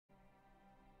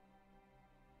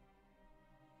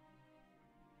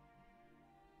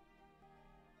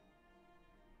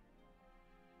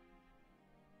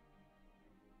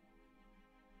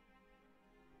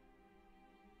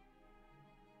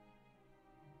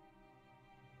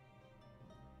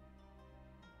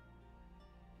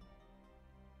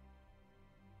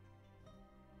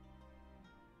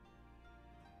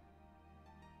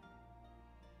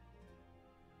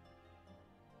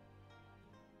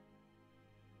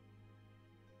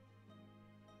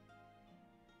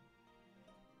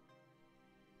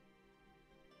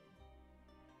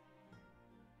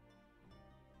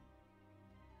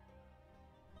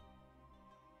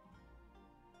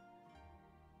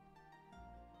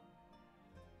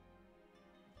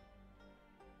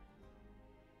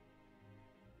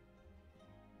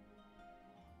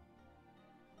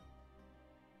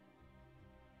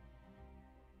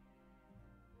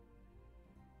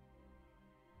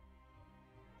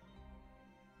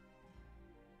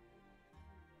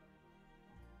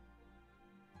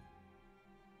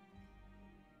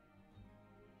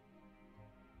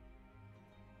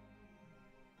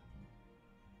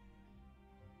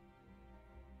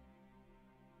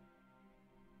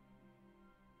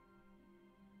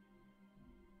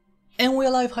And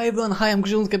we're live. Hi everyone, hi, I'm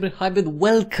Cryptic Hybrid.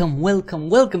 Welcome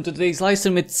to today's live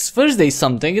stream. It's Thursday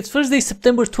something. It's Thursday,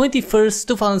 September 21st,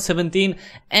 2017,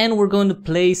 and we're going to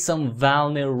play some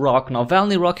Valnir Rok. Now,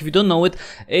 Valnir Rok, if you don't know it,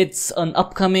 it's an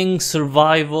upcoming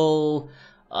survival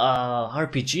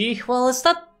RPG. Well, it's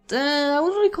not. I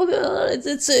wouldn't really call it.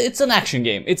 It's an action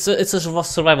game. It's a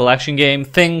survival action game.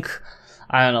 Think,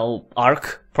 I don't know,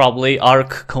 Ark, probably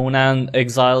Ark, Conan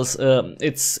Exiles.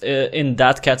 It's in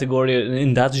that category,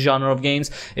 in that genre of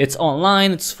games. It's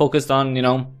online. It's focused on, you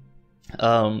know,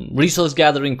 resource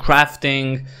gathering,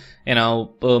 crafting, you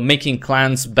know, making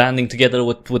clans, banding together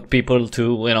with people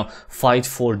to, you know, fight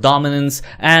for dominance.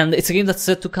 And it's a game that's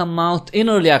set to come out in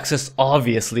early access,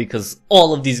 obviously, because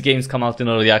all of these games come out in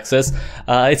early access.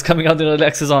 It's coming out in early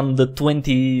access on the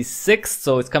 26th,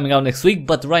 so it's coming out next week.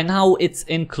 But right now it's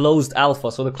in closed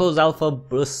alpha. So the closed alpha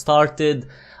started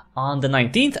on the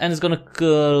 19th and it's gonna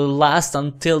last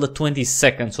until the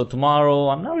 22nd. So tomorrow,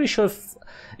 I'm not really sure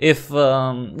if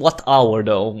what hour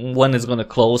though, when it's gonna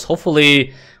close.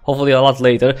 Hopefully a lot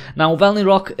later. Now, Valnir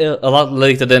Rok, a lot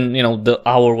later than, you know, the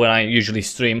hour when I usually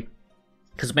stream,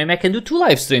 because maybe I can do 2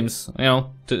 live streams, you know,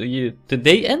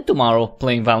 today and tomorrow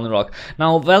playing Valnir Rok.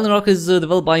 Now, Valnir Rok is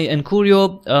developed by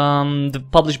Encurio,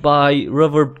 published by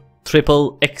Reverb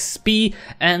Triple XP,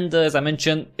 and as I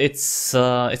mentioned, it's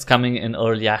coming in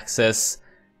early access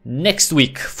next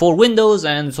week for Windows,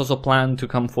 and it's also planned to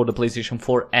come for the PlayStation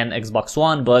 4 and Xbox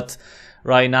One. But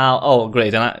right now, oh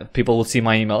great, and people will see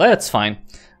my email. That's fine.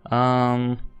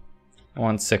 1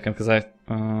 second, because I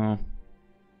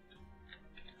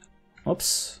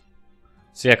oops.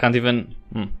 See, I can't even.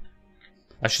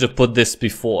 I should have put this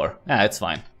before. Yeah, it's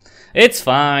fine. It's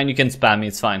fine. You can spam me.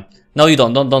 It's fine. No, you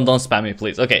don't. Don't spam me,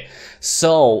 please. Okay.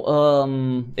 So,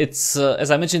 it's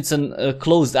as I mentioned, it's a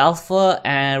closed alpha,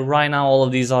 and right now all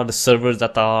of these are the servers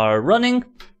that are running.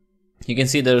 You can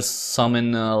see there's some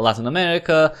in Latin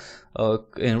America,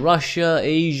 in Russia,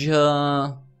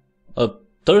 Asia, a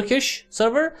Turkish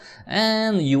server,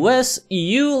 and US,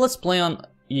 EU. Let's play on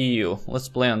EU. Let's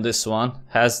play on this one.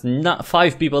 Has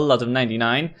 5 people out of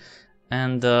 99,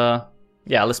 and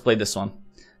yeah, let's play this one,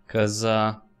 because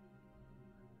I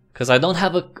don't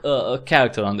have a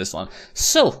character on this one.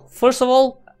 So first of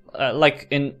all, like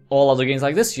in all other games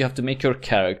like this, you have to make your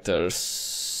characters.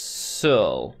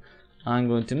 So I'm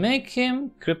going to make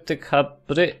him Cryptic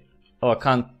Hybrid. Oh,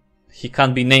 he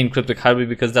can't be named Cryptic Hybrid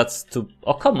because that's too.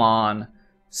 Oh, come on.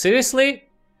 Seriously?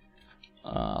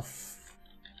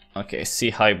 Okay,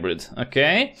 C hybrid.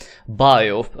 Okay.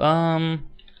 Bio.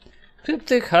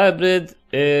 Cryptic Hybrid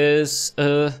is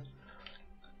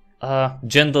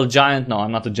gentle giant. No,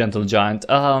 I'm not a gentle giant.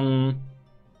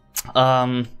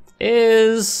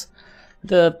 Is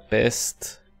the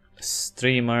best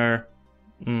streamer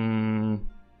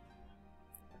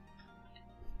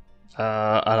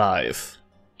alive.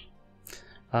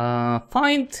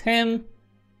 Find him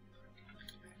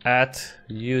at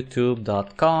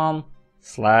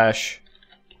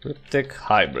youtube.com/Cryptic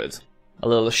Hybrid. A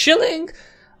little shilling,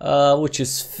 which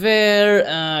is fair.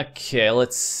 Okay,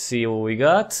 let's see what we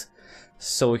got.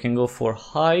 So we can go for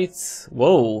height.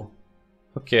 Whoa.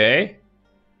 Okay.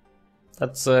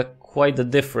 That's quite a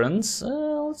difference.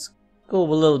 Let's go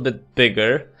a little bit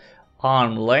bigger.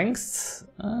 Arm length.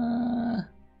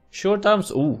 Short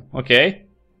arms. Ooh, okay.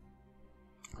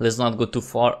 Let's not go too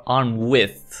far. Arm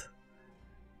width.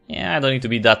 Yeah, I don't need to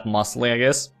be that muscly, I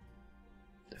guess.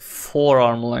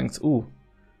 Forearm length. Ooh.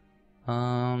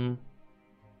 Yeah,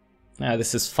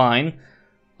 this is fine.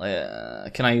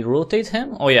 Can I rotate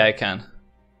him? Oh yeah, I can.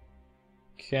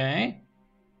 Okay.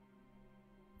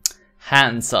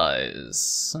 Hand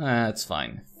size. That's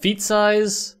fine. Feet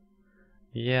size.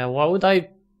 Yeah, why would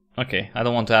I? Okay, I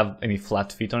don't want to have any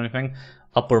flat feet or anything.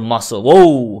 Upper muscle.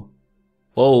 Whoa!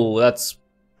 Whoa, that's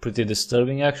pretty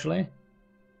disturbing actually.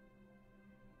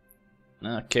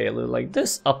 Okay, a little like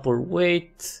this. Upper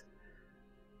weight.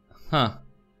 Huh.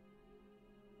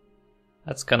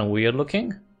 That's kind of weird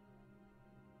looking.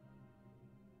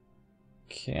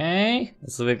 Okay,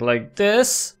 let's look like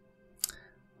this.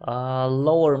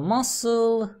 Lower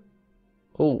muscle.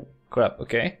 Oh, crap,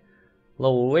 okay.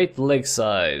 Lower weight, leg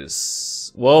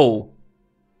size. Whoa.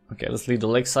 Okay, let's leave the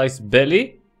leg size.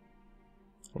 Belly.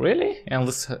 Really? And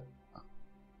let's.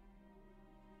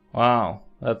 Wow,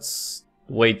 that's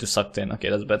way too sucked in. Okay,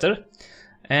 that's better.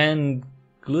 And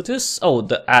gluteus. Oh,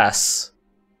 the ass.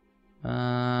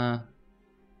 Oh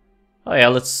yeah,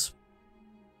 let's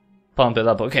pump it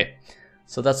up. Okay,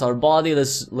 so that's our body.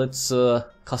 Let's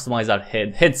customize our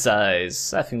head. Head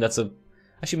size. I think that's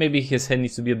actually maybe his head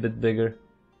needs to be a bit bigger.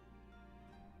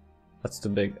 That's too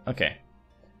big. Okay.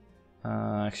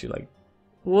 Actually, like,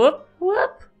 whoop.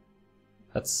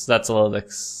 That's a little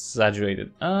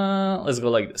exaggerated. Let's go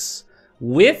like this.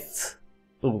 Width.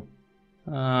 Ooh.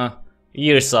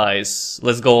 Ear size.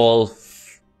 Let's go all.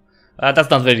 That's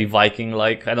not very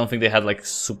Viking-like. I don't think they had like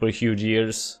super huge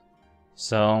ears.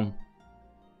 So.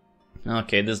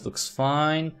 Okay, this looks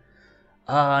fine.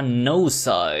 Nose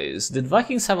size. Did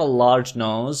Vikings have a large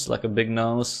nose, like a big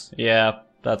nose? Yeah,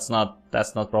 that's not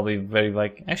probably very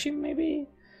Viking. Actually, maybe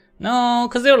no,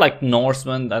 because they were like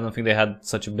Norsemen. I don't think they had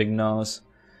such a big nose.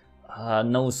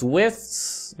 Nose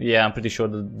width. Yeah, I'm pretty sure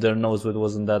that their nose width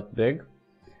wasn't that big.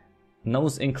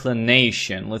 Nose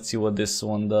inclination. Let's see what this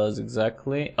one does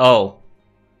exactly. Oh,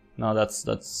 no, that's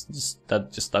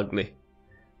just ugly.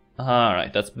 All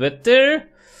right, that's better.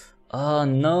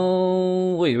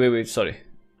 No, wait, sorry.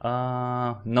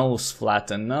 Nose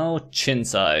flatten, no. Chin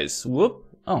size, whoop.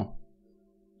 Oh.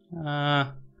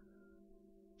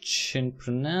 Chin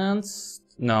pronounced,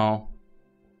 no.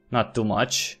 Not too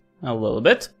much, a little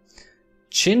bit.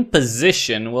 Chin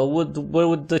position, well, where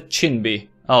would the chin be?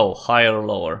 Oh, higher or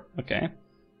lower, okay.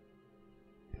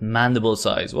 Mandible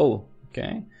size, whoa,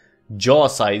 okay. Jaw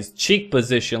size, cheek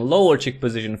position, lower cheek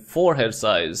position, forehead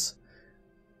size.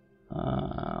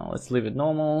 Let's leave it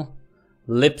normal.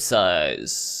 Lip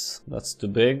size, that's too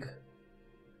big.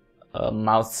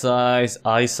 Mouth size,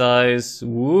 eye size,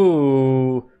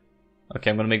 woo. Okay,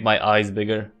 I'm gonna make my eyes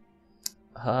bigger.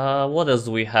 What else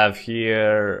do we have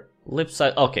here? Lip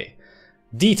size, okay.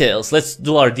 Details, let's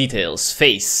do our details.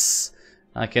 Face,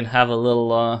 I can have a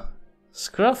little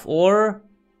scruff, or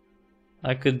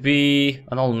I could be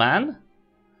an old man.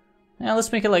 Yeah,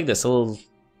 let's make it like this, a little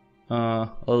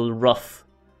rough.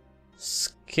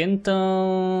 Skin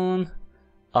tone,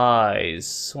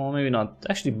 eyes. Well, maybe not.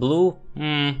 Actually, blue.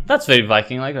 That's very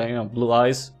Viking-like, you know, blue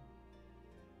eyes.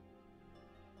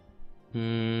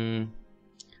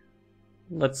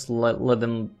 Let's let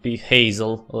them be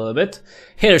hazel a little bit.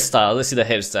 Hairstyle. Let's see the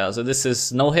hairstyle. So this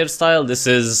is no hairstyle. This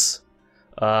is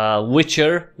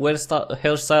Witcher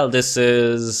hairstyle. This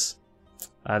is,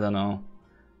 I don't know,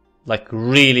 like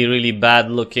really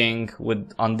bad looking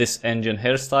with on this engine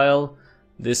hairstyle.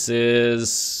 This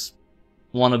is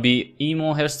wannabe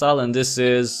emo hairstyle, and this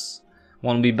is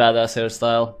wannabe badass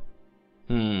hairstyle.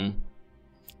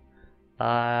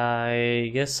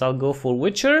 I guess I'll go for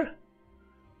Witcher.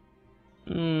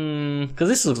 Because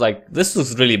this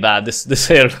looks really bad. This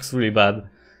hair looks really bad.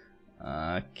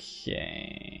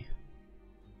 Okay.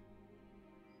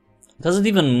 Doesn't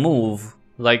even move.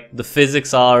 Like the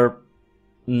physics are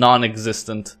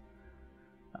non-existent.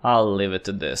 I'll leave it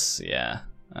to this. Yeah.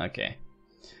 Okay.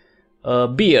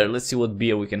 Beer. Let's see what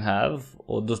beer we can have.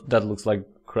 Oh, that looks like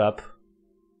crap.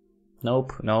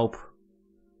 Nope. Nope.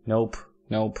 Nope.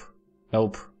 Nope.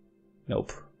 Nope.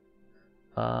 Nope.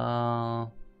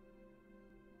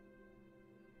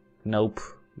 Nope.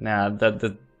 Nah,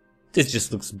 this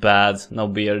just looks bad. No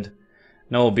beard.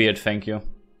 No beard, thank you.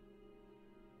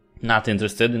 Not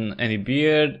interested in any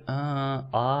beard.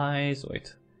 Eyes,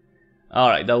 wait.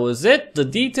 Alright, that was it. The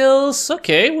details.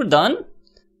 Okay, we're done.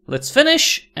 Let's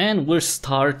finish and we'll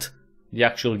start the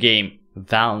actual game.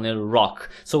 Valnir Rok.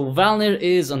 So Valnir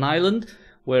is an island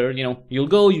where, you know, you'll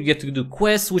go, you get to do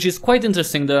quests, which is quite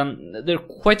interesting. There are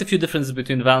quite a few differences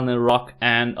between Valnir Rok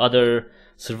and other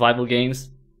survival games.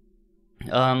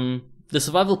 The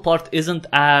survival part isn't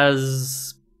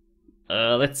as,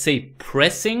 let's say,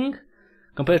 pressing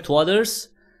compared to others,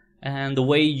 and the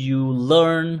way you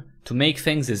learn to make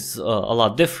things is a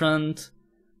lot different.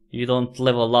 You don't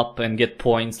level up and get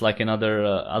points like in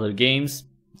other games.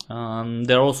 There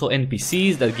are also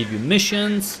NPCs that give you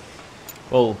missions.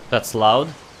 Oh, that's loud.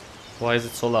 Why is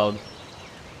it so loud?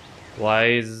 Why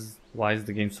is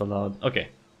the game so loud? Okay.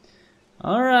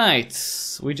 All right.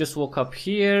 We just woke up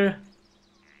here.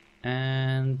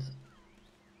 And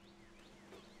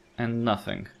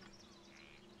nothing.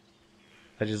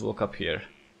 I just woke up here.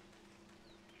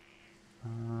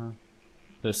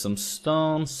 There's some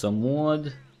stone, some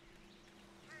wood,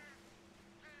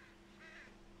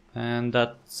 and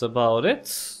that's about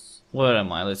it. Where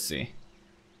am I? Let's see.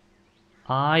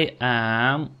 I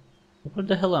am... Where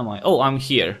the hell am I? Oh, I'm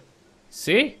here.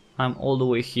 See? I'm all the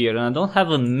way here, and I don't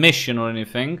have a mission or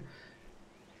anything.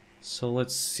 So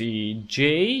let's see.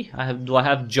 J. Do I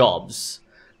have jobs?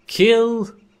 Kill.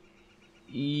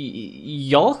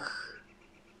 Yoch.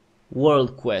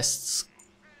 World quests.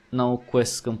 No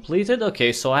quests completed.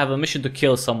 Okay, so I have a mission to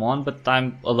kill someone, but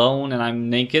I'm alone and I'm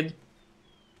naked.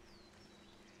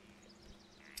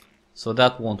 So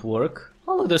that won't work.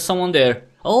 Oh, look, there's someone there.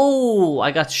 Oh,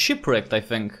 I got shipwrecked, I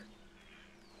think.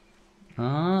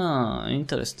 Ah,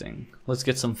 interesting. Let's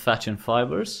get some thatch and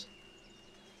fibers.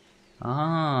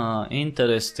 Ah,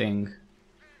 interesting.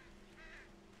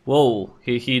 Whoa,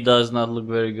 he does not look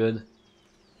very good.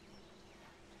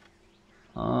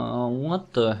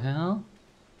 What the hell?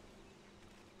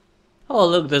 Oh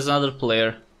look, there's another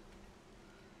player.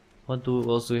 What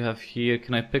else do we have here?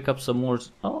 Can I pick up some more?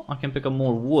 Oh, I can pick up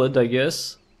more wood, I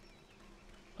guess.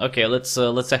 Okay, let's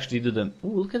actually do them.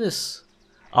 Ooh, look at this.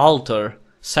 Altar.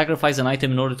 Sacrifice an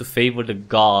item in order to favor the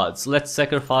gods. Let's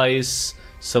sacrifice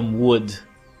some wood.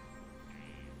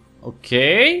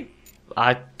 Okay.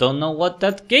 I don't know what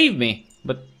that gave me,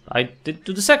 but I did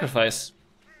do the sacrifice.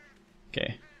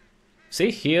 Okay.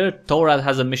 See, here Torad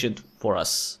has a mission for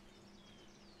us.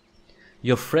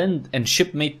 Your friend and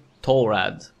shipmate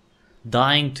Torad,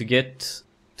 dying to get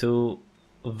to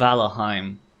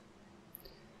Valheim.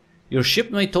 Your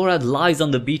shipmate Torad lies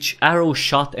on the beach, arrow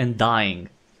shot and dying.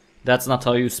 That's not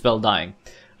how you spell dying.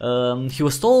 He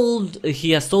has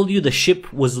told you the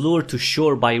ship was lured to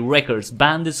shore by wreckers,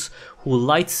 bandits who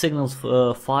light signal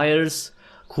fires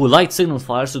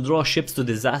to draw ships to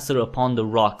disaster upon the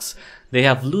rocks. They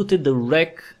have looted the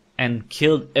wreck and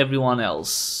killed everyone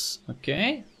else.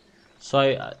 Okay, so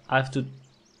I have to.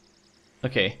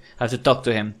 Okay, I have to talk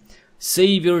to him.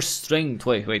 Save your strength.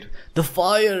 Wait. The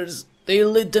fires, they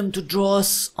lit them to draw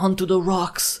us onto the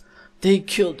rocks. They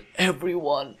killed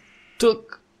everyone.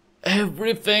 Took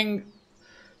everything.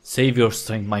 Save your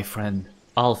strength, my friend.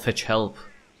 I'll fetch help.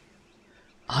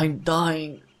 I'm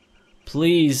dying.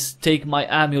 Please take my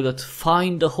amulet.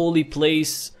 Find the holy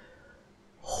place,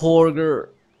 Horger,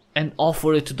 and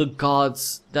offer it to the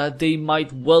gods that they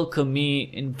might welcome me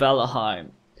in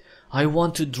Valheim. I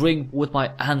want to drink with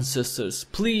my ancestors.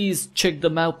 Please check the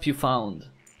map you found.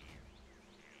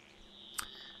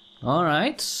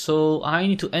 Alright, so I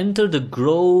need to enter the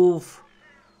grove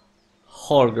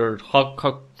Horger.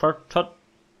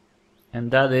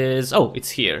 And that is... oh,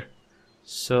 it's here.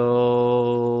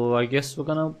 So I guess we're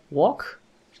gonna walk?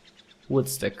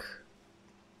 Woodstick.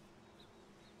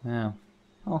 Yeah.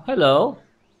 Oh, hello.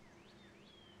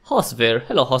 Hosver.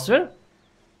 Hello, Hosver.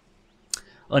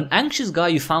 An anxious guy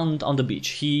you found on the beach.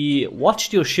 He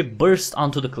watched your ship burst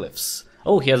onto the cliffs.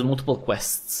 Oh, he has multiple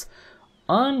quests.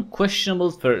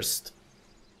 Unquestionable thirst.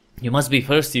 You must be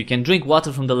thirsty. You can drink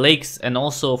water from the lakes and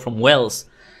also from wells.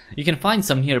 You can find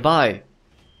some nearby.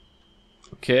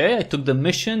 Okay, I took the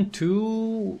mission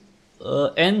to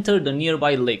enter the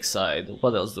nearby lakeside.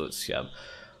 What else does he have?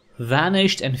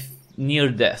 Vanished and near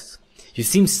death. You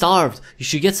seem starved. You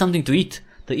should get something to eat.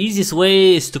 The easiest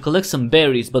way is to collect some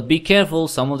berries, but be careful,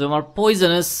 some of them are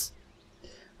poisonous.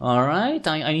 Alright,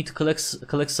 I need to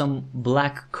collect some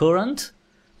black currant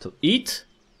to eat.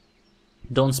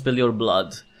 Don't spill your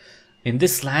blood. In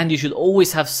this land you should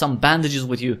always have some bandages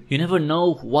with you. You never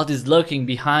know what is lurking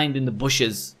behind in the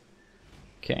bushes.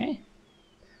 Okay.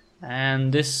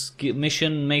 And this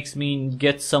mission makes me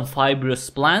get some fibrous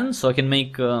plants so I can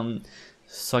make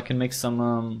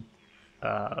some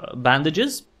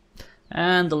bandages.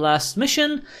 And the last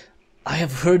mission, I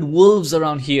have heard wolves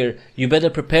around here. You better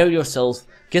prepare yourself.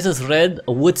 Get a thread,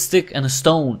 a wood stick and a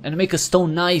stone and make a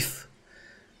stone knife.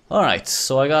 Alright,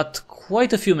 so I got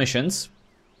quite a few missions.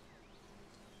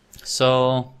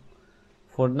 So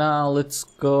for now let's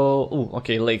go. Oh,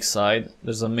 okay, lakeside.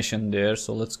 There's a mission there,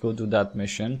 so let's go do that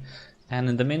mission. And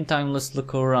in the meantime, let's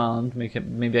look around.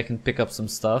 Maybe I can pick up some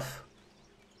stuff.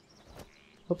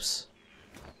 Oops.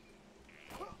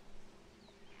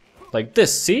 Like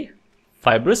this, see?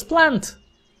 Fibrous plant.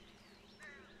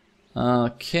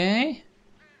 Okay.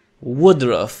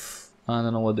 Woodruff. I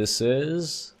don't know what this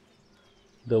is.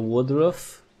 The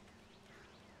woodruff.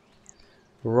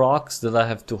 Rocks that I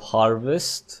have to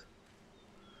harvest.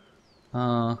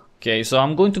 Okay, so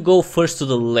I'm going to go first to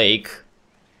the lake.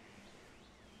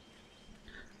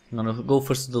 I'm gonna go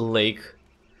first to the lake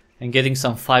and getting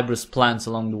some fibrous plants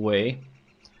along the way,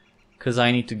 because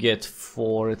I need to get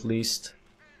 4 at least.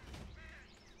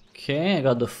 Okay, I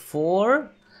got the 4,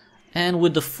 and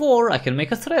with the 4 I can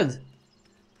make a thread.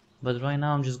 But right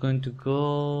now I'm just going to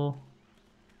go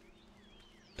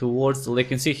towards the lake. You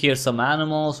can see here some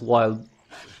animals, wild.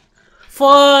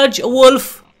 Fudge! A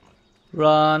wolf!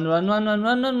 Run, run, run, run,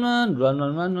 run, run, run, run,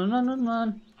 run, run, run, run, run,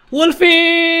 run.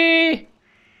 Wolfie!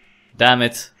 Damn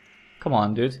it. Come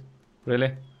on, dude.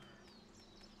 Really?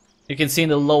 You can see in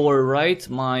the lower right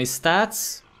my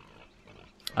stats.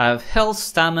 I have health,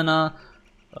 stamina,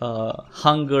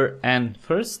 hunger, and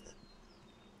thirst.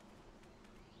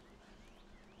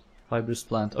 Fibrous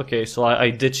plant. Okay, so I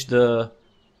ditched the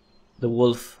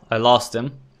wolf. I lost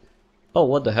him. Oh,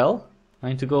 what the hell? I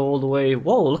need to go all the way.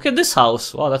 Whoa, look at this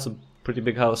house. Wow, that's a pretty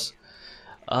big house.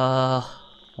 Well,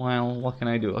 what can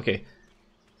I do? Okay.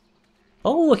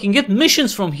 Oh, I can get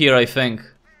missions from here, I think.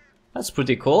 That's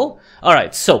pretty cool.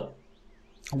 Alright, so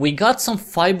we got some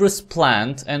fibrous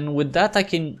plant, and with that I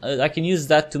can use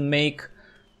that to make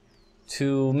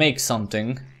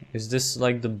something. Is this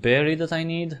like the berry that I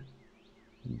need?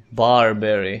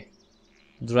 Barberry.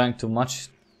 Drank too much?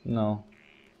 No.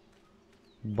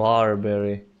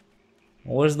 Barberry.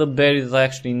 Where's the berry that I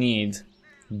actually need?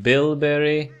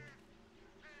 Bilberry.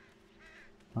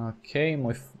 Okay,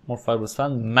 more fibrous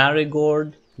plant.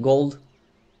 Marigold. Gold.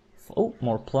 Oh,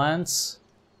 more plants.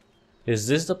 Is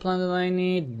this the plant that I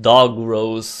need? Dog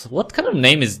rose. What kind of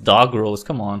name is dog rose?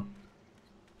 Come on.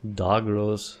 Dog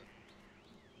rose.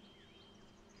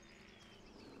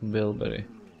 Bilberry.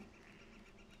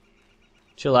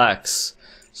 Chillax.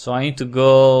 So I need to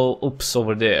go, oops,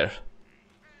 over there.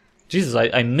 Jesus,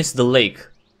 I missed the lake.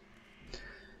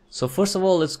 So first of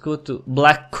all, let's go to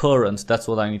black currant. That's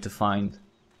what I need to find.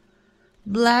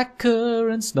 Black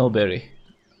currant, snowberry.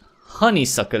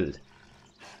 Honeysuckle.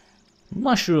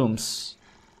 Mushrooms.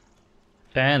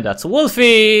 And that's a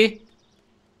wolfie.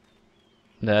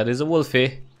 That is a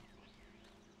wolfie.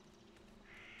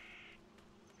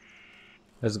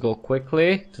 Let's go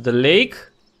quickly to the lake.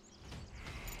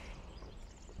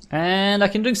 And I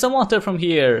can drink some water from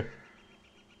here.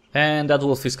 And that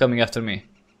wolf is coming after me.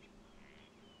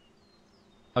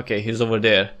 Okay, he's over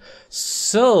there.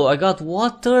 So I got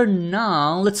water.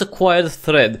 Now let's acquire the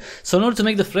thread. So in order to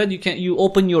make the thread, you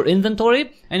open your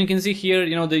inventory, and you can see here,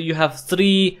 you know, that you have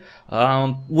three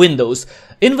windows.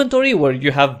 Inventory, where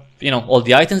you have, you know, all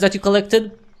the items that you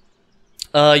collected,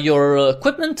 your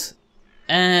equipment,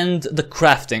 and the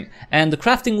crafting. And the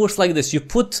crafting works like this: you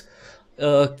put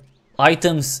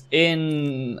items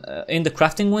in the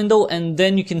crafting window, and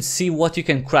then you can see what you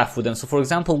can craft with them. So for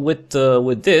example, with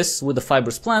the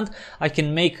fibrous plant, I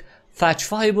can make thatch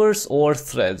fibers or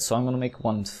threads. So I'm gonna make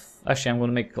one. Actually, I'm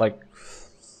gonna make like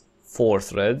 4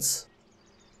 threads.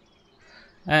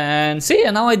 And see,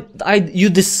 and now you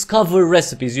discover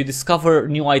recipes, you discover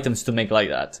new items to make like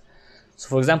that. So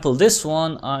for example, this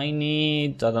one I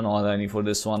don't know what I need for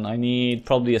this one. I need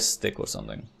probably a stick or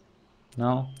something.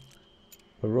 No.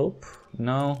 A rope?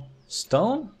 No.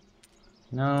 Stone?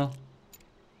 No.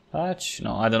 Thatch?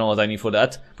 No, I don't know what I need for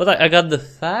that. But I got the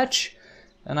thatch,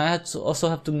 and I also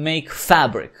have to make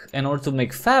fabric. In order to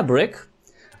make fabric,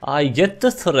 I get the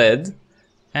thread,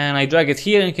 and I drag it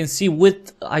here, and you can see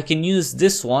I can use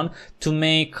this one to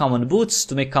make common boots,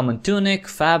 to make common tunic,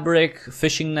 fabric,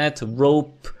 fishing net,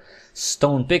 rope,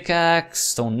 stone pickaxe,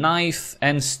 stone knife,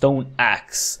 and stone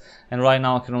axe. And right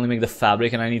now I can only make the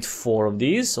fabric, and I need 4 of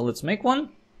these, so let's make one.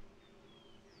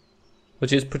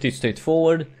 Which is pretty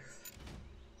straightforward.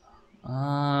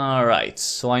 Alright,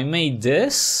 so I made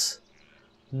this.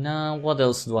 Now what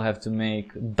else do I have to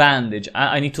make? Bandage.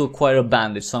 I need to acquire a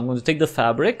bandage, so I'm going to take the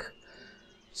fabric.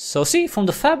 So see, from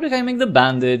the fabric I make the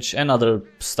bandage and other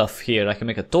stuff here. I can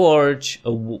make a torch,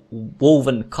 a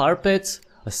woven carpet,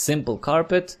 a simple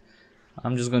carpet.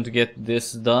 I'm just going to get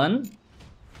this done.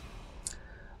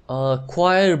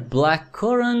 Acquire black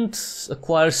currant,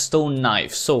 acquire stone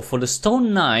knife. So for the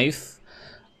stone knife,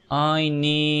 I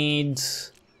need...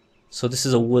 So this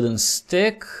is a wooden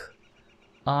stick.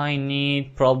 I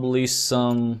need probably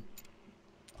some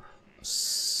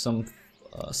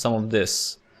of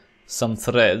this, some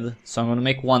thread. So I'm gonna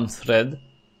make 1 thread.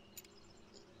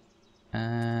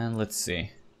 And let's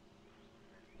see.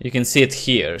 You can see it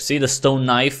here. See, the stone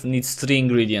knife needs 3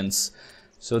 ingredients.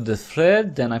 So the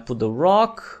thread, then I put the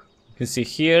rock. You can see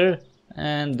here,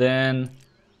 and then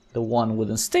the 1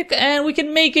 wooden stick, and we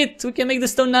can make it. We can make the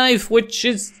stone knife, which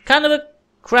is kind of a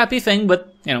crappy thing,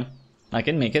 but you know, I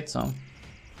can make it. So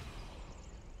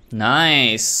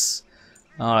nice.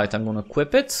 All right, I'm gonna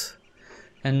equip it,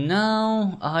 and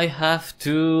now I have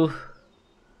to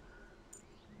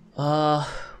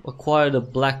acquire the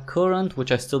black currant,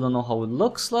 which I still don't know how it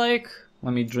looks like.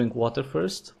 Let me drink water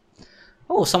first.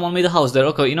 Oh, someone made a house there.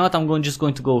 Okay, you know what? I'm just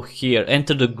going to go here.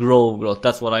 Enter the growth.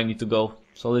 That's what I need to go.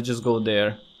 So let's just go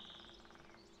there.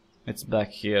 It's back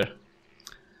here.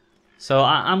 So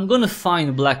I'm gonna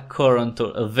find black currant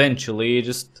eventually.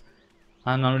 Just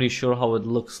I'm not really sure how it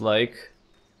looks like.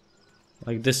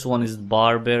 Like this one is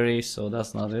barberry, so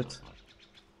that's not it.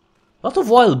 A lot of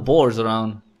wild boars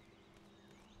around.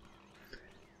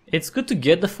 It's good to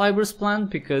get the fibrous plant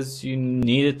because you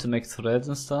need it to make threads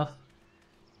and stuff.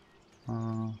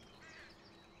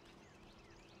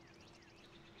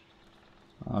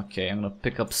 Okay, I'm gonna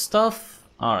pick up stuff.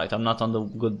 Alright, I'm not on the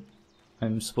good...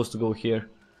 I'm supposed to go here.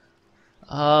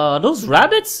 Those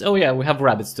rabbits? Oh yeah, we have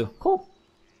rabbits too. Cool.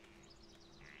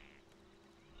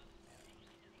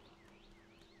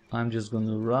 I'm just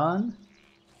gonna run.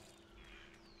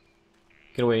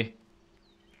 Get away.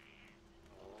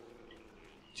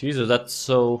 Jesus, that's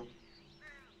so...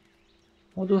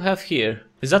 What do we have here?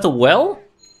 Is that a well?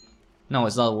 No,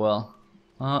 it's not a well.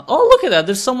 Oh, look at that.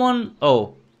 There's someone.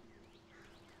 Oh.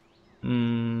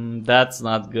 That's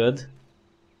not good.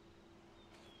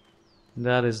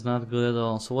 That is not good at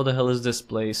all. So what the hell is this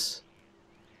place?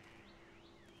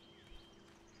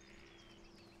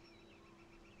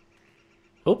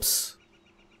 Oops.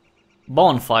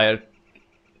 Bonfire.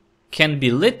 Can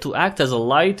be lit to act as a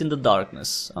light in the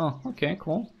darkness. Oh, okay,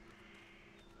 cool.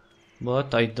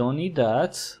 But I don't need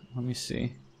that. Let me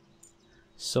see.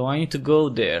 So I need to go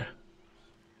there.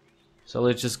 So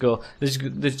let's just go. Let's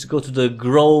go to the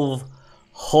Grove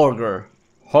Horger.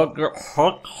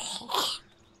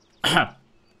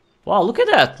 Wow, look at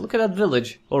that. Look at that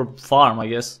village. Or farm, I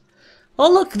guess.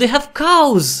 Oh, look, they have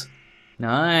cows.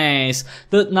 Nice.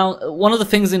 Now, one of the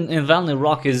things in Valnir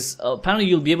Rok is apparently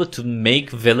you'll be able to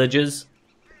make villages.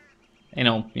 You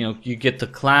know, you get the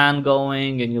clan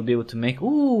going, and you'll be able to make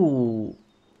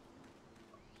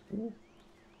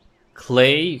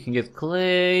clay. You can get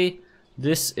clay.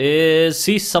 This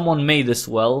is someone made this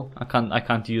well. I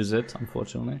can't use it,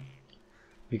 unfortunately,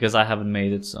 because I haven't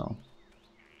made it. So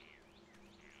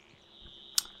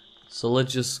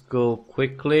let's just go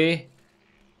quickly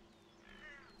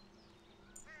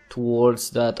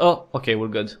towards that. Oh, okay, we're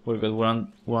good. We're good. We're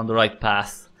on the right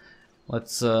path.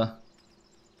 Let's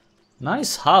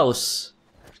nice house.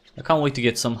 I can't wait to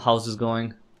get some houses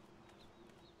going.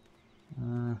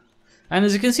 And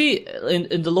as you can see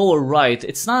in the lower right,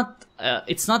 it's not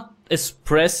as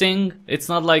pressing. It's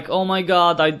not like, oh my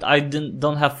god, I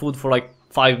don't have food for like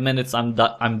 5 minutes. I'm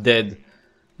dead.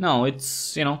 No,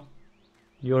 it's, you know,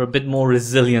 you're a bit more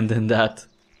resilient than that.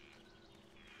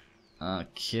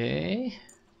 Okay.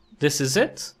 This is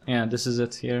it? Yeah, this is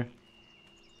it here.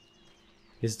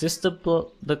 Is this this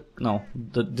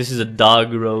is a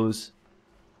dog rose.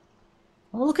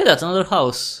 Oh, look at that, another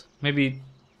house. Maybe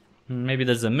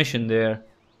there's a mission there.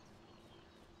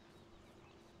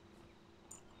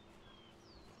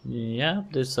 Yeah,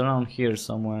 it's around here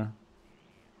somewhere.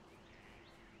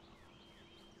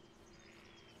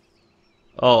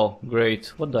 Oh, great.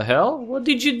 What the hell? What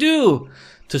did you do?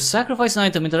 To sacrifice an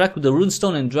item, interact with the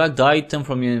runestone and drag the item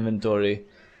from your inventory.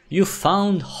 You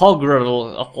found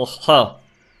Hogrel.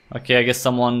 Okay, I guess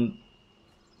someone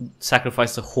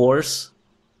sacrificed a horse.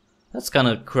 That's kind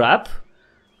of crap.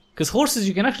 Because horses,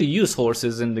 you can actually use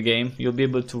horses in the game. You'll be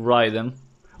able to ride them.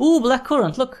 Ooh,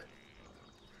 blackcurrant, look.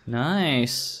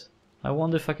 Nice. I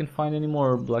wonder if I can find any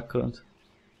more blackcurrant.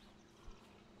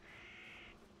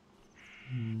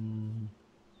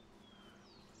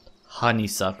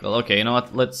 Honeysuckle. Okay, you know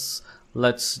what?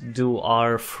 Let's do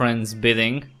our friend's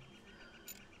bidding.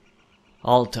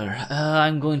 Altar.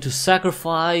 I'm going to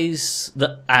sacrifice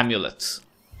the amulet.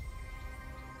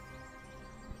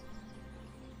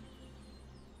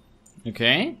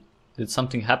 Okay. Did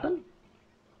something happen?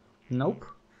 Nope.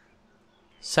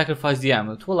 Sacrifice the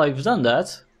amulet. Well, I've done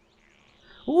that.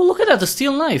 Oh, look at that, a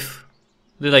steel knife.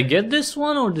 Did I get this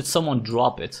one or did someone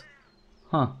drop it?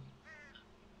 Huh.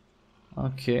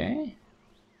 Okay.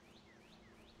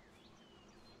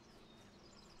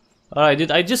 Alright,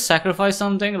 did I just sacrifice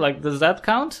something? Like, does that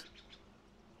count?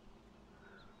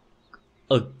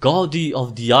 A goddy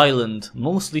of the island,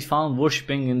 mostly found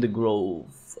worshipping in the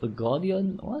grove. A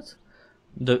guardian? What?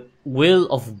 The will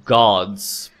of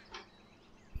gods.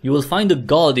 You will find a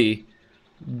goddy,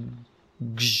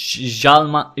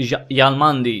 Yalmandi,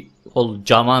 or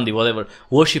Jamandi, whatever,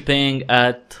 worshipping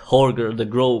at Horger, the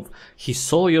grove. He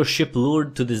saw your ship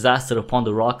lured to disaster upon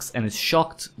the rocks and is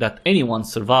shocked that anyone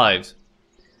survived.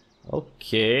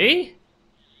 Okay.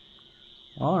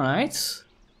 Alright.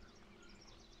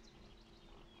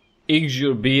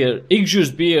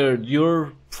 Igur's beard,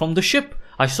 you're from the ship.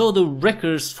 I saw the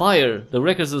wreckers' fires.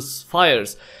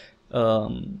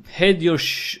 Heard your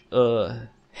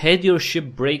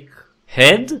ship break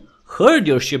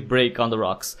on the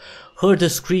rocks. Heard the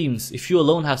screams. If you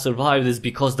alone have survived, it's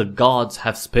because the gods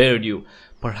have spared you.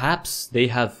 Perhaps they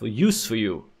have use for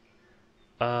you.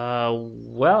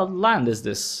 What land is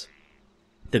this?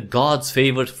 The god's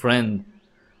favorite friend.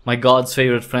 My god's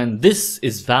favorite friend. This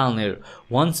is Valnir,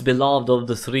 once beloved of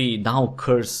the three, now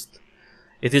cursed.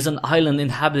 It is an island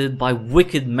inhabited by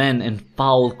wicked men and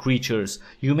foul creatures.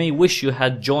 You may wish you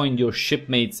had joined your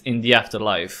shipmates in the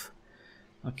afterlife.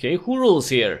 Okay, who rules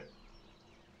here?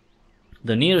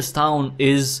 The nearest town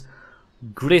is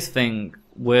Grithing,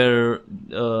 where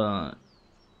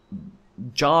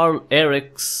Jarl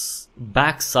Eric's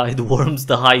backside warms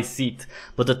the high seat,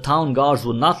 but the town guards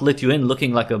will not let you in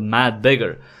looking like a mad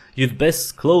beggar. You'd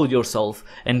best clothe yourself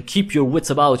and keep your wits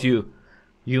about you.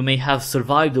 You may have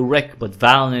survived the wreck, but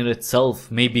Valnir itself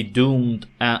may be doomed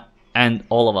and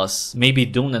all of us. Maybe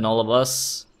Dune and all of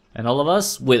us. And all of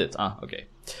us with it. Ah, okay.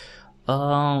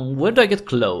 Where do I get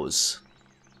clothes?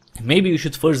 Maybe you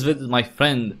should first visit my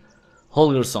friend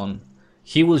Holgersson.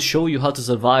 He will show you how to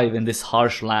survive in this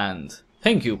harsh land.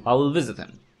 Thank you, I will visit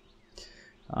him.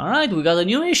 Alright, we got a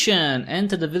new mission.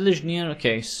 Enter the village near...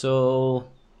 Okay, so...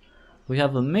 we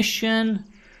have a mission.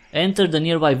 Enter the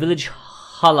nearby village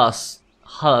Halaskog.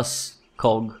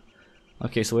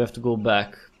 Okay, so we have to go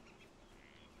back.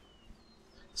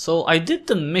 So I did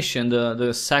the mission,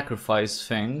 the sacrifice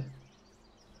thing.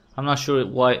 I'm not sure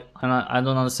why, and I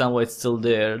don't understand why it's still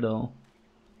there though.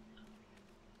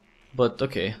 But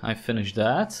okay, I finished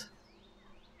that.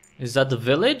 Is that the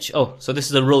village? Oh, so this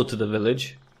is the road to the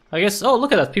village. I guess, oh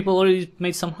look at that, people already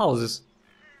made some houses.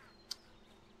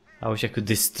 I wish I could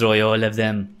destroy all of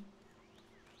them.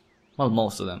 Well,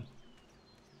 most of them.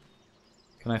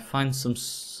 Can I find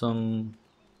some...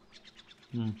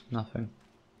 nothing.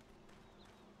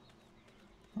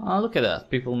 Oh, look at that,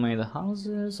 people made the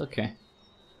houses, okay.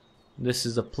 This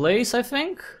is the place, I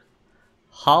think?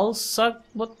 Halsak,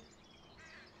 what?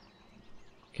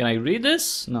 Can I read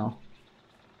this? No.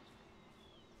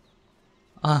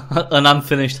 An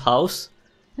unfinished house?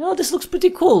 You know, this looks pretty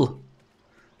cool.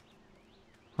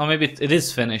 Or maybe it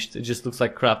is finished, it just looks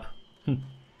like crap.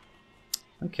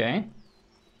 Okay.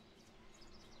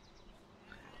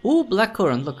 Ooh,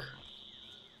 blackcurrant, look.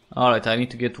 Alright, I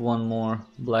need to get one more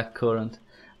blackcurrant.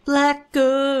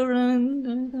 Blackcurrant.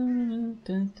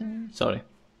 Sorry,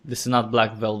 this is not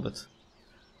black velvet.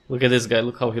 Look at this guy,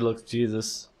 look how he looks,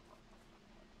 Jesus.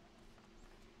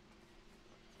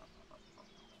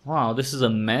 Wow, this is a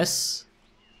mess.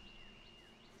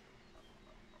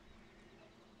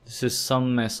 This is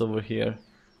some mess over here.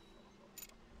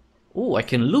 Oh, I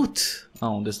can loot.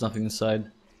 Oh, there's nothing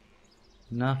inside.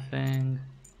 Nothing.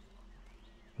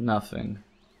 Nothing.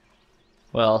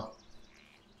 Well.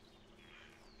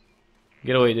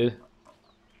 Get away, dude.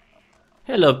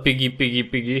 Hello, piggy, piggy,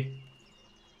 piggy.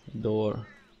 Door.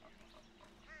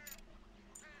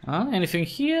 Anything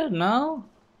here? No?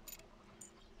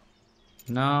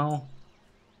 No.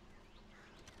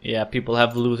 Yeah, people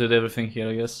have looted everything here,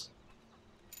 I guess.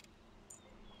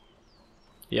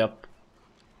 Yep.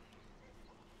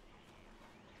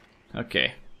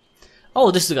 Okay.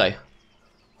 Oh, this is the guy.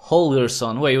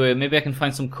 Holgersson. Wait, maybe I can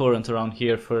find some current around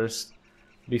here first.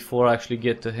 Before I actually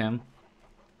get to him.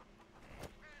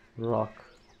 Rock.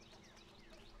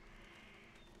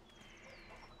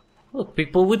 Look,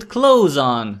 people with clothes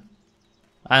on.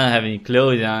 I don't have any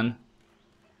clothes on.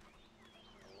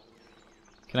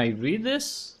 Can I read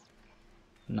this?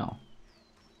 No.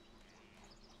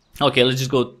 Okay, let's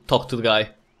just go talk to the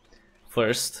guy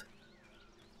first.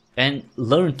 And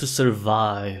learn to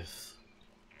survive.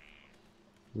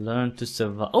 Learn to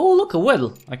survive. Oh, look, a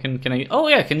well. Can I? Oh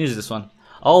yeah, I can use this one.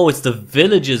 Oh, it's the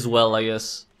village's well, I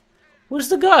guess. Where's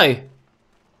the guy?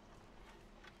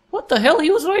 What the hell?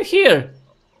 He was right here.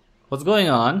 What's going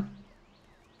on?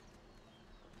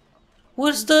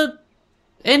 Where's the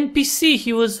NPC?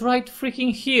 He was right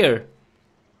freaking here.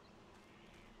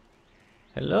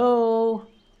 Hello?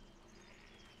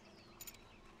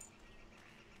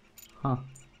 Huh.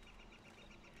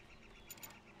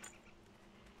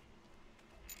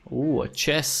 Ooh, a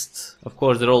chest. Of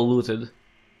course, they're all looted.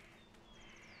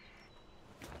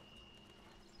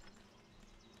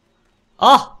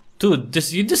 Ah! Dude,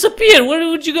 you disappeared! Where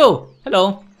would you go?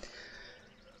 Hello.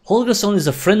 Holgersson is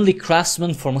a friendly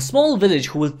craftsman from a small village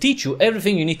who will teach you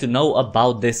everything you need to know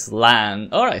about this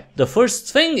land. Alright, the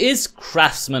first thing is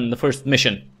craftsman, the first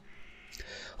mission.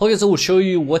 Holgersson will show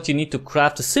you what you need to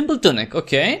craft a simple tunic,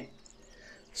 okay?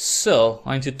 So,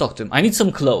 I need to talk to him. I need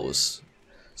some clothes.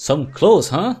 Some clothes,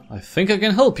 huh? I think I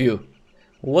can help you.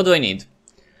 What do I need?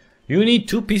 You need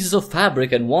 2 pieces of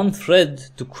fabric and 1 thread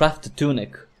to craft the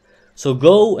tunic. So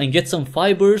go and get some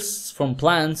fibers from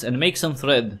plants and make some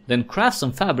thread. Then craft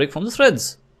some fabric from the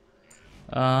threads.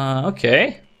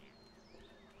 Okay.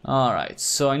 Alright,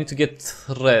 so I need to get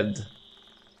thread.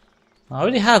 I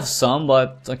already have some,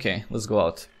 but okay, let's go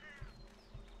out.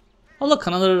 Oh look,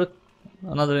 another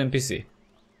NPC.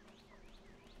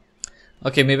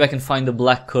 Okay, maybe I can find the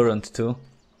black currant too,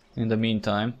 in the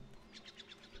meantime.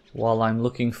 While I'm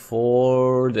looking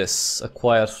for this,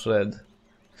 acquire thread.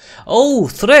 Oh,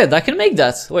 thread! I can make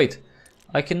that! Wait,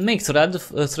 I can make thread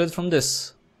from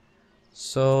this.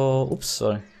 So, oops,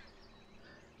 sorry.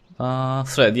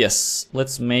 Thread, yes.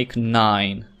 Let's make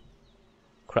 9.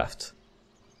 Craft.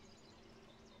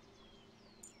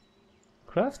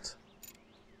 Craft?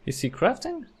 Is he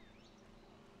crafting?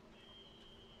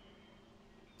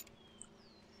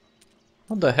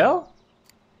 What the hell?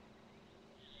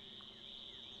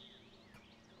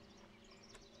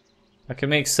 I can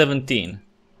make 17.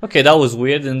 Okay, that was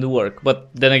weird, didn't work. But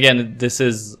then again, this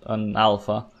is an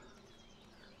alpha.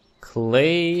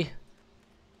 Clay.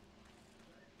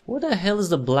 What the hell is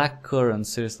the black currant,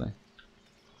 seriously?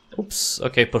 Oops,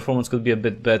 okay, performance could be a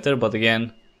bit better, but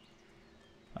again.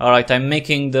 Alright, I'm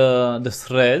making the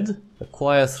thread.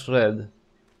 Acquire thread.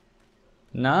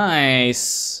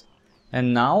 Nice.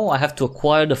 And now I have to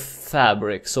acquire the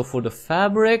fabric. So for the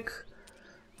fabric,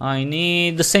 I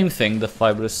need the same thing, the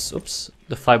fibrous,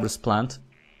 the fibrous plant.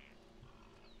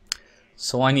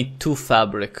 So I need 2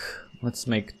 fabric. Let's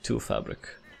make 2 fabric.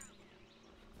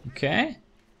 Okay.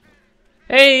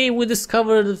 Hey, we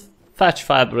discovered thatch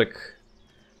fabric.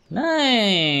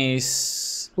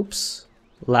 Nice. Oops.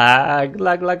 Lag.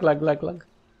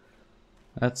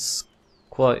 That's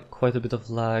quite a bit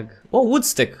of lag. Oh, wood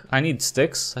stick. I need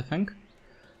sticks, I think.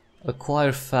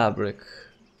 Acquire fabric.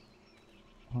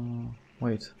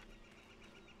 Wait.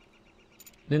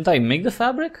 Didn't I make the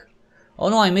fabric? Oh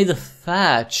no, I made the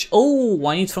thatch. Oh,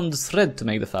 I need from the thread to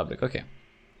make the fabric. Okay.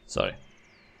 Sorry.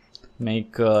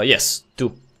 Make, yes,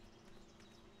 2.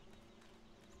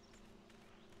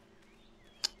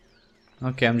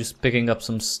 Okay, I'm just picking up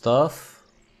some stuff.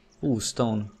 Ooh,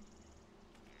 stone.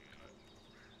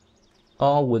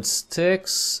 Oh, wood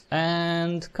sticks.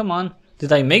 And, come on.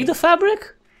 Did I make the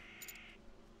fabric?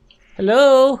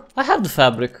 Hello? I have the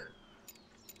fabric.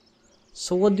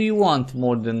 So what do you want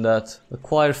more than that?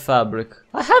 Acquire fabric.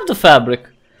 I have the fabric.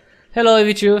 Hello,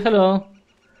 Evichu. Hello.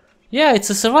 Yeah, it's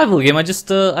a survival game. I just,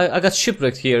 I got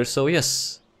shipwrecked here, so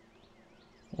yes.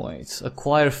 Wait,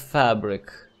 acquire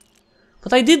fabric.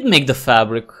 But I did make the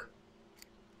fabric.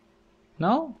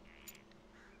 No?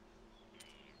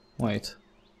 Wait.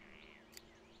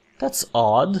 That's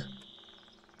odd.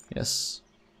 Yes.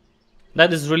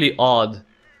 That is really odd.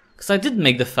 Because I did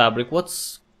make the fabric.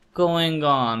 What's going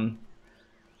on?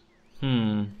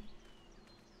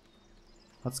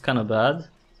 That's kind of bad.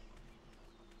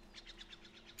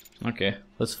 Okay,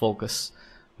 let's focus.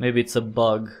 Maybe it's a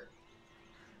bug.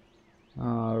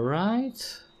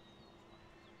 Alright.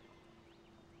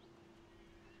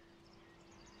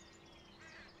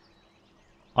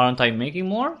 Aren't I making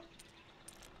more?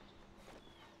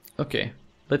 Okay,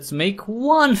 let's make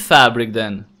 1 fabric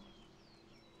then.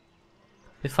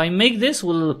 If I make this,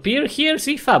 will it appear here?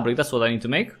 See, fabric, that's what I need to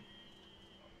make.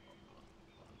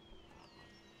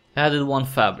 Added 1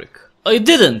 fabric. Oh, it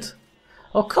didn't!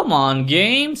 Oh, come on,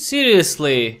 game,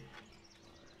 seriously.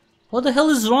 What the hell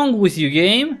is wrong with you,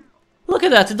 game? Look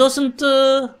at that, it doesn't,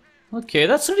 okay,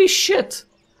 that's really shit.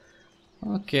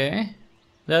 Okay,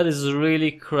 that is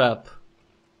really crap.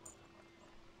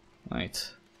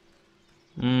 Right.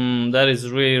 That is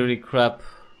really crap.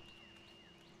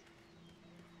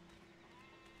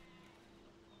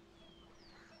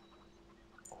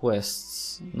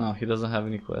 Quests. No, he doesn't have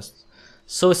any quests.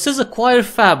 So it says acquire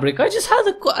fabric. I just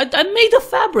had I made a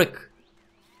fabric.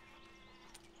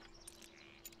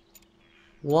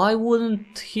 Why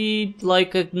wouldn't he,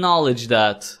 like, acknowledge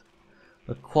that?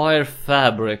 Acquire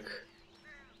fabric.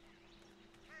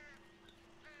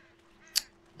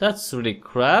 That's really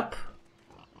crap.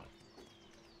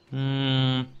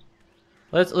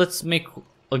 Let's make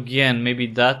again, maybe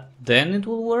that, then it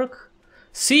will work.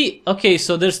 See, okay,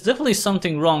 so there's definitely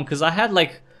something wrong, because I had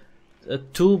like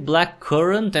 2 black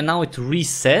currant and now it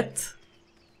reset.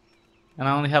 And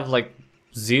I only have like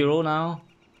 0 now.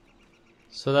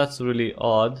 So that's really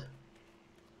odd.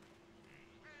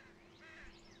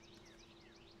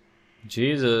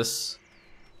 Jesus.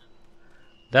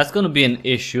 That's gonna be an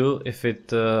issue if it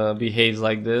behaves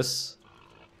like this.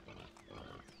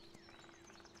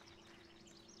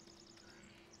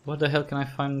 Where the hell can I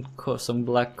find some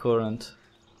black currant?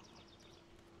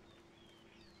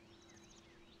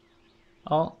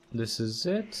 Oh, this is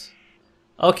it.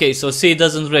 Okay, so see, it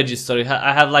doesn't register.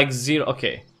 I have like 0.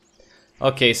 Okay.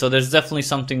 Okay, so there's definitely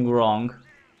something wrong.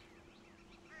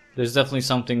 There's definitely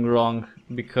something wrong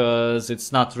because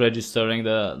it's not registering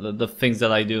the things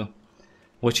that I do.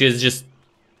 Which is just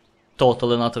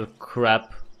total and utter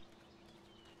crap.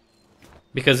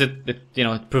 Because it you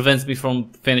know, it prevents me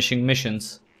from finishing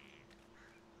missions.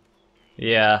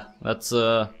 Yeah, that's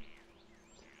I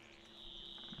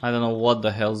don't know what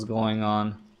the hell's going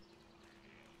on.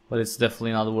 But it's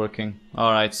definitely not working.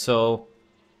 Alright, so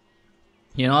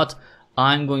you know what?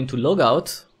 I'm going to log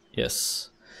out. Yes.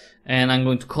 And I'm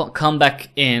going to come back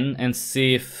in and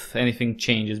see if anything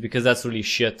changes, because that's really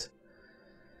shit.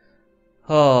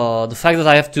 Oh, the fact that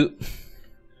I have to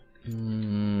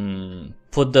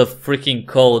put the freaking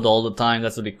code all the time,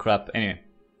 that's really crap. Anyway.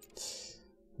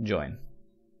 Join.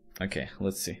 Okay,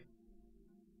 let's see.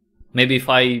 Maybe if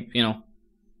I, you know,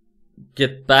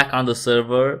 get back on the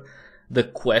server, the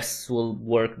quests will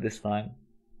work this time.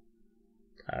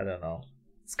 I don't know.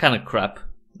 It's kind of crap.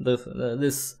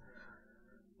 These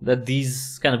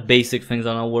kind of basic things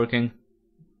are not working.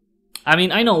 I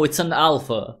mean, I know it's an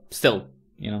alpha, still,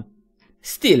 you know.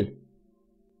 Still.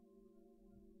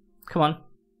 Come on.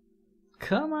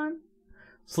 Come on.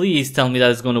 Please tell me that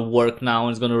it's gonna work now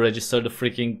and it's gonna register the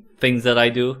freaking things that I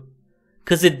do.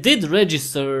 Cause it did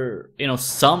register, you know,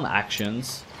 some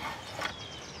actions.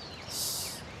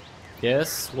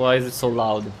 Yes, why is it so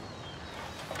loud?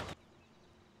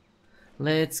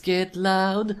 Let's get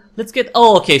loud. Let's get,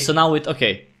 oh, okay, so now it,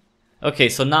 okay. Okay,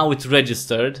 so now it's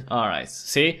registered. Alright,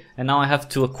 see? And now I have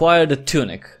to acquire the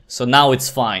tunic. So now it's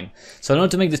fine. So in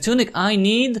order to make the tunic, I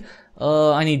need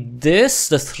this,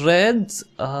 the thread,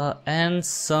 and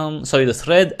the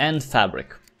thread and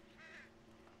fabric.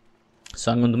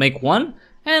 So I'm going to make one,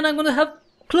 and I'm going to have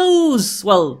clothes.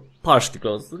 Well, partially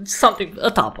clothes. Something,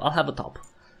 a top. I'll have a top.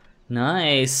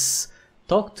 Nice.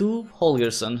 Talk to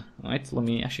Holgerson. Alright, let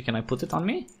me, actually, can I put it on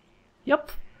me?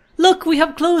 Yep. Look, we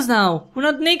have clothes now. We're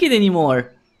not naked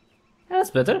anymore. Yeah,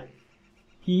 that's better.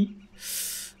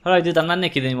 Alright, dude, I'm not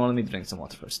naked anymore. Let me drink some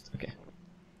water first. Okay.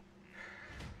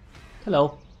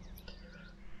 Hello.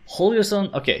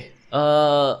 Holgerson. Okay.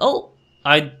 Oh,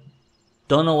 I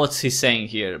don't know what he's saying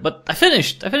here, but I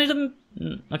finished. Him.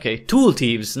 Okay, tool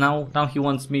thieves. Now he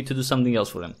wants me to do something else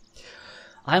for him.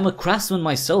 I'm a craftsman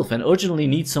myself and urgently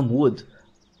need some wood.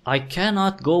 I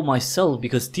cannot go myself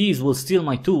because thieves will steal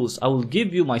my tools. I will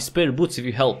give you my spare boots if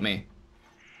you help me.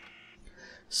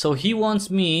 So he wants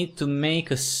me to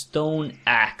make a stone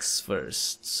axe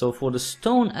first. So for the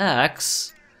stone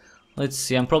axe, let's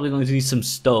see, I'm probably going to need some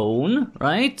stone,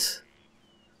 right?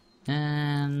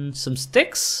 And some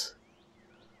sticks.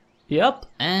 Yep,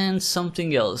 and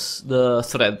something else. The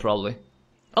thread, probably.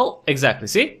 Oh, exactly,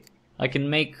 see? I can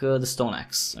make the stone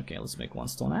axe. Okay, let's make one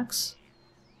stone axe.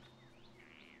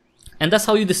 And that's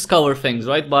how you discover things,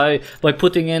 right? By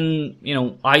putting in, you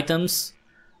know, items,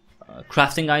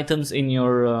 crafting items in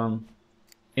your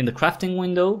in the crafting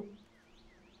window,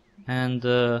 and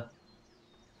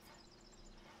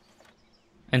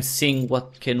seeing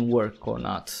what can work or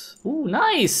not. Ooh,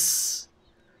 nice!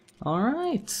 All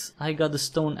right, I got the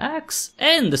stone axe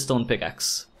and the stone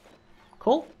pickaxe.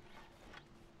 Cool.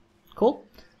 Cool.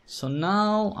 So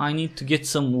now I need to get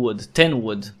some wood. 10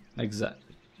 wood,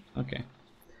 exactly. Okay.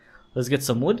 Let's get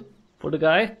some wood for the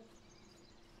guy.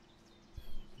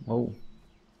 Whoa.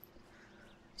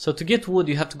 So to get wood,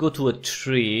 you have to go to a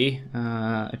tree,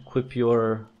 equip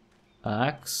your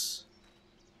axe,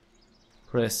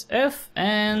 press F,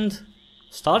 and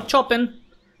start chopping.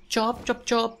 Chop, chop,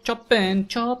 chop, chopping,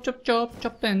 chop, chop, chop,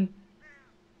 chopping.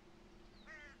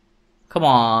 Come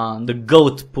on, the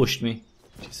goat pushed me.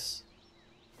 Jesus.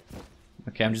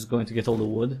 Okay, I'm just going to get all the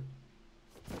wood.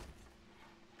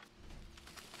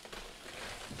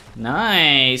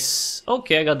 Nice!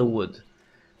 Okay, I got the wood.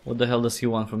 What the hell does he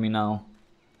want from me now?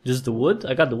 Just the wood?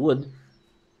 I got the wood.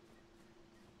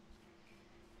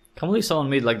 Can't believe someone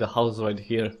made like the house right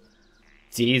here.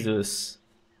 Jesus.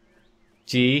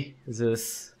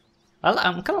 Jesus.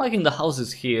 I'm kind of liking the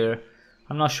houses here.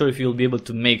 I'm not sure if you'll be able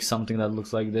to make something that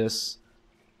looks like this.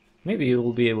 Maybe you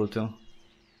will be able to.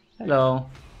 Hello.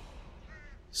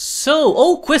 So,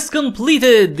 oh, quest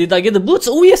completed! Did I get the boots?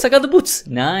 Oh yes, I got the boots!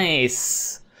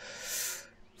 Nice!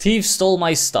 Thieves stole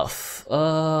my stuff.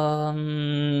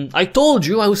 I told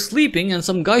you I was sleeping and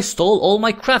some guy stole all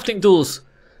my crafting tools.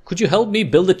 Could you help me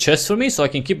build a chest for me so I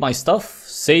can keep my stuff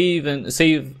safe in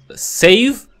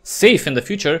the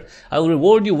future? I will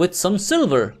reward you with some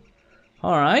silver.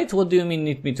 Alright, what do you mean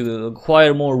need me to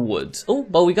acquire more wood? Oh,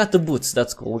 but we got the boots,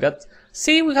 that's cool.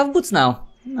 We have boots now.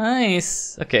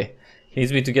 Nice. Okay, he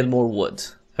needs me to get more wood.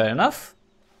 Fair enough.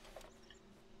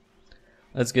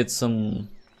 Let's get some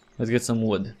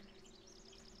wood.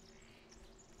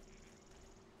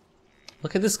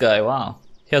 Look at this guy, wow.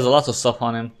 He has a lot of stuff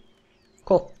on him.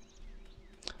 Cool.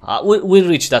 We'll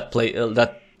reach that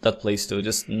place too,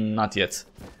 just not yet.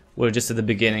 We're just at the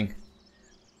beginning.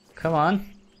 Come on.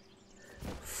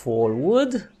 4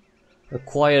 wood.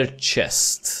 Acquire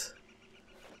chest.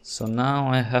 So now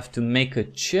I have to make a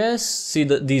chest. See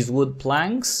these wood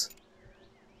planks?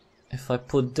 If I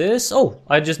put this... Oh,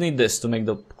 I just need this to make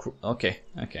the... Okay,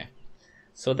 okay.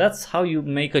 So that's how you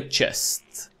make a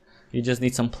chest. You just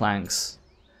need some planks.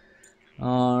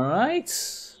 Alright.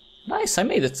 Nice, I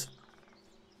made it.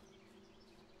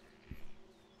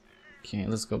 Okay,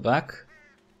 let's go back.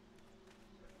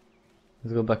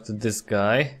 Let's go back to this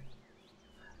guy.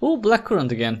 Oh,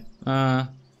 blackcurrant again. Well,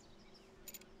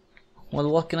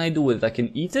 what can I do with it? I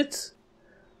can eat it?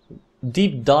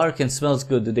 Deep dark and smells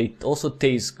good. Do they also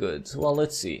taste good? Well,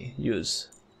 let's see. Use.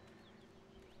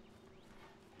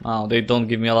 Oh, they don't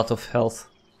give me a lot of health.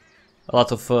 A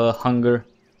lot of hunger.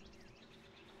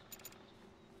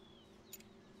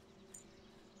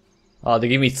 Oh, they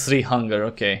give me 3 hunger.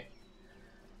 Okay.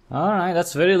 Alright,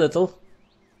 that's very little.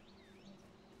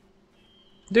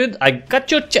 Dude, I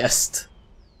got your chest.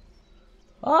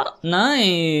 Ah,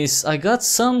 nice. I got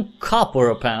some copper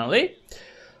apparently.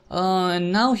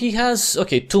 And now he has,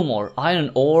 okay, 2 more.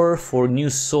 Iron ore for new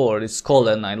sword. It's cold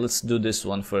at night. Let's do this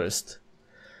one first.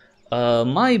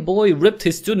 My boy ripped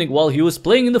his tunic while he was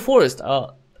playing in the forest.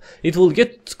 It will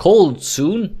get cold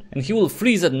soon, and he will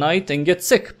freeze at night and get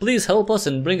sick. Please help us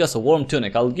and bring us a warm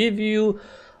tunic. I'll give you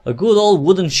a good old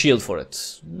wooden shield for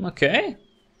it. Okay.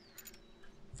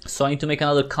 So I need to make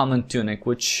another common tunic,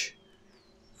 which...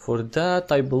 For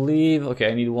that, I believe... Okay,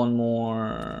 I need one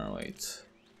more... Wait...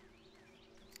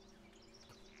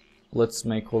 Let's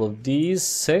make all of these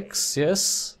 6,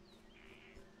 yes.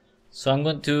 So I'm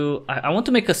going to... I want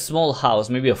to make a small house,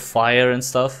 maybe a fire and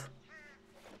stuff.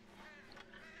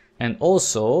 And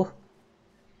also...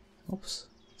 Oops,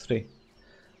 3.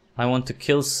 I want to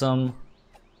kill some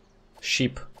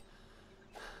sheep.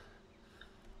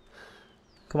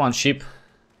 Come on, sheep.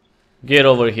 Get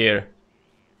over here.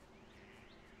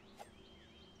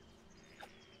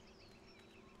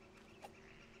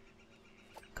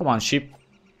 Come on, sheep.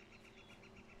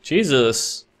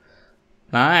 Jesus.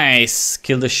 Nice.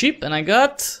 Kill the sheep and I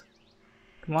got...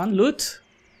 Come on, loot.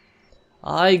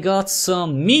 I got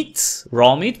some meat,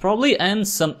 raw meat probably, and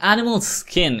some animal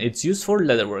skin. It's used for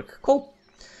leatherwork. Cool.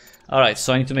 Alright,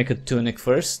 so I need to make a tunic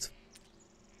first.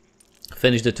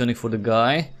 Finish the tunic for the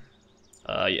guy.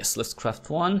 Yes, let's craft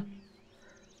one.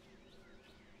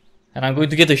 And I'm going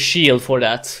to get a shield for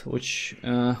that, which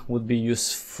would be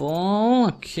useful.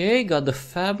 Okay, got the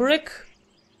fabric.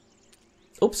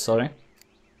 Oops, sorry.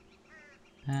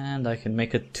 And I can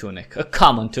make a tunic. A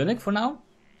common tunic for now.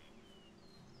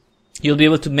 You'll be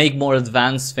able to make more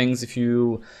advanced things if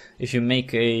you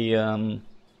make a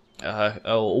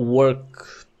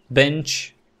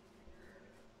workbench.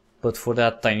 But for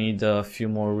that I need a few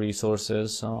more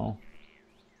resources, so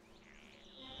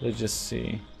let's just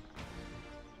see.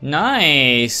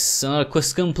 Nice!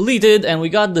 Quest completed, and we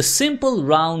got the simple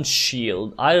round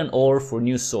shield. Iron ore for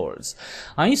new swords.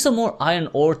 I need some more iron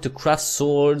ore to craft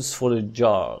swords for the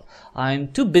jar.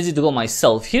 I'm too busy to go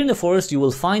myself. Here in the forest you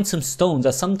will find some stones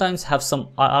that sometimes have some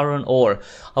iron ore.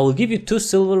 I will give you 2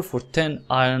 silver for 10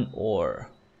 iron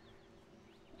ore.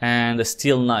 And a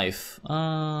steel knife.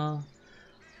 I'm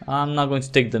not going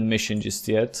to take the mission just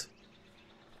yet.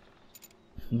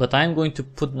 But I'm going to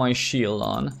put my shield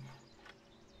on.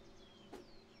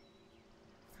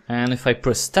 And if I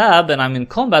press tab and I'm in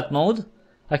combat mode,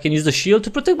 I can use the shield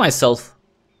to protect myself.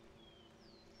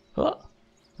 Oh,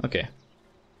 okay.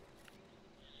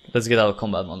 Let's get out of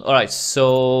combat mode. Alright,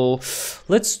 so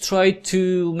let's try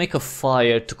to make a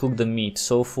fire to cook the meat.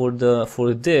 So for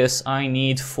this I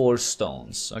need 4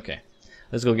 stones. Okay,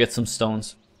 let's go get some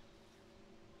stones.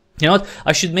 You know what?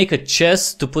 I should make a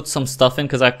chest to put some stuff in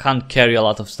because I can't carry a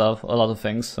lot of stuff, a lot of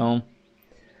things. So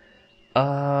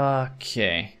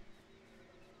okay.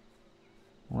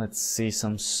 Let's see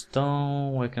some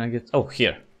stone. Where can I get? Oh,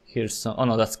 here. Here's some. Oh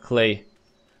no, that's clay.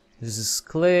 This is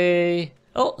clay.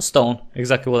 Oh, stone.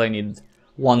 Exactly what I needed.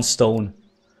 1 stone.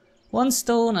 1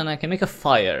 stone, and I can make a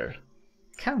fire.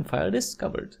 Campfire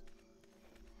discovered.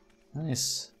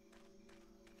 Nice.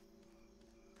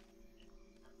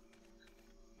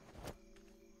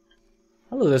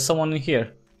 Hello, there's someone in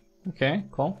here. Okay,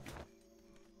 cool.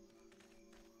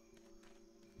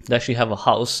 They actually have a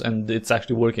house, and it's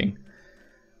actually working.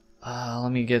 Let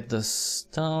me get the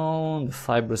stone, the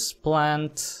fibrous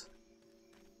plant.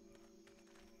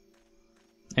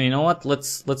 And you know what?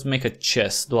 Let's make a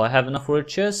chest. Do I have enough for a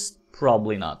chest?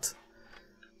 Probably not.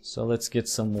 So let's get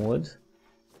some wood.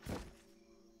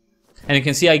 And you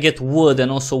can see I get wood and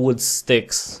also wood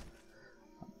sticks.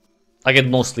 I get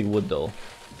mostly wood though.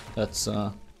 That's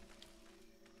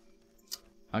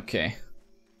okay.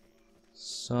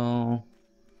 So,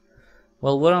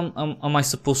 well, where am I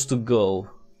supposed to go?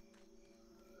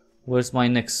 Where's my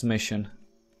next mission?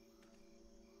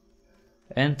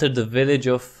 Enter the village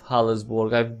of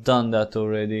Hallesborg. I've done that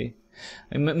already.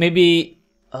 Maybe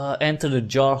enter the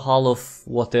jar hall of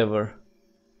whatever.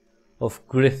 Of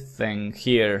Grithing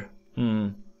here.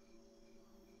 You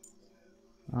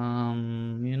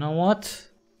know what?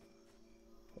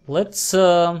 Let's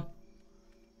learn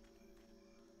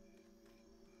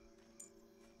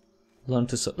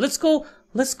to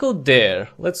let's go there.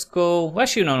 Let's go.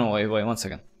 Actually, no, wait, 1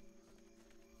 second.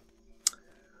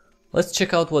 Let's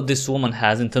check out what this woman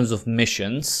has in terms of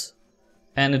missions.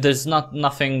 And if there's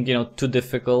nothing, you know, too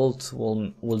difficult,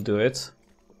 we'll do it.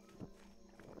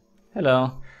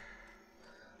 Hello.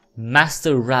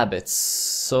 Master rabbits.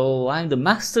 So I'm the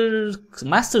master's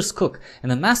cook,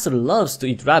 and the master loves to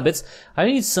eat rabbits. I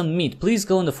need some meat. Please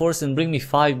go in the forest and bring me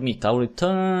 5 meat. I'll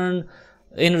return.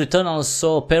 In return, I'll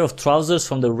sew a pair of trousers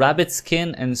from the rabbit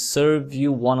skin and serve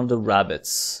you one of the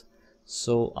rabbits.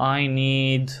 So I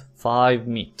need 5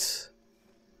 meat.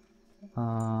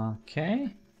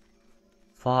 Okay.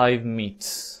 5 meat.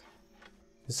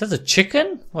 Is that a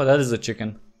chicken? Oh, that is a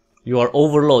chicken. You are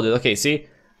overloaded. Okay, see?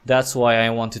 That's why I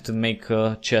wanted to make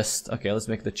a chest. Okay, let's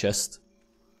make the chest.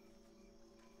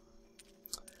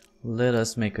 Let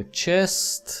us make a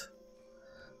chest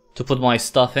to put my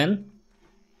stuff in.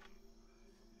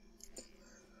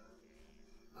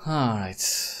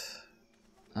 Alright.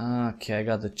 Okay, I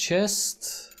got the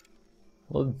chest.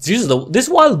 Well, this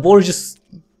wild boar just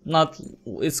not...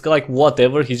 It's like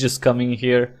whatever, he's just coming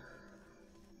here.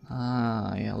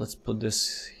 Yeah, let's put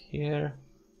this here.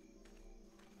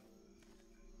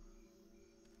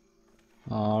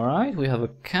 Alright, we have a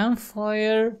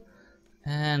campfire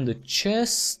and a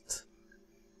chest.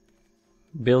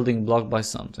 Building blocked by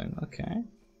something, okay.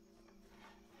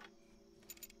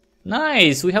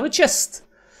 Nice, we have a chest.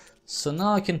 So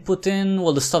now I can put in,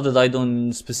 well, the stuff that I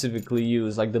don't specifically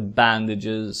use, like the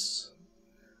bandages.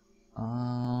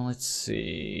 Let's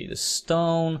see, the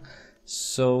stone.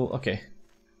 So, okay.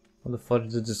 What the fuck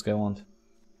did this guy want?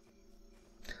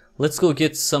 Let's go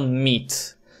get some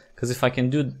meat. Because if I can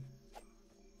do...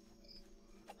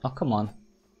 Oh, come on.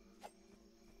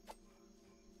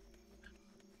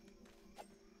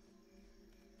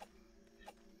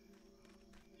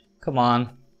 Come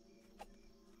on.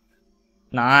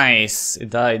 Nice, it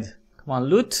died. Come on,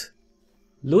 loot.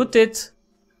 Loot it.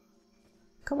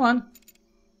 Come on.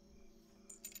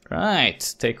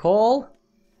 Right, take all.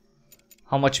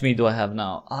 How much meat do I have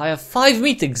now? I have 5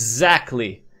 meat,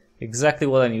 exactly. Exactly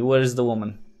what I need. Where is the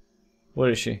woman? Where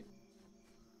is she?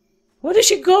 Where did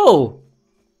she go?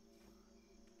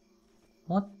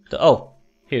 What the? Oh,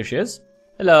 here she is.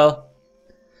 Hello.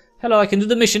 Hello, I can do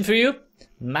the mission for you.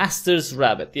 Master's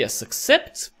rabbit. Yes,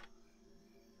 accept.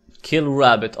 Kill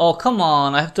rabbit. Oh, come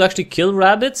on. I have to actually kill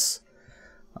rabbits?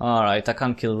 Alright, I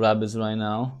can't kill rabbits right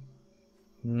now.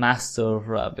 Master of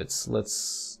rabbits.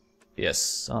 Let's...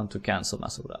 Yes, I want to cancel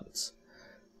master of rabbits.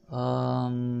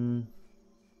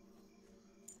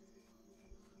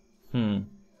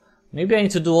 Maybe I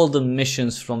need to do all the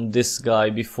missions from this guy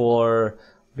before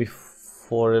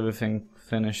everything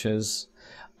finishes.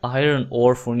 Iron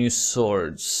ore for new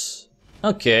swords.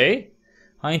 Okay.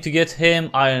 I need to get him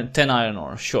 10 iron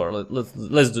ore. Sure,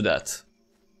 let's do that.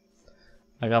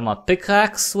 I got my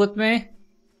pickaxe with me.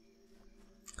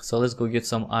 So let's go get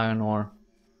some iron ore.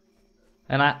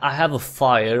 And I have a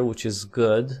fire, which is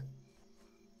good.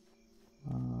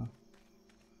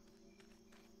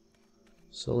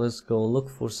 So let's go look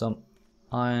for some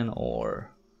iron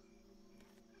ore.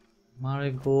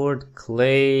 Marigold,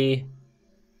 clay,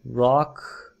 rock.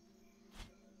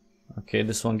 Okay,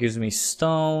 this one gives me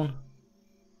stone.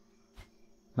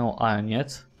 No iron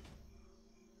yet.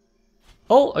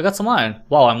 Oh, I got some iron.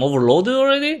 Wow, I'm overloaded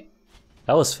already?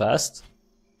 That was fast.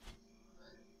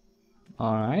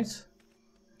 Alright.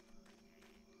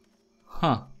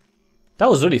 Huh. That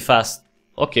was really fast.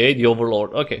 Okay, the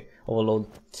overload. Okay, overload.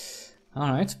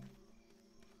 Alright.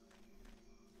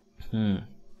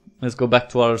 Let's go back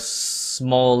to our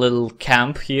small little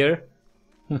camp here.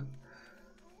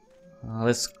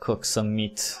 Let's cook some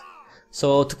meat.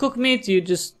 So to cook meat you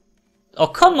just... Oh,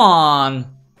 come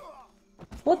on!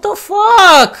 What the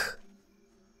fuck?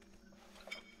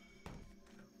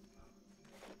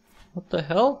 What the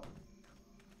hell?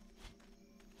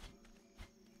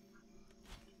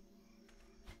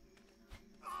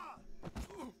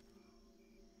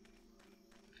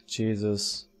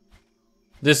 Jesus.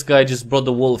 This guy just brought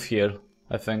the wolf here,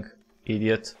 I think.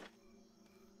 Idiot.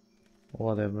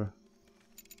 Whatever.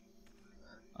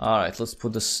 Alright, let's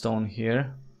put the stone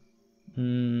here.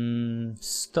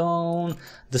 Stone.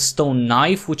 The stone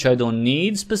knife, which I don't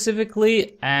need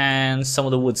specifically. And some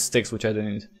of the wood sticks, which I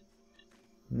don't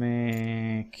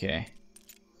need. Okay.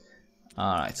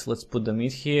 Alright, so let's put the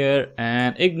meat here.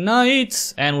 And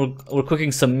ignite! And we're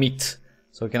cooking some meat.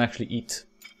 So we can actually eat.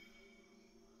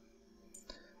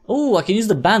 Oh, I can use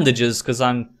the bandages because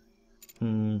I'm...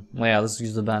 well, yeah, let's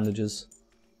use the bandages.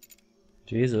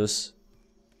 Jesus.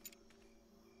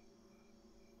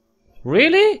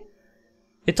 Really?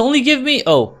 It only give me...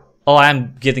 Oh,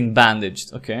 I'm getting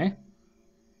bandaged. Okay.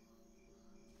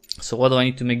 So what do I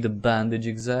need to make the bandage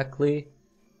exactly?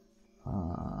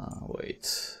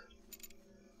 Wait.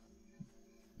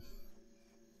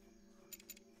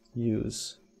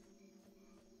 Use.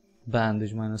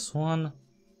 Bandage -1.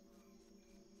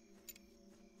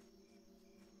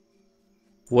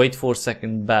 Wait for a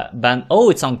second. Oh,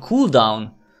 it's on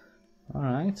cooldown.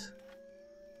 Alright.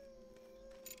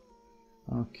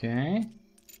 Okay.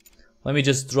 Let me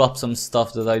just drop some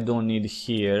stuff that I don't need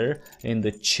here in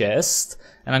the chest.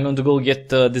 And I'm going to go get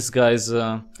this guy's...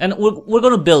 and we're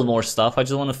going to build more stuff. I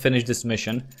just want to finish this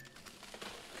mission.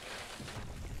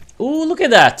 Ooh, look at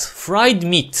that! Fried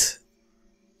meat.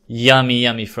 Yummy,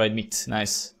 yummy fried meat.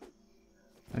 Nice.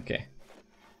 Okay.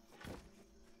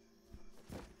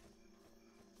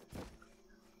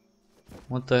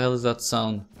 What the hell is that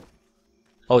sound?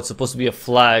 Oh, it's supposed to be a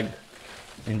flag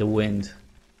in the wind.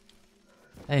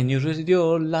 And you read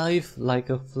your life like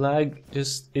a flag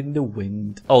just in the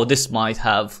wind. Oh, this might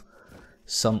have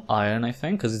some iron, I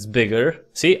think, because it's bigger.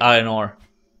 See? Iron ore.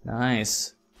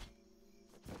 Nice.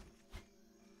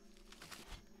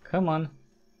 Come on.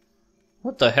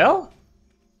 What the hell?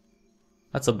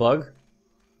 That's a bug.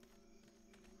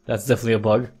 That's definitely a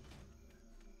bug.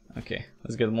 Okay,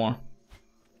 let's get more.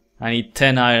 I need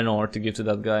 10 iron ore to give to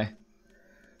that guy.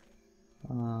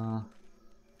 Oh,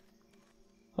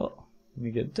 let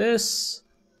me get this.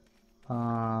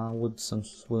 Some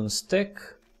wooden stick.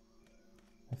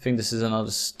 I think this is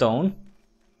another stone.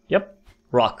 Yep,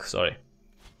 rock, sorry.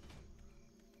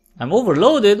 I'm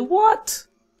overloaded, what?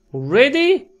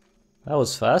 Already? That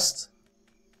was fast.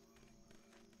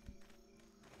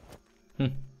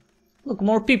 Look,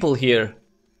 more people here.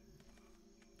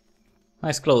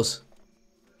 Nice clothes.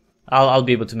 I'll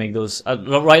be able to make those.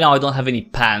 Right now I don't have any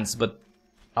pants, but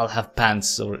I'll have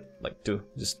pants or like two.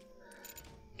 Just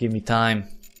give me time.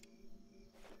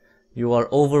 You are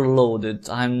overloaded.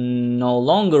 I'm no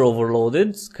longer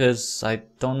overloaded because I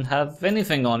don't have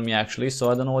anything on me actually,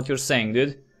 so I don't know what you're saying,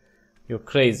 dude. You're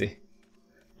crazy.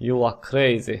 You are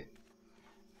crazy.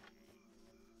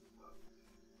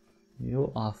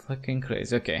 You are fucking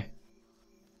crazy. Okay.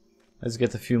 Let's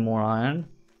get a few more iron.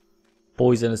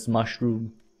 Poisonous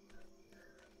mushroom.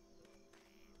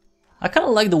 I kind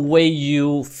of like the way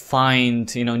you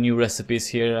find, you know, new recipes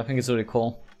here. I think it's really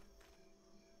cool.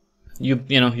 You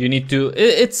know, you need to.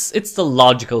 It's the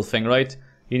logical thing, right?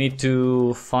 You need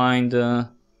to find the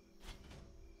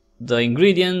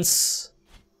ingredients,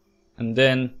 and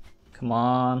then come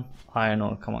on, iron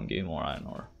ore. Come on, give me more iron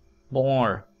ore.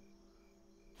 More.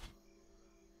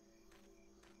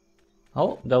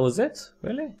 Oh, that was it?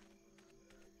 Really?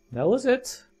 That was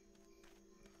it?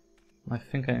 I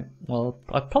think well,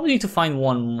 I probably need to find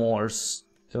one more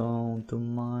stone to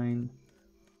mine.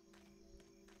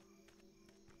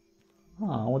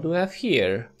 Ah, what do we have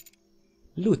here?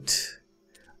 Loot.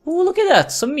 Oh, look at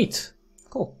that, some meat.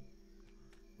 Cool.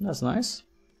 That's nice.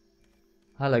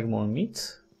 I like more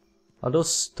meat. Are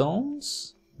those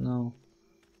stones? No.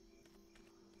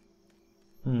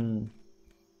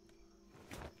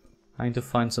 I need to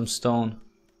find some stone.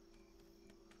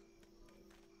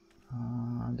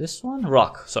 This one?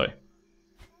 Rock, sorry.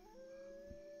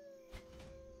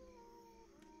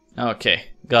 Okay,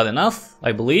 got enough,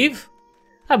 I believe.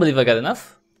 I believe I got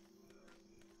enough.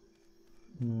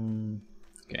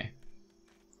 Okay.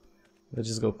 Let's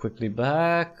just go quickly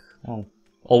back. Oh,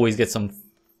 always get some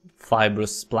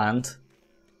fibrous plant.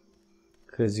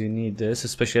 Because you need this,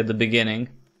 especially at the beginning.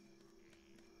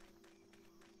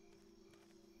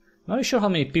 Not really sure how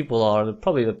many people are.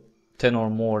 Probably 10 or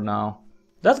more now.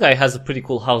 That guy has a pretty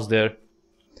cool house there.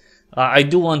 I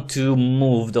do want to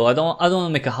move though. I don't want to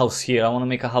make a house here. I want to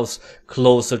make a house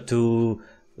closer to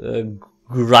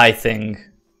Grithing.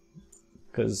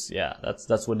 Cause yeah,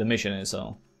 that's what the mission is.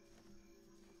 So.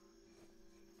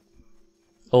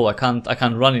 Oh, I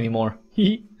can't run anymore.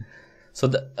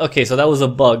 So okay, so that was a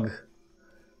bug.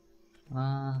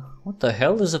 What the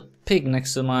hell? There's a pig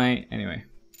next to my. Anyway.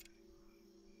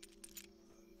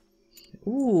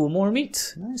 Ooh, more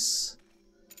meat. Nice.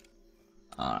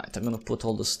 Alright, I'm gonna put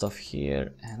all the stuff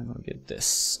here and I'm gonna get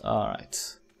this.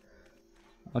 Alright.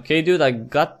 Okay, dude, I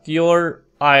got your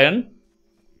iron.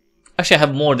 Actually, I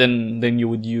have more than you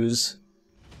would use.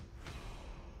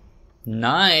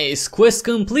 Nice! Quest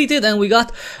completed and we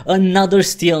got another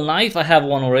steel knife. I have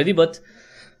one already, but...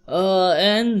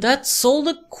 and that's all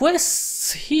the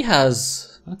quests he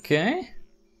has. Okay.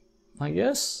 I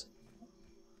guess.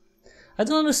 I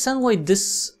don't understand why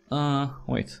this...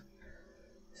 wait.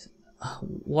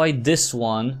 Why this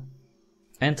one?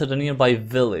 Enter the nearby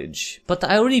village. But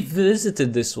I already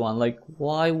visited this one. Like,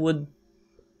 why would...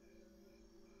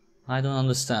 I don't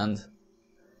understand.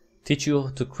 Teach you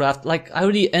to craft... Like, I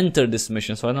already entered this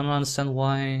mission, so I don't understand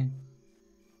why...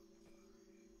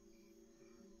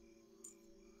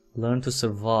 Learn to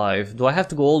survive. Do I have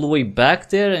to go all the way back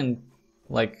there and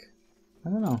like, I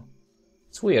don't know.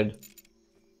 It's weird.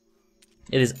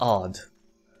 It is odd.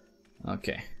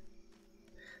 Okay.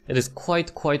 It is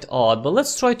quite odd, but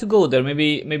let's try to go there.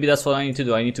 Maybe that's what I need to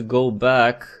do. I need to go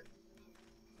back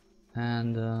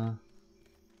and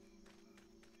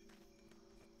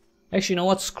actually, you know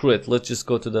what? Screw it. Let's just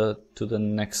go to the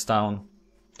next town,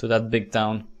 to that big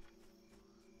town.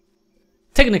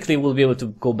 Technically, we'll be able to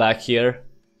go back here.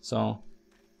 So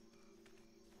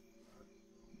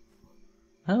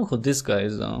I don't know who this guy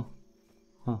is though.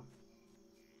 Huh.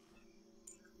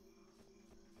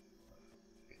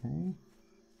 Okay.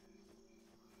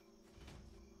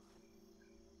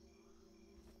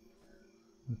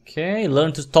 Okay,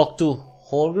 learn to talk to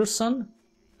Holgerson?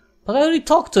 But I already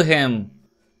talked to him!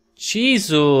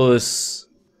 Jesus!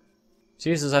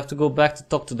 Jesus, I have to go back to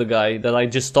talk to the guy that I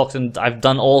just talked and I've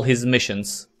done all his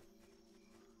missions.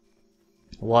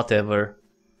 Whatever.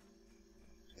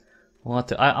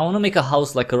 I want to make a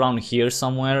house like around here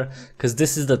somewhere, because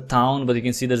this is the town, but you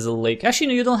can see there's a lake. Actually,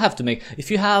 no, you don't have to make. If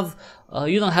you have,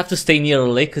 you don't have to stay near a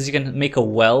lake, because you can make a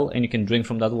well and you can drink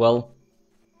from that well.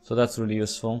 So that's really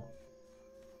useful.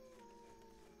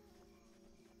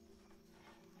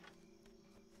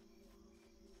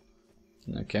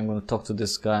 Okay, I'm gonna talk to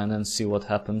this guy and then see what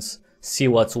happens. See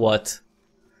what's what.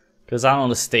 Because I don't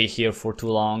want to stay here for too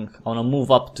long. I want to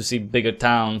move up to see bigger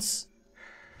towns.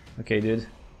 Okay, dude.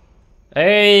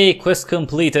 Hey, quest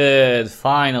completed!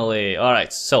 Finally!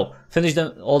 Alright, so, finish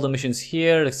all the missions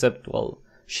here, except, well,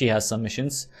 she has some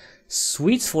missions.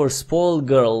 Sweets for spoiled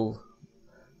girl.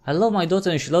 I love my daughter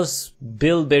and she loves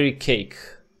bilberry cake.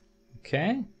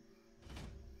 Okay.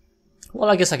 Well,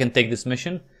 I guess I can take this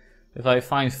mission. If I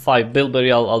find 5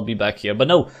 bilberry, I'll be back here. But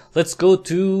no, let's go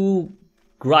to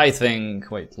Grything.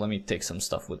 Wait, let me take some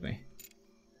stuff with me.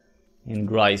 In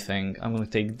Grything, I'm gonna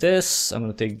take this, I'm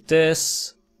gonna take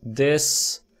this,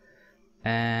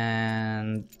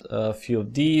 and a few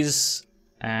of these,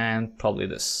 and probably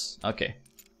this. Okay,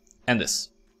 and this.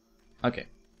 Okay,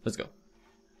 let's go.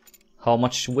 How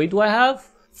much weight do I have?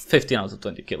 15 out of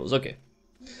 20 kilos, okay.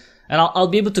 And I'll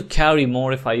be able to carry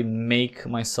more if I make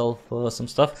myself some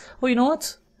stuff. Oh, you know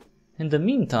what? In the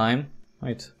meantime,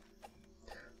 wait.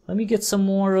 Let me get some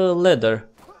more leather.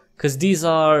 Because these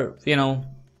are, you know,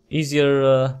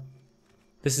 easier...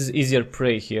 this is easier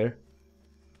prey here.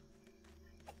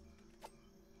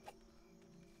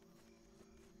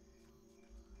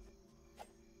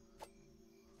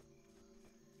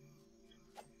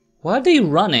 Why are they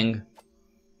running?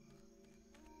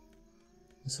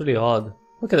 It's really odd.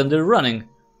 Look at them, they're running.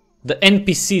 The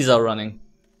NPCs are running.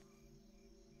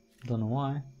 Don't know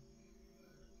why.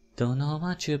 Don't know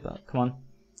much about. Come on.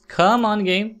 Come on,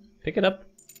 game. Pick it up.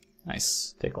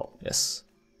 Nice. Take all. Yes.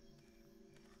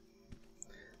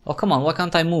 Oh, come on. Why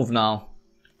can't I move now?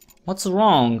 What's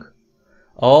wrong?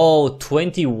 Oh,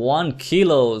 21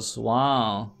 kilos.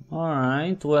 Wow.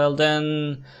 Alright. Well,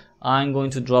 then I'm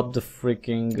going to drop the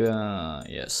freaking...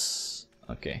 yes.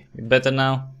 Okay. Better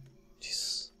now?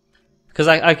 Jeez. Because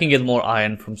I can get more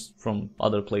iron from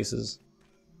other places.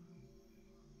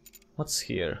 What's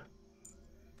here?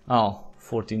 Oh,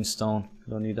 14 stone.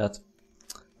 Don't need that.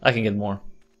 I can get more.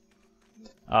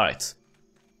 Alright.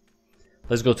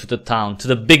 Let's go to the town, to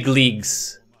the big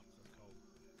leagues.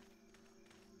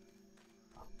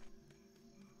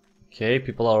 Okay,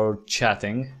 people are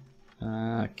chatting.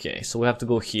 Okay, so we have to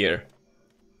go here.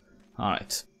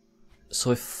 Alright.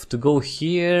 So if to go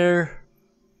here...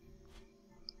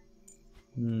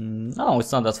 no,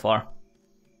 it's not that far.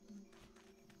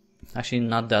 Actually,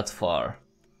 not that far.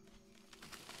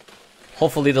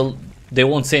 Hopefully they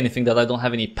won't say anything that I don't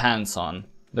have any pants on.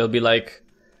 They'll be like,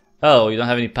 oh, you don't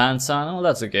have any pants on? Oh,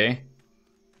 that's okay.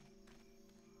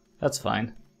 That's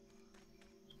fine.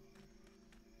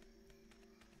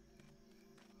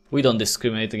 We don't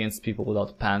discriminate against people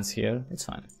without pants here. It's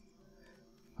fine.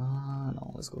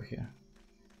 No, let's go here.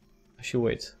 I should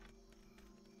wait.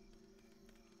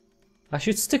 I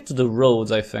should stick to the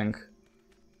roads, I think.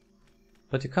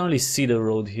 But you can't really see the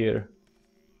road here.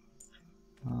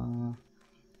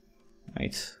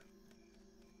 Wait.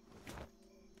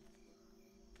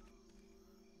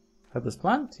 Have this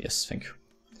plant? Yes, thank you.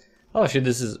 Oh shit,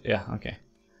 this is... yeah, okay.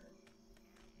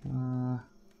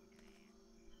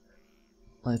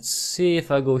 Let's see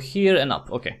if I go here and up.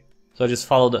 Okay. So I just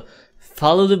follow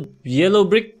the yellow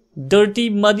brick, dirty,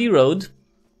 muddy road.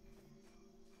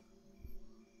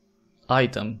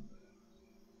 Item.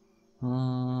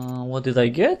 What did I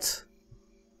get?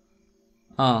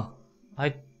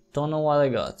 I don't know what I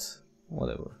got.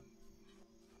 Whatever.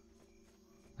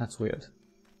 That's weird.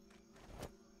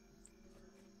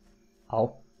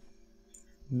 Ow.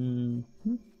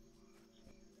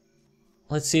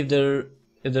 Let's see if there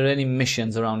are any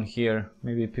missions around here.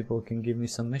 Maybe people can give me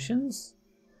some missions.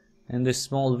 In this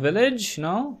small village?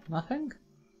 No? Nothing?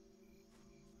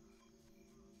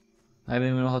 I don't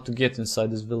even know how to get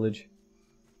inside this village.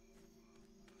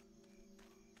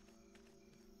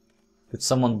 Did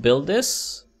someone build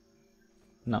this?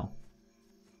 No.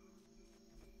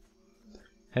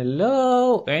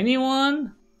 Hello?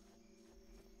 Anyone?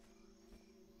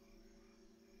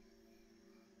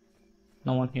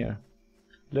 No one here.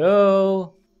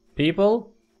 Hello?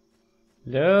 People?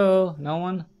 Hello? No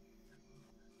one?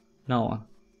 No one.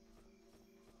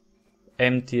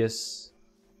 Emptiest.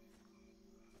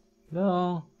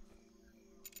 Hello?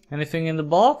 Anything in the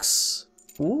box?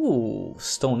 Ooh,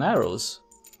 stone arrows.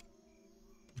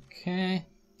 Okay.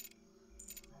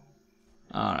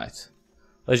 Alright.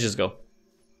 Let's just go.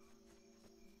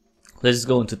 Let's just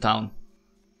go into town.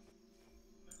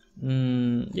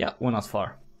 Yeah, we're not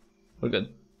far. We're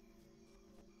good.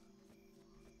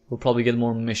 We'll probably get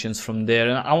more missions from there.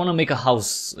 And I want to make a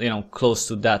house, you know, close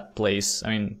to that place. I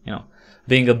mean, you know,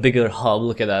 being a bigger hub,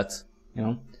 look at that. You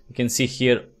know, you can see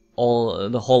here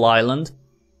the whole island.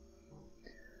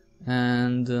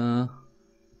 And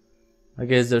I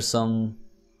guess there's some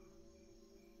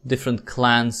different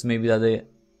clans maybe that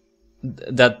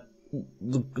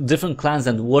different clans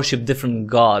that worship different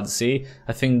gods. See,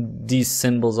 I think these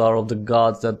symbols are of the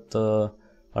gods that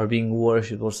are being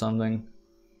worshipped or something.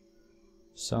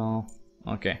 So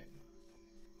okay,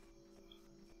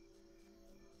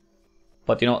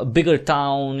 but you know, a bigger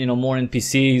town, you know, more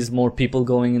NPCs, more people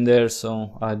going in there,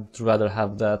 so I'd rather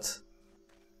have that.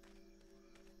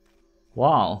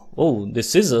 Wow, oh,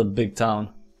 this is a big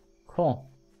town. Cool.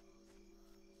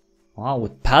 Wow,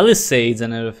 with palisades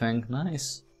and everything.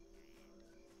 Nice.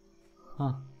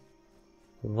 Huh.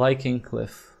 Viking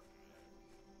cliff.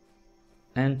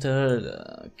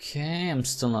 Enter. Okay, I'm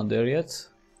still not there yet.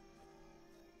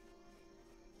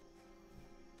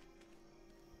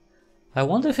 I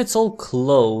wonder if it's all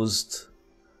closed.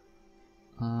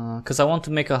 Because I want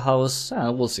to make a house.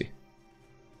 We'll see.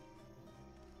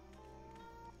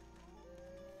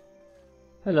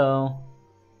 Hello.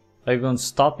 Are you going to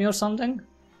stop me or something?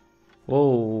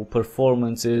 Whoa,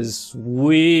 performance is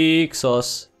weak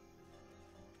sauce.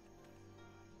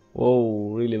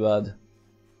 Whoa, really bad.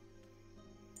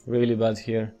 Really bad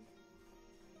here.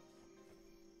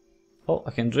 Oh,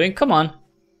 I can drink. Come on.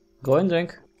 Go and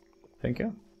drink. Thank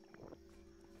you.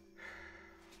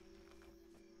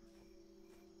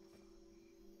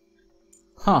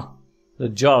 Huh. The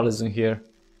jar isn't here.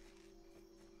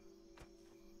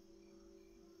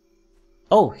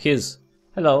 Oh, his.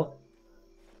 Hello.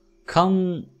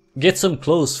 Come get some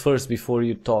clothes first before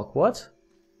you talk. What?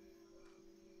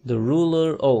 The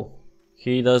ruler. Oh,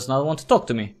 he does not want to talk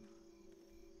to me.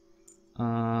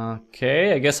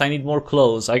 Okay, I guess I need more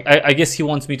clothes. I guess he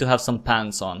wants me to have some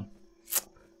pants on.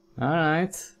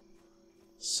 Alright.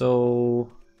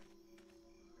 So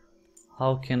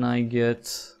how can I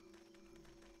get...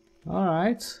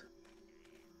 Alright.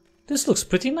 This looks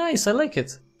pretty nice. I like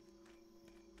it.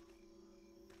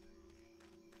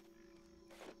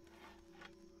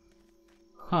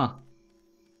 Huh.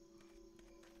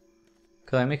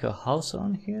 Could I make a house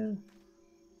around here?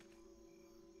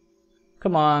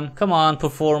 Come on,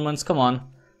 performance, come on.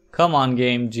 Come on,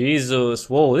 game, Jesus.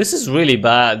 Whoa, this is really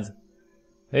bad.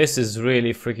 This is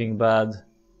really freaking bad.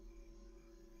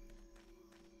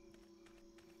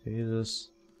 Jesus.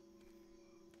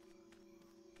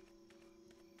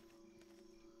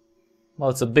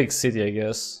 Well, it's a big city, I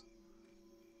guess.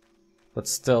 But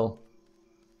still.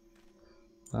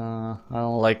 I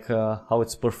don't like how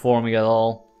it's performing at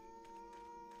all.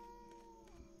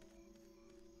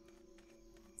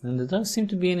 And there doesn't seem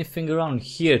to be anything around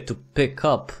here to pick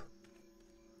up.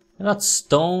 There are not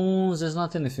stones, there's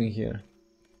not anything here.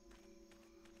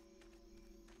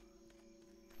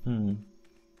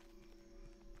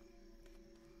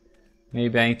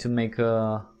 Maybe I need to make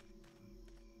a...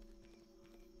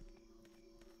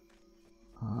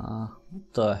 what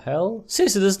the hell?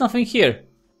 Seriously, there's nothing here.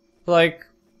 Like...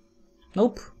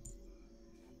 Nope.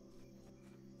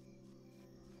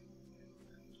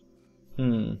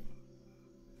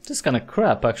 This is kind of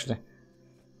crap, actually.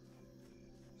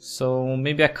 So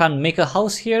maybe I can't make a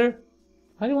house here?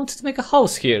 I wanted to make a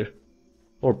house here.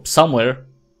 Or somewhere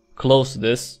close to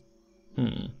this.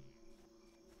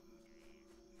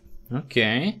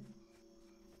 Okay.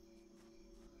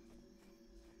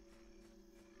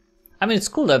 I mean, it's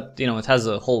cool that, you know, it has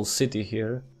a whole city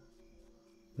here.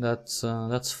 That's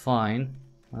fine.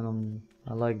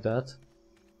 I like that.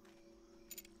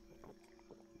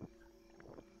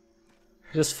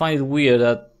 I just find it weird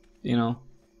that, you know,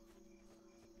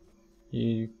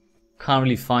 you can't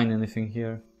really find anything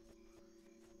here.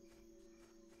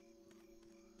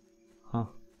 Huh,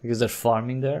 because they're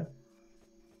farming there?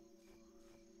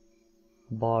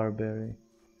 Barberry.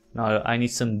 No, I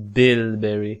need some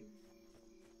bilberry.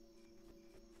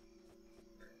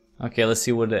 Okay, let's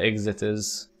see where the exit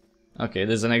is. Okay,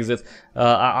 there's an exit.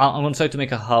 I'm gonna try to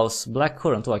make a house. Black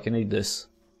currant, oh, I can eat this.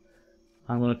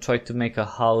 I'm gonna try to make a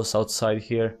house outside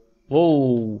here.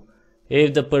 Whoa!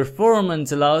 If the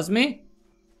performance allows me.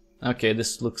 Okay,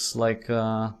 this looks like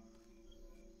a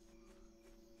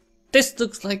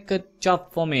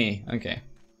job for me. Okay.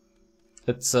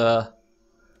 It's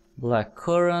black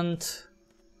currant,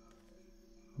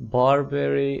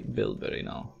 barberry, bilberry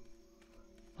now.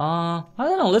 I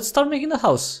don't know, let's start making the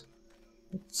house.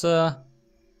 Let's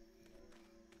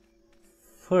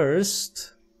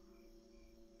first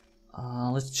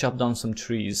let's chop down some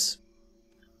trees.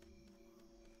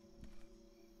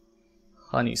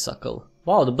 Honeysuckle.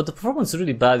 Wow, but the performance is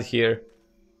really bad here.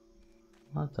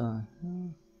 What the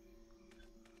hell?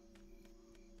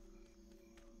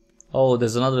 Oh,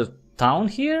 there's another town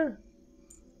here?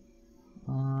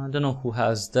 I don't know who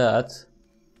has that.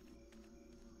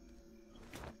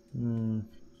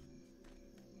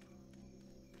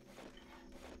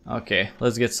 Okay,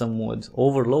 let's get some wood.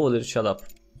 Overloaded, shut up.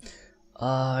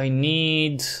 I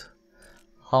need...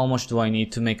 How much do I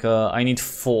need to make a... I need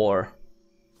 4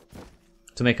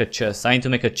 to make a chest. I need to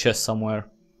make a chest somewhere.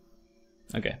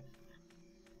 Okay.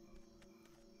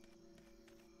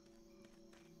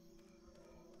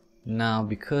 Now,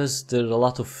 because there are a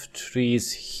lot of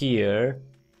trees here...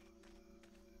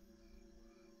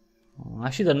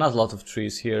 Actually, there are not a lot of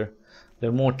trees here.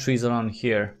 There are more trees around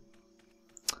here.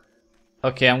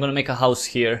 Okay, I'm gonna make a house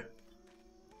here.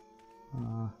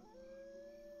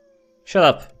 Shut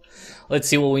up. Let's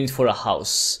see what we need for a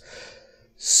house.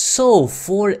 So,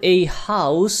 for a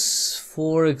house,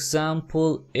 for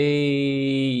example,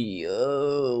 a...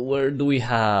 where do we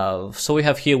have? So we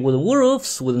have here wooden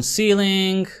roofs, wooden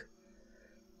ceiling,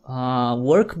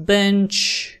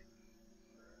 workbench.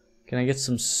 Can I get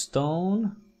some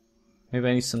stone? Maybe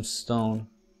I need some stone.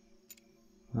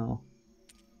 No.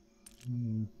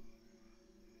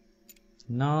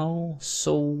 No.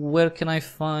 So where can I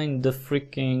find the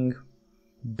freaking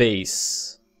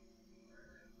base?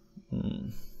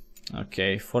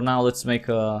 Okay, for now let's make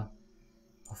a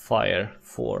fire.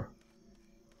 4.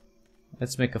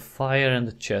 Let's make a fire and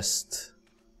a chest.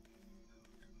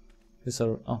 These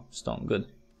are... oh, stone, good.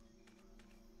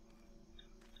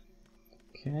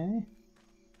 Okay.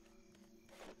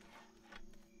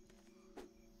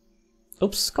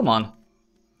 Oops, come on.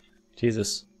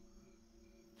 Jesus.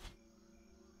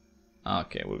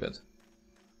 Okay, we're good.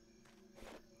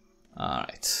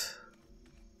 Alright.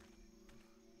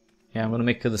 Yeah, I'm gonna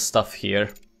make the stuff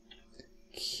here.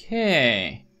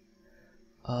 Okay.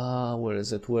 Where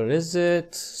is it? Where is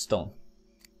it? Stone.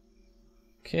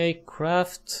 Okay,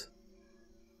 craft.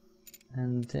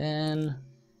 And then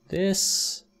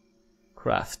this.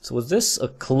 Craft. Was this a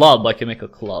club? I can make a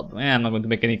club. Man, I'm not going to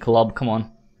make any club. Come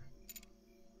on.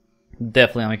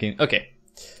 Definitely I'm making... okay.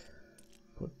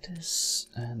 Put this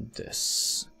and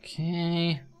this.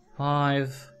 Okay.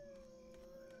 5.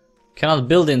 Cannot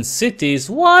build in cities.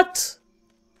 What?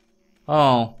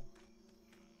 Oh.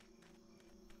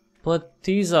 But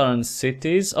these aren't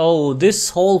cities. Oh, this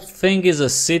whole thing is a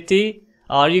city?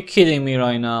 Are you kidding me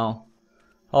right now?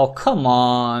 Oh, come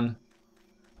on.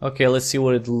 Okay, let's see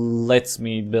what it lets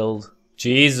me build.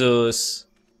 Jesus.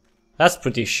 That's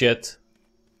pretty shit.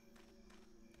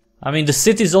 I mean, the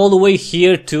city's all the way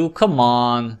here too. Come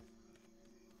on.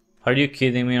 Are you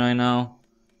kidding me right now?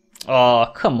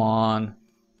 Oh, come on.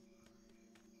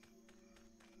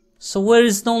 So where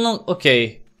is no longer...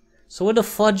 okay. So where the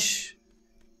fudge...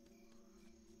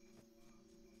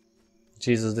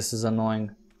 Jesus, this is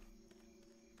annoying.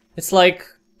 It's like...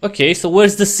 okay, so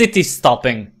where's the city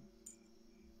stopping?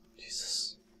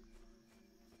 Jesus.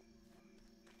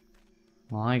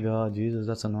 My god, Jesus,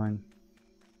 that's annoying.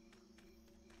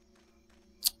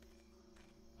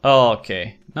 Oh,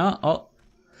 okay. No, oh.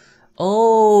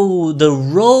 Oh, the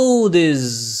road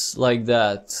is like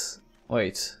that.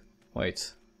 Wait,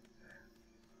 wait.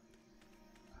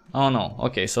 Oh no,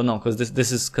 okay, so no, because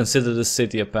this is considered a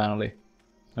city apparently.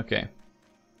 Okay.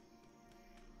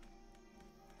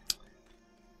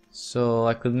 So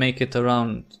I could make it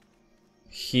around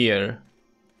here.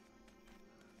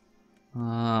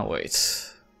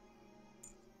 Wait.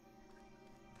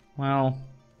 Well,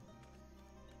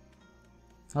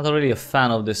 not really a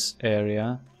fan of this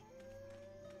area.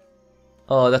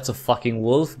 Oh, that's a fucking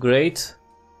wolf, great.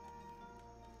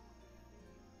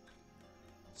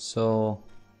 So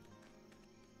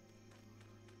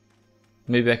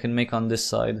maybe I can make on this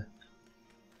side.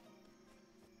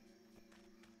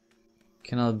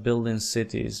 Cannot build in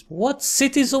cities. What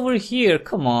cities over here?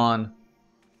 Come on.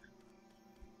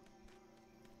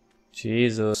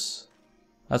 Jesus.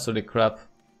 That's really crap.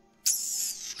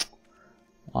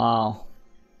 Wow.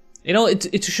 You know,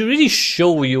 it should really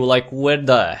show you like where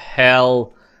the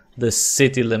hell the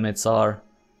city limits are.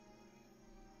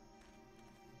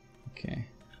 Okay.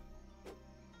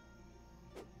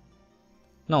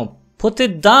 No, put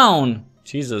it down.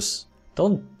 Jesus.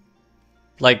 Don't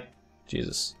like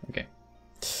Jesus. Okay.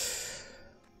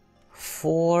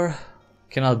 4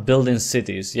 cannot build in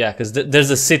cities. Yeah, because there's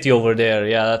a city over there.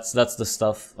 Yeah, that's the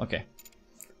stuff. Okay.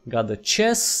 Got the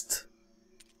chest.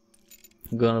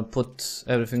 I'm gonna put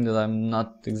everything that I'm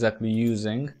not exactly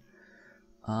using.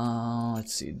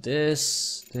 Let's see,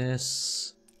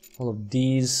 this, all of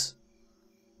these.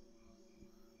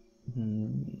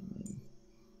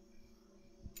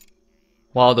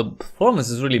 Wow, the performance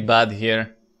is really bad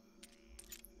here.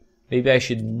 Maybe I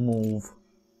should move.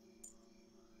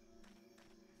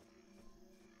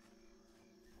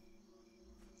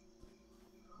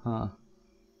 Huh.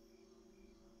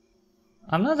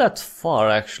 I'm not that far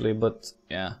actually, but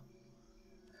yeah.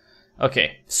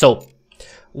 Okay, so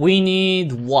we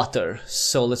need water.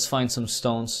 So let's find some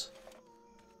stones.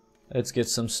 Let's get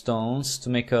some stones to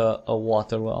make a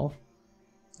water well.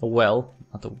 A well,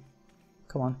 not a...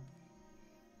 Come on.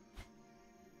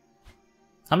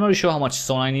 I'm not really sure how much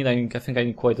stone I need. I think I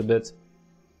need quite a bit.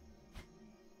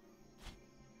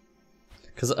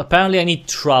 Because apparently I need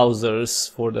trousers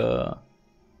for the...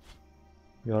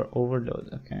 We are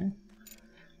overloaded, okay.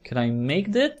 Can I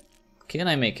make that? Can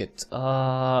I make it?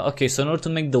 Okay, so in order to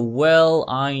make the well,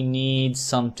 I need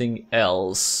something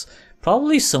else.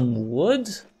 Probably some wood?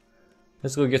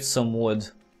 Let's go get some wood.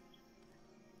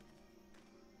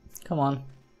 Come on.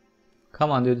 Come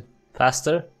on, dude.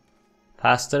 Faster.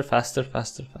 Faster, faster,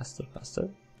 faster, faster, faster.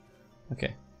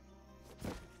 Okay.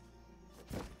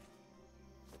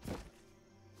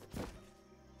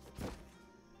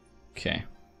 Okay.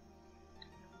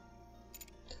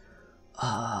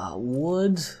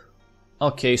 Wood.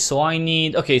 Okay, so I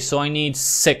need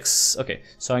 6. Okay,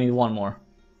 so I need 1 more.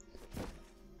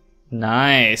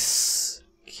 Nice.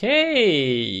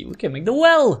 Okay, we can make the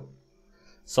well.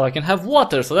 So I can have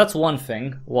water, so that's one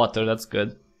thing. Water, that's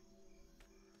good.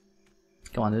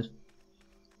 Come on, dude.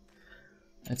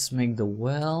 Let's make the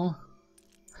well.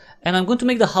 And I'm going to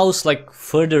make the house like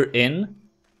further in.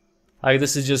 Like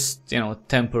this is just, you know, a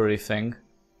temporary thing.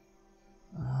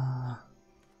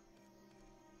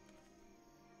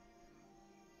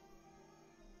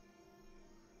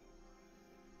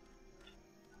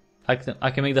 I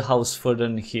can make the house further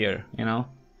in here, you know,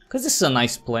 because this is a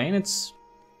nice plain. It's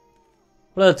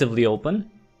relatively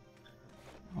open.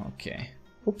 Okay.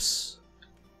 Oops.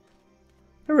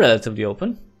 Relatively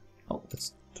open. Oh,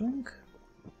 let's drink.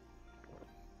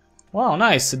 Wow,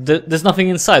 nice. There's nothing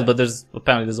inside, but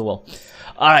apparently there's a wall.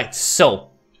 All right,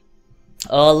 so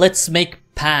let's make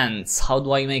pants. How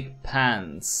do I make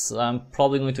pants? I'm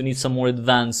probably going to need some more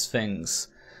advanced things.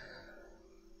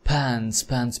 Pants.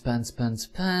 You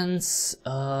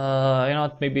know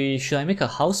what, maybe should I make a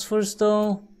house first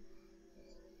though?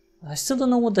 I still don't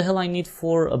know what the hell I need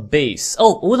for a base.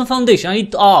 Oh, a wooden foundation.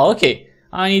 Okay.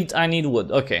 I need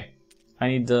wood. Okay. I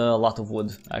need a lot of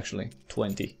wood actually.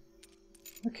 20.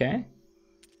 Okay.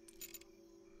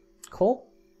 Cool.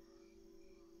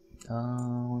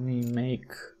 Let me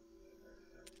make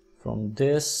from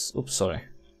this. Oops, sorry.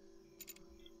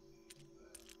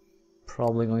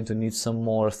 Probably going to need some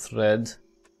more thread.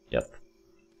 Yep.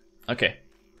 Okay.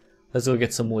 Let's go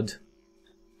get some wood.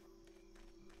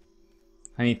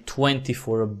 I need 20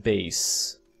 for a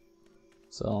base.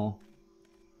 So.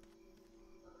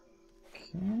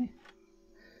 Okay.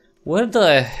 Where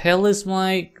the hell is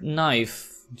my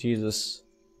knife? Jesus.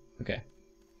 Okay.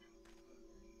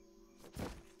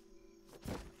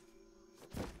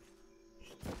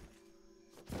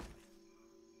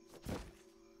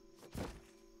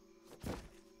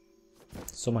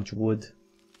 So much wood.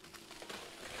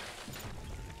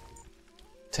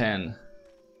 10.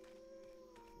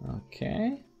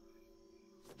 Okay.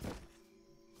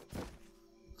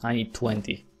 I need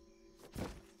 20.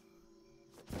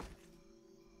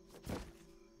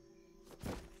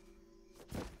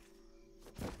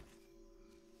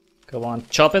 Come on,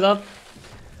 chop it up.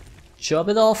 Chop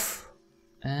it off.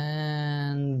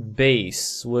 And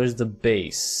base. Where's the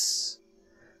base?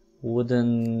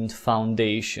 Wooden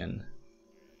foundation.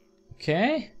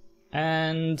 Okay.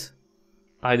 And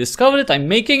I discovered it. I'm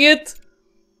making it.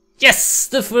 Yes!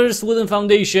 The first wooden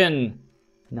foundation.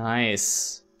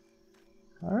 Nice.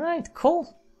 Alright,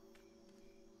 cool.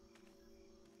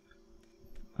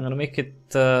 I'm gonna make it,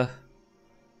 well,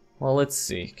 let's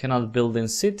see. Cannot build in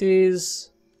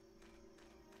cities.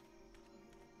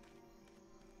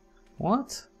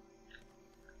 What?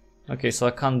 Okay, so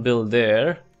I can't build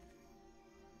there.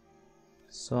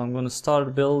 So I'm gonna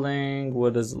start building.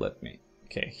 Where does it let me?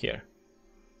 Okay, here.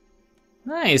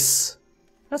 Nice.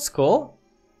 That's cool.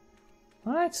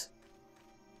 Alright.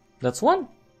 That's one.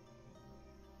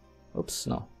 Oops,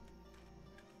 no.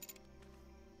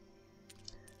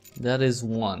 That is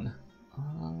one.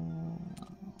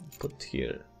 Put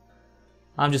here.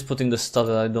 I'm just putting the stuff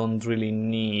that I don't really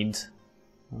need.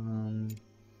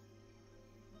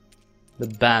 The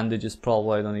bandages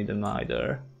probably I don't need them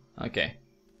either. Okay.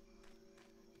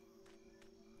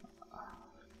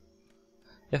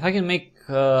 If I can make,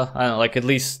 I don't know, like at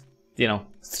least, you know,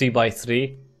 3 by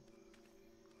 3.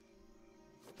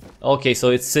 Okay, so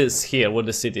it says here where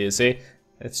the city is, see?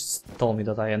 It's told me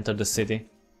that I entered the city.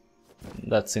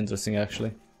 That's interesting,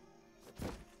 actually.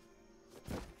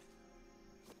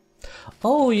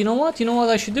 Oh, you know what? You know what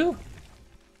I should do?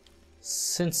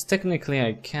 Since technically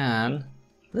I can,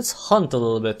 let's hunt a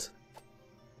little bit.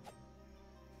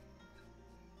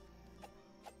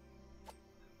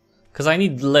 Because I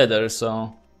need leather,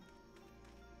 so...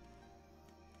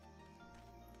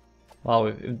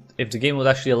 Wow, if the game would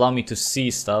actually allow me to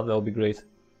see stuff, that would be great.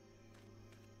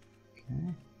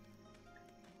 Okay.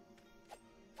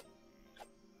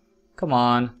 Come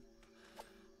on.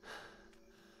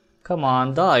 Come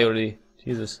on, die already.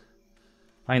 Jesus.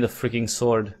 I need a freaking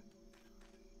sword.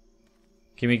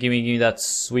 Gimme that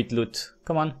sweet loot.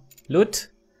 Come on. Loot.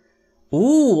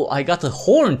 Ooh, I got a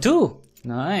horn too.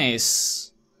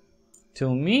 Nice.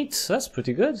 2 meat, that's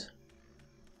pretty good.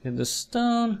 Get the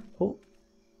stone. Oh.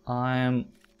 I'm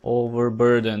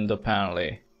overburdened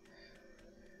apparently.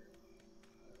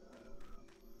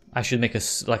 I should make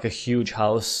like a huge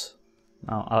house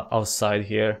outside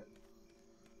here.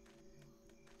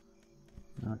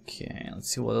 Okay, let's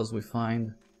see what else we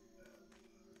find.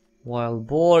 Wild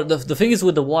boar. The thing is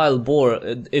with the wild boar,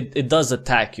 it does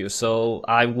attack you, so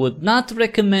I would not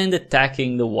recommend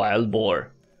attacking the wild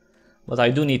boar. But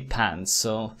I do need pants,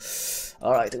 so...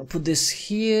 Alright, I'll put this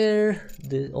here,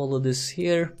 all of this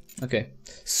here. Okay,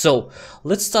 so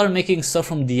let's start making stuff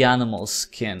from the animal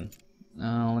skin.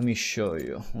 Let me show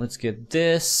you. Let's get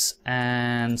this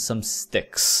and some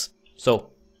sticks.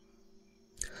 So,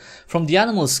 from the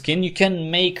animal skin you can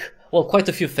make, well, quite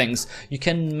a few things. You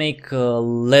can make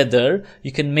leather,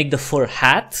 you can make the fur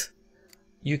hat,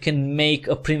 you can make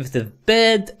a primitive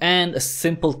bed and a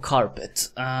simple carpet.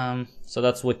 So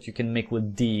that's what you can make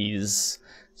with these.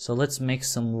 So let's make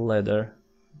some leather.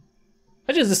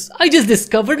 I just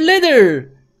discovered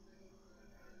leather!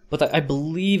 But I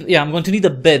believe, yeah, I'm going to need a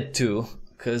bed too.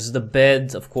 Because the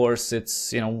bed, of course,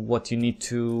 it's, you know, what you need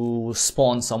to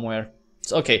spawn somewhere.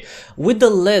 So, okay, with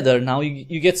the leather now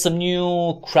you get some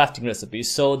new crafting recipes.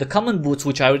 So the common boots,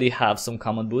 which I already have some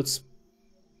common boots.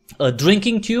 A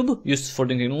drinking tube, used for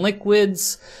drinking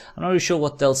liquids. I'm not really sure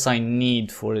what else I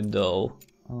need for it though.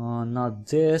 Not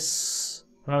this.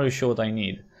 I'm not really sure what I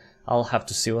need. I'll have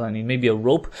to see what I need. Maybe a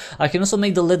rope. I can also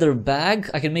make the leather bag.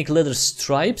 I can make leather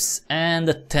stripes and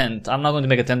a tent. I'm not going to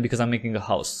make a tent because I'm making a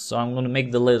house. So I'm going to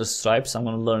make the leather stripes. I'm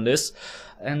going to learn this.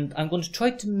 And I'm going to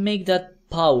try to make that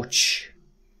pouch.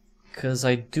 Because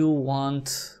I do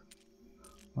want...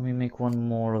 Let me make one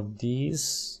more of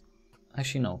these.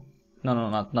 Actually, no. No,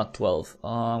 not 12.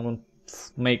 I'm going to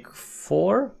make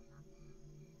 4.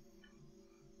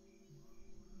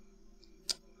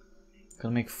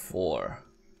 Gonna make 4.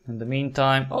 In the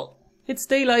meantime, oh, it's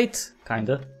daylight,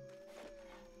 kinda.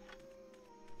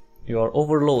 You are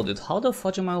overloaded. How the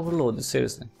fudge am I overloaded?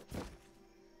 Seriously.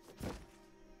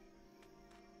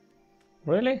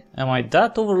 Really? Am I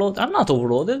that overloaded? I'm not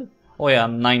overloaded. Oh yeah,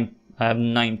 I have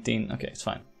 19. Okay, it's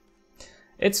fine.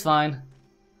 It's fine.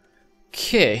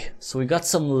 Okay, so we got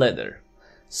some leather.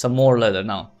 Some more leather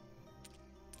now.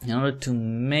 In order to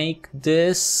make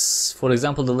this, for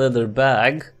example, the leather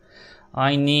bag,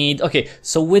 I need... Okay,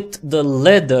 so with the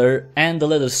leather and the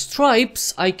leather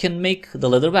stripes, I can make the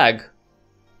leather bag.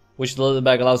 Which the leather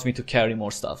bag allows me to carry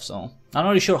more stuff, so... I'm not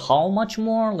really sure how much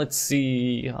more. Let's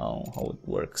see how it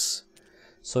works.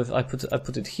 So if I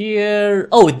put it here...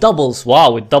 Oh, it doubles!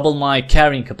 Wow, it doubled my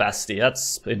carrying capacity.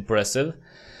 That's impressive.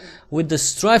 With the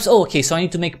stripes... Oh, okay, so I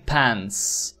need to make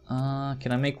pants.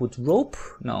 Can I make with rope?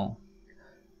 No.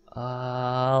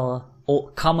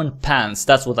 Oh, common pants.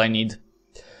 That's what I need.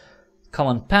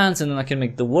 Common pants, and then I can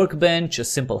make the workbench, a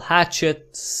simple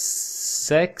hatchet,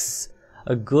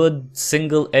 a good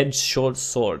single-edged short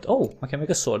sword. Oh, I can make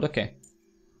a sword, okay.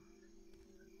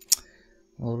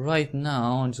 Well, right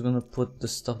now I'm just gonna put the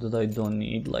stuff that I don't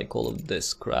need, like all of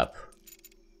this crap.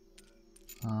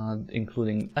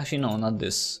 Including, actually no, not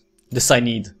this. This I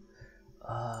need.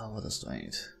 What else do I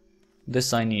need?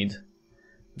 This I need.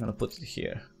 I'm gonna put it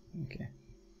here. Okay.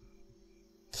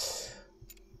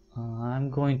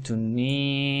 I'm going to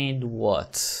need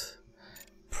what?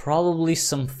 Probably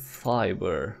some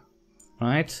fiber,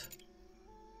 right?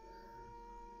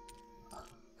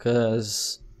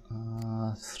 Because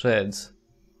thread.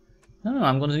 No,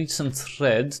 I'm gonna need some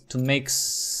thread to make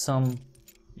some.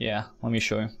 Yeah, let me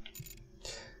show you.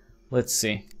 Let's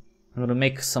see. I'm gonna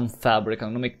make some fabric. I'm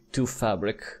gonna make 2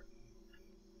 fabric.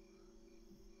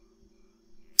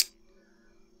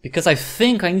 Because I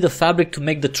think I need the fabric to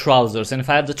make the trousers. And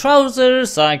if I have the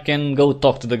trousers, I can go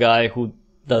talk to the guy who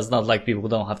does not like people who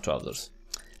don't have trousers.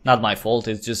 Not my fault,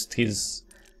 it's just he's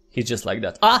just like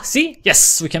that. Ah, see?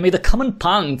 Yes, we can make the common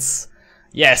pants.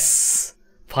 Yes!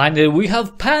 Finally, we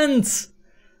have pants!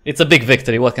 It's a big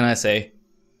victory, what can I say?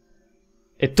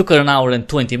 It took her an hour and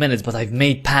 20 minutes, but I've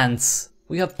made pants.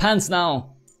 We have pants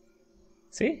now.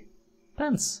 See?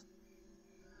 Pants.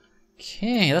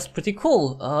 Okay, that's pretty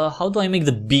cool. How do I make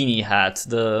the beanie hat?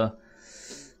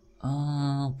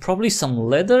 Probably some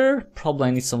leather? Probably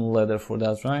I need some leather for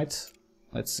that, right?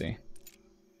 Let's see.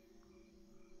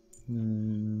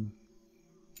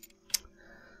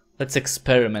 Let's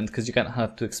experiment, because you kind of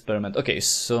have to experiment. Okay,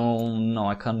 so no,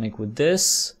 I can't make with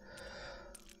this.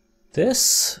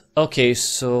 This? Okay,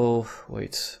 so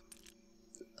wait.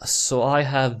 So I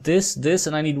have this,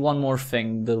 and I need one more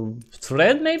thing. The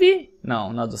thread, maybe?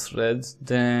 No, not the thread.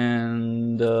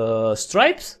 Then the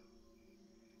stripes?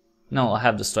 No, I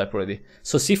have the stripe already.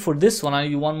 So see, for this one I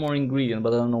need one more ingredient,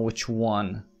 but I don't know which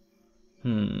one.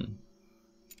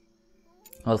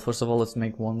 Well, first of all, let's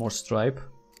make one more stripe.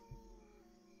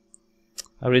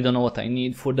 I really don't know what I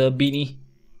need for the beanie.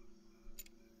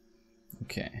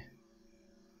 Okay.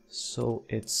 So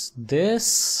it's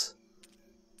this.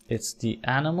 It's the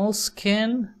animal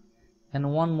skin.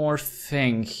 And one more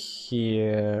thing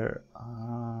here.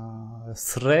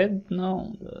 Thread?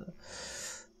 No.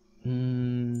 I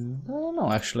don't know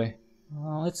actually.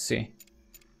 Let's see.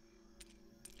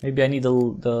 Maybe I need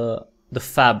the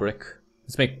fabric.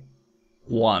 Let's make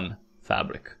one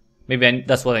fabric. Maybe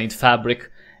that's what I need, fabric,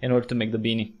 in order to make the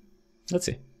beanie. Let's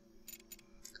see.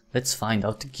 Let's find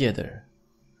out together.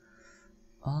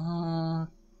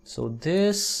 So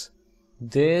this,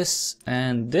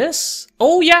 and this.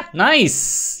 Oh yeah,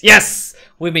 nice. Yes,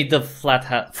 we made the flat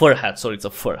hat, fur hat. Sorry, it's a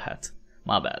fur hat.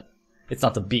 My bad. It's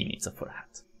not a beanie, it's a fur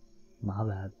hat. My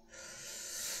bad.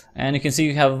 And you can see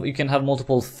you can have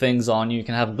multiple things on you. You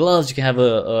can have gloves. You can have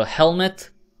a helmet.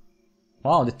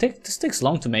 Wow, this takes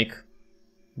long to make.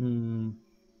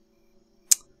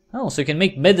 Oh, so you can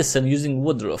make medicine using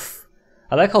woodruff.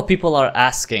 I like how people are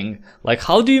asking, like,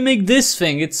 how do you make this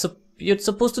thing? You're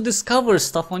supposed to discover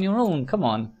stuff on your own. Come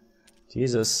on,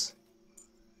 Jesus.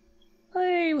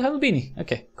 Hey, we have a beanie.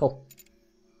 Okay, cool.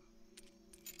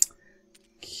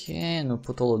 Okay, and we'll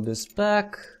put all of this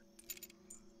back,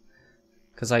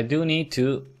 because I do need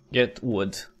to get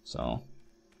wood. So,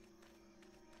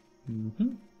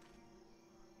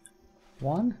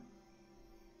 one.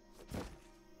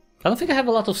 I don't think I have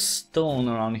a lot of stone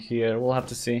around here. We'll have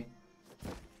to see.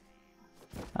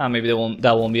 Maybe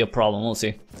that won't be a problem. We'll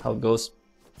see how it goes.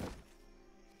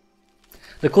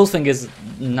 The cool thing is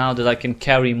now that I can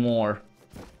carry more.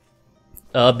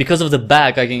 Because of the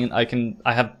bag,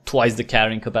 I have twice the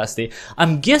carrying capacity.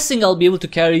 I'm guessing I'll be able to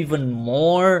carry even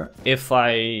more if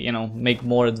I, make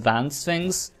more advanced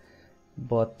things.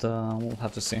 But we'll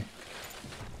have to see.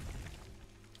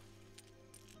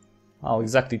 Oh,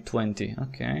 exactly 20.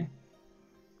 Okay.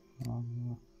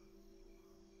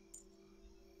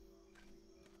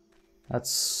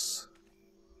 That's...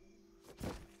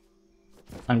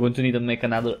 I'm going to need to make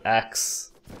another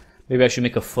axe. Maybe I should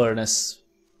make a furnace.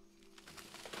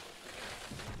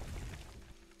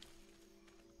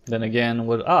 Then again,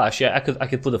 actually, I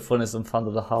could put a furnace in front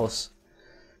of the house.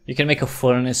 You can make a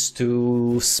furnace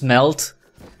to smelt.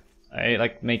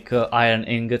 Like make iron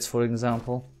ingots, for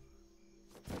example.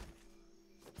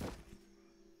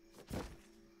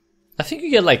 I think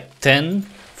you get like 10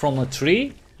 from a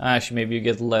tree. Actually, maybe you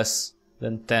get less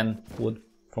than 10 wood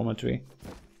from a tree.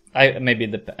 I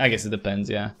guess it depends,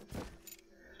 yeah.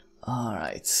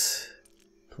 Alright.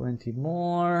 20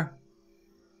 more.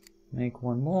 Make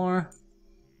one more.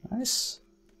 Nice.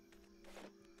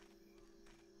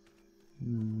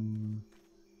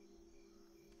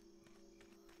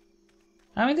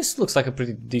 I mean, this looks like a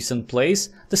pretty decent place.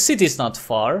 The city is not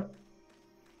far.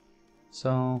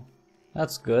 So,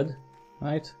 that's good,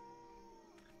 right?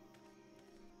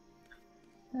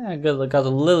 I got a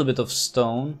little bit of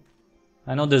stone.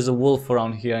 I know there's a wolf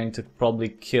around here I need to probably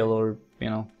kill, or, you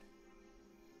know.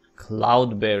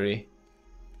 Cloudberry.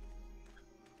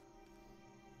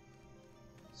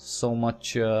 So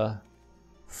much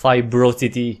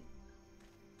fibrosity.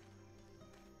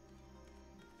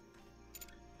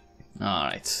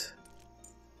 Alright.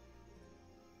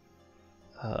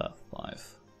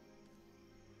 5.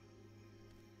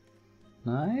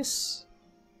 Nice.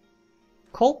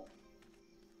 Cool.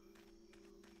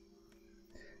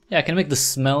 Yeah, I can make the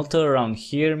smelter around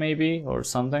here maybe, or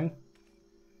something.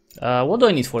 What do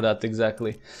I need for that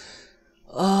exactly?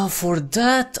 For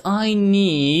that I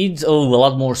need, a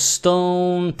lot more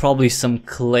stone, probably some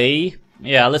clay.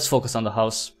 Yeah, let's focus on the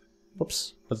house.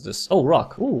 Whoops, what's this? Oh,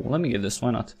 rock. Ooh, let me get this,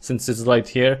 why not? Since it's right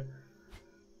here.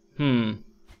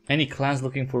 Any clans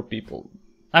looking for people?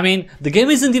 I mean, the game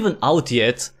isn't even out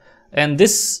yet. And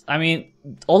this, I mean,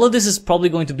 all of this is probably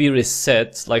going to be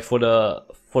reset, like for the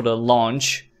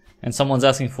launch. And someone's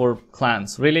asking for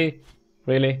clans. Really?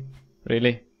 Really?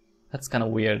 Really? That's kind of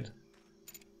weird.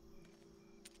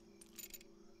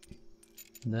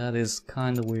 That is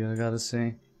kind of weird, I gotta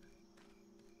say.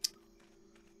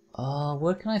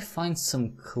 Where can I find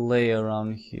some clay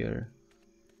around here?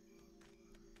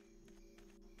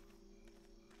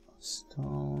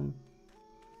 Stone.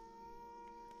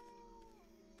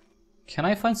 Can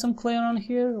I find some clay around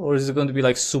here? Or is it going to be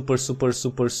like super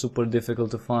difficult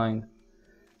to find?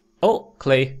 Oh,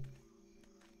 clay.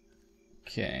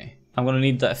 Okay. I'm gonna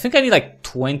need that. I think I need like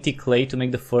 20 clay to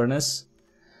make the furnace.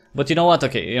 But you know what?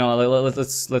 Okay, you know,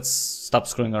 let's stop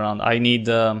screwing around. I need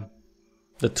the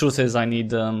truth is I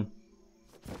need I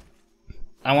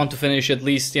want to finish at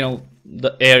least, you know,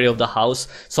 the area of the house,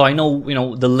 so I know, you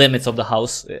know, the limits of the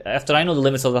house. After I know the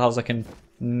limits of the house, I can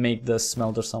make the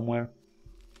smelter somewhere.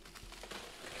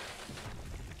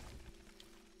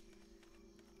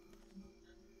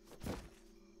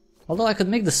 Although I could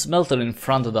make the smelter in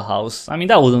front of the house. I mean,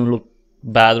 that wouldn't look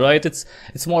bad, right? It's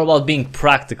more about being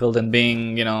practical than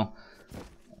being, you know,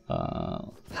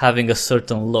 having a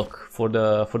certain look for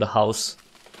the house.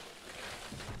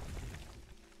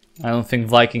 I don't think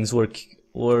Vikings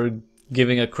were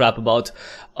giving a crap about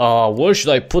where should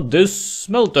I put this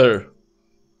smelter?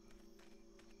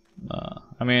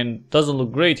 I mean, doesn't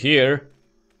look great here.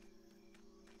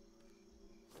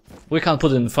 We can't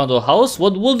put it in front of the house.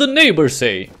 What will the neighbor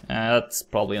say? That's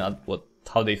probably not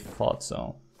how they thought.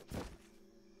 So,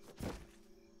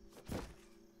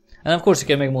 and of course you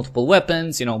can make multiple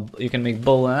weapons. You know, you can make a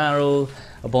bow and arrow.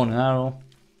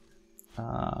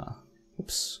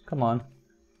 Oops, come on.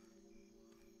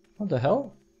 What the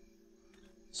hell?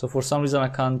 So for some reason I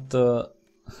can't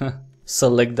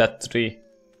select that tree.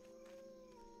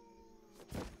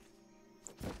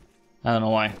 I don't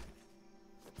know why.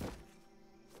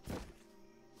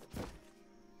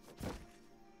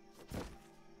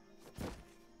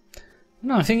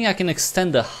 No, I think I can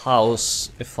extend the house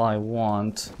if I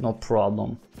want, no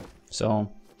problem.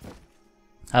 So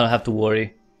I don't have to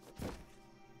worry.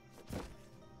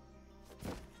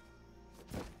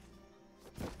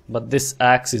 But this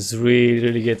axe is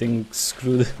really getting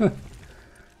screwed.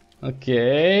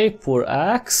 Okay, poor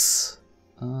axe.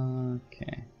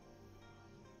 Okay.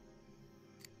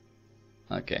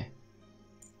 Okay.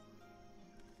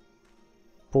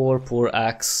 Poor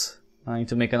axe. I need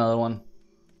to make another one.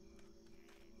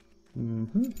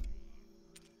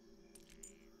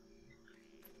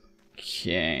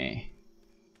 Okay.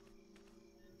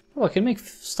 Oh, I can make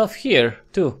stuff here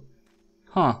too.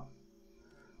 Huh.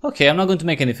 Okay, I'm not going to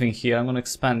make anything here. I'm going to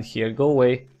expand here. Go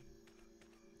away.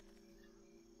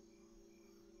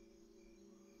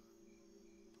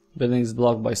 Building is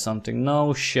blocked by something.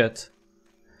 No shit.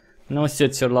 No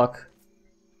shit, Sherlock.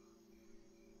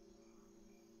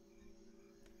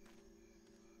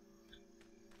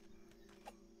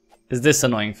 Is this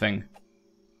annoying thing?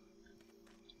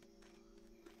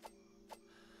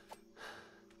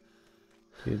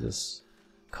 Jesus.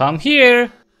 Come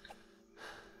here!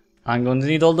 I'm going to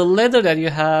need all the leather that you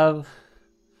have.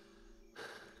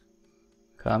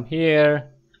 Come here.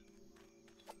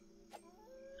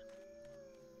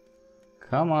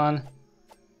 Come on.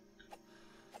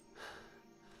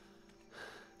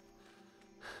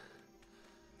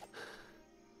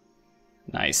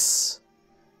 Nice.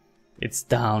 It's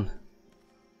down.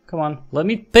 Come on, let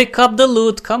me pick up the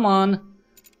loot, come on.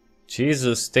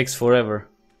 Jesus, takes forever.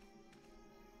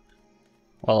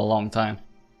 Well, a long time.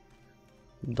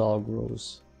 Dog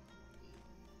rose.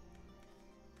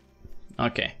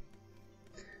 Okay.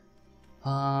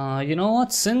 You know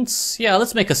what, yeah,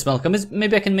 let's make a smelter.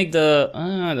 Maybe I can make the,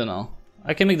 I don't know.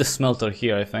 I can make the smelter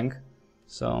here, I think.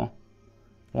 So,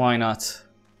 why not?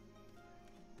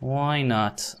 Why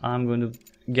not? I'm going to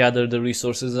gather the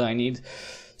resources I need.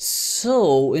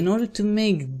 So, in order to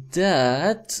make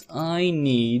that, I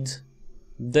need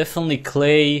definitely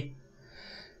clay,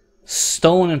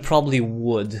 stone, and probably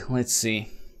wood. Let's see.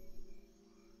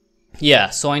 Yeah,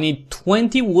 so I need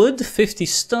 20 wood, 50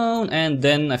 stone, and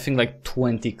then I think like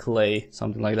 20 clay,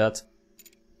 something like that.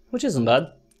 Which isn't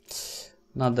bad.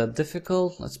 Not that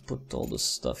difficult. Let's put all the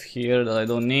stuff here that I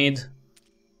don't need.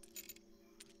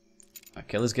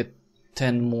 Okay, let's get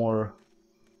 10 more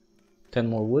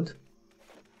wood.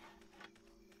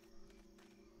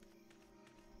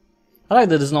 I like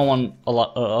that there's no one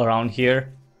around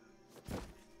here.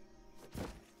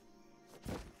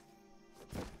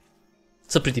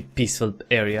 It's a pretty peaceful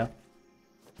area.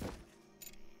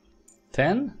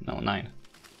 10? No, 9.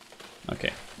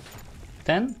 Okay.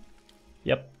 10?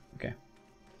 Yep. Okay.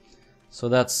 So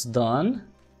that's done.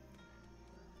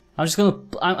 I'm just gonna...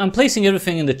 I'm placing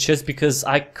everything in the chest because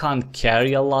I can't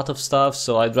carry a lot of stuff,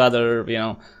 so I'd rather, you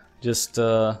know, just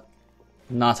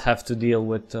not have to deal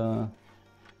with...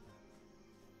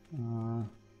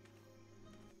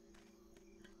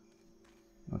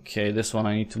 okay, this one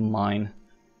I need to mine.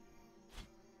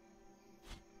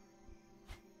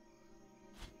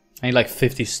 I need like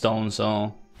 50 stone,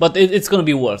 so... But it's gonna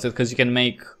be worth it, because you can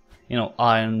make, you know,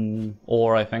 iron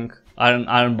ore, I think.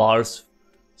 Iron bars,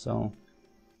 so...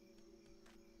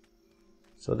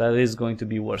 So that is going to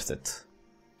be worth it.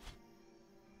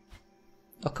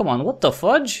 Oh, come on, what the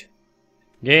fudge?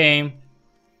 Game.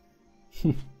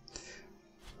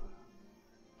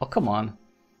 Oh, come on.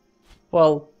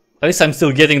 Well, at least I'm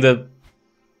still getting the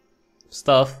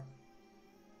stuff.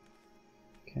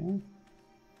 Okay.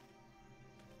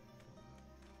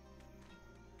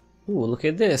 Ooh, look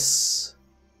at this.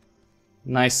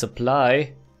 Nice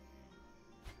supply.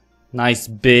 Nice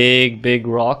big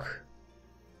rock.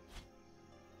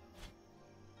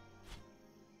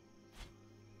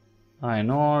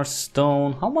 Iron ore,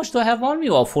 stone. How much do I have on me?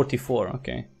 Well, 44.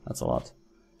 Okay, that's a lot.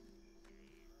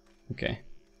 Okay.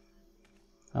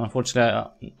 And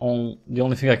unfortunately, the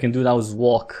only thing I can do now is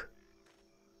walk.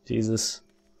 Jesus.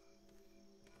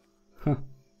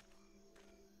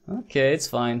 Okay, it's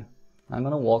fine. I'm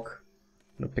gonna walk.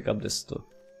 I'm gonna pick up this too.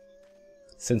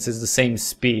 Since it's the same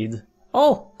speed.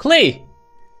 Oh, clay!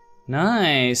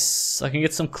 Nice! I can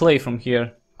get some clay from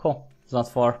here. Cool. It's not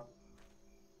far.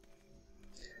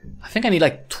 I think I need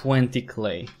like 20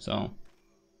 clay, so...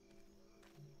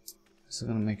 Just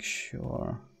gonna make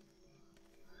sure...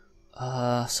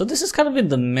 so this is kind of in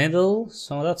the middle,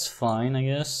 so that's fine, I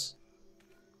guess.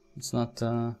 It's not...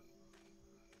 I'm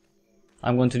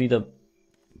going to need a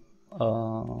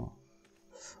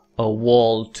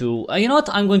wall too. You know what?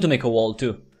 I'm going to make a wall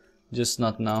too. Just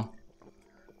not now.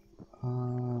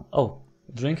 Oh,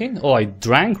 drinking? Oh, I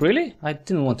drank? Really? I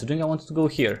didn't want to drink. I wanted to go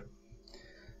here.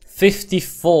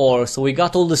 54. So we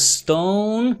got all the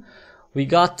stone. We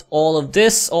got all of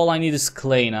this. All I need is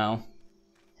clay now.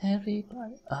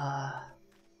 Everybody.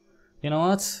 You know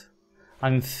what?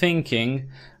 I'm thinking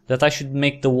that I should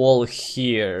make the wall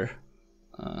here.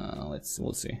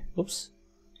 We'll see. Oops.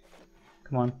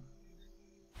 Come on.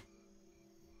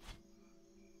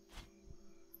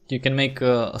 You can make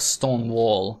a stone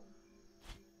wall,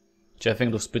 which I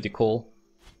think looks pretty cool.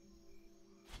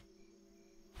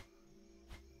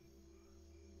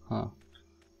 Huh.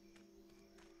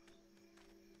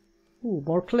 Ooh,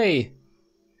 more clay.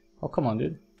 Oh, come on,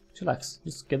 dude. Relax.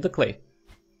 Just get the clay.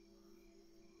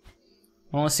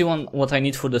 I want to see what I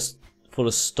need for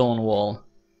the stone wall.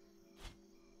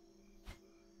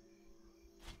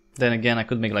 Then again, I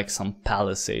could make like some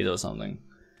palisade or something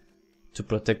to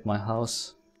protect my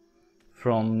house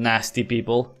from nasty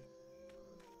people.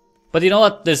 But you know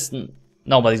what?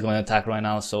 Nobody's going to attack right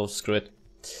now, so screw it.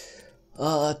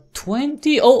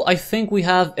 20. Oh, I think we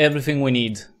have everything we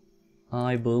need.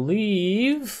 I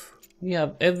believe we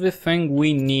have everything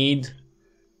we need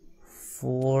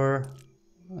for...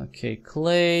 Okay,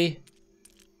 clay,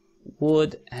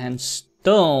 wood, and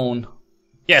stone.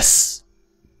 Yes!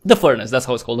 The furnace, that's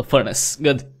how it's called, the furnace.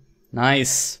 Good.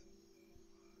 Nice.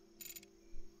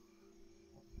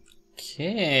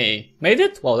 Okay. Made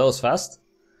it? Wow, that was fast.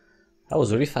 That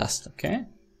was really fast, okay.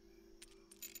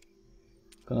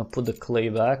 Gonna put the clay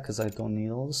back because I don't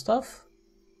need all the stuff.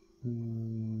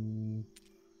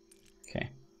 Okay.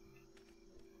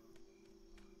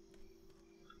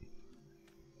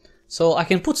 So I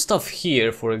can put stuff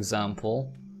here, for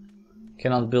example.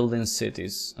 Cannot build in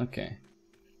cities. Okay.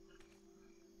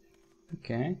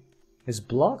 Okay. It's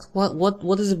blocked?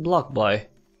 What is it blocked by?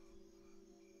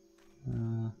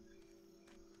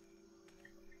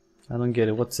 I don't get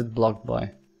it. What's it blocked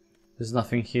by? There's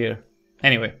nothing here.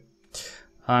 Anyway.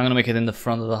 I'm gonna make it in the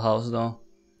front of the house though.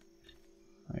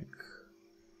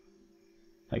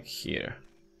 Like here.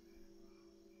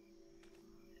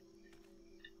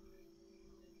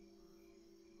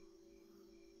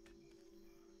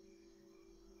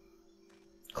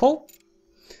 Cool.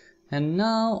 And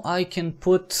now I can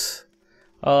put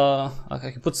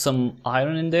some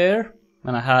iron in there,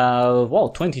 and I have, wow,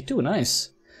 22, nice.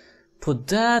 Put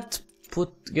that,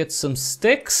 get some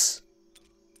sticks.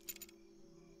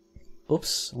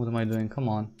 Oops, what am I doing? Come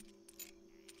on.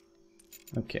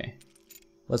 Okay.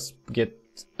 Let's get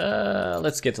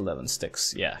 11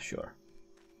 sticks. Yeah, sure.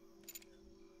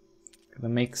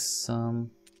 Gonna make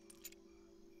some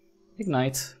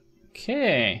ignite.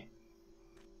 Okay.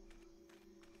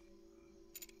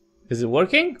 Is it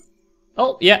working?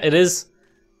 Oh, yeah, it is.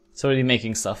 It's already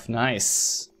making stuff.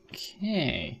 Nice.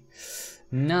 Okay.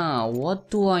 Now, what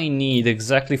do I need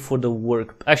exactly for the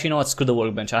work? Actually, you know what? Screw the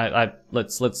workbench.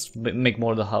 Let's make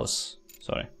more of the house.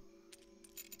 Sorry.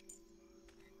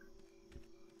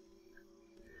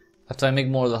 After I make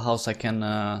more of the house, I can,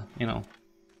 you know.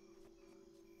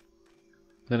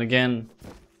 Then again,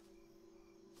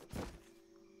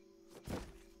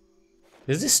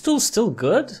 is this tool still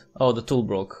good? Oh, the tool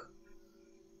broke.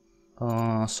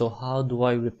 So how do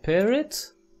I repair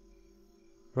it?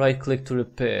 Right click to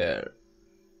repair.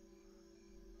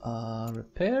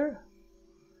 Repair?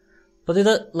 But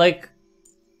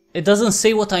it doesn't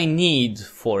say what I need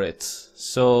for it.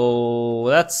 So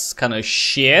that's kind of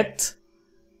shit.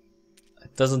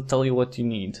 It doesn't tell you what you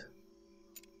need.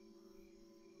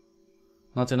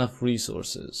 Not enough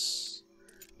resources.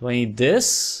 Do I need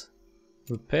this?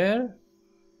 Repair?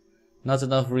 Not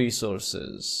enough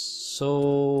resources.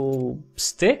 So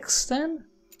sticks then?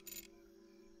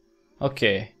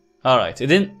 Okay. Alright. It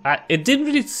didn't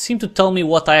really seem to tell me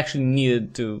what I actually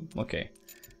needed to. Okay.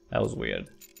 That was weird.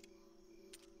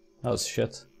 That was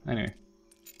shit. Anyway.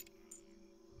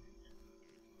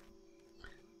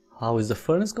 How is the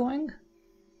furnace going?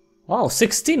 Wow,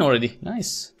 16 already.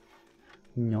 Nice.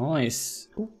 Nice.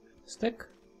 Ooh, stick.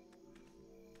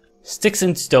 Sticks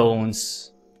and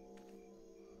stones.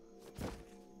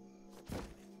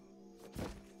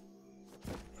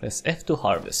 Press F to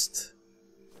harvest.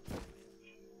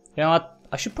 You know what?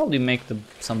 I should probably make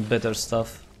some better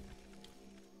stuff.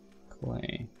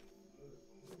 Clay.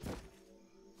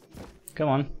 Come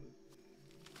on.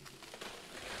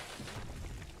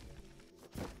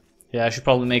 Yeah, I should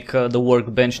probably make the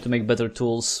workbench to make better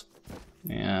tools.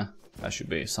 Yeah, that should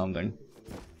be something.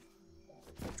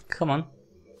 Come on.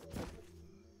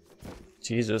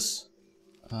 Jesus.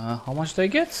 How much did I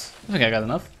get? I think I got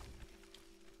enough.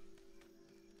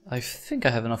 I think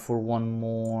I have enough for one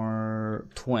more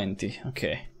 20.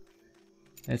 Okay.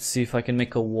 Let's see if I can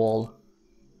make a wall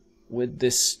with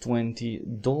this 20.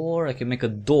 Door. I can make a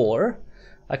door.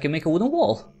 I can make a wooden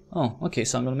wall. Oh, okay.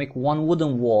 So I'm gonna make one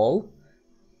wooden wall.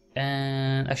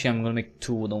 And actually I'm gonna make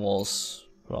two wooden walls.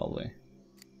 Probably.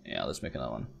 Yeah, let's make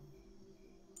another one.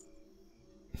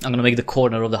 I'm gonna make the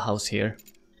corner of the house here.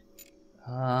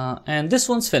 And this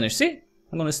one's finished. See?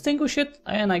 I'm gonna extinguish it.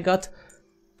 And I got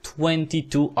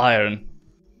 22 iron,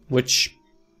 which,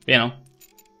 you know,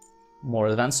 more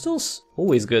advanced tools,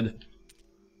 always good.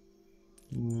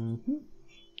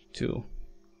 2,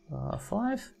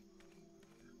 5.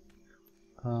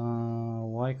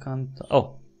 Why can't?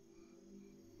 Oh,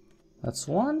 that's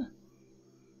one,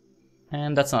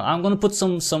 and that's not. I'm gonna put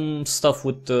some stuff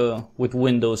with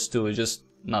windows too. Just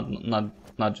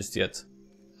not just yet.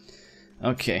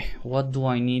 Okay, what do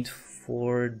I need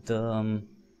for the?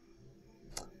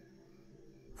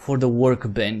 For the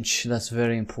workbench, that's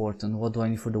very important. What do I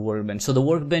need for the workbench? So the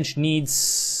workbench needs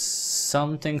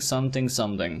something.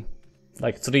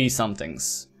 Like 3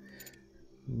 somethings.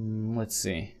 Let's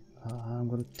see. I'm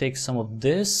gonna take some of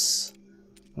this.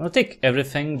 I'm gonna take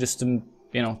everything just to,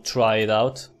 you know, try it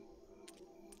out.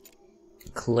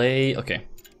 Clay, okay.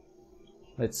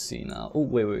 Let's see now. Oh,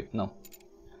 wait, no.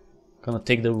 Gonna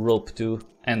take the rope too,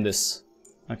 and this.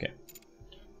 Okay.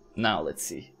 Now let's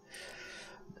see.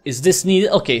 Is this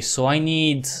needed? Okay, so I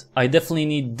definitely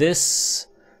need this,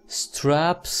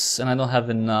 straps, and I don't have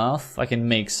enough. I can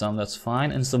make some, that's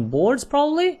fine. And some boards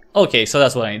probably? Okay, so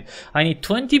that's what I need. I need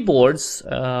 20 boards,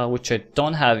 which I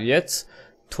don't have yet.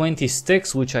 20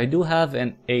 sticks, which I do have,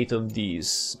 and 8 of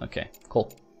these. Okay,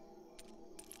 cool.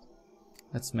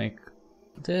 Let's make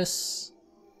this.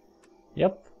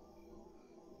 Yep.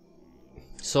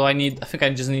 So I think I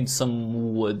just need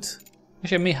some wood.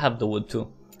 Actually, I may have the wood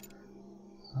too.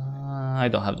 I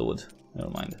don't have the wood. Never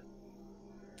mind.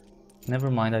 Never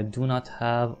mind, I do not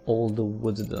have all the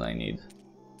wood that I need.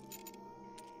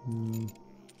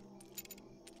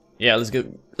 Yeah, let's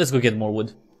go get more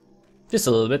wood. Just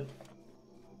a little bit.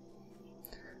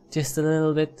 Just a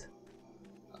little bit.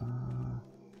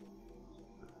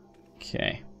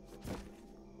 Okay.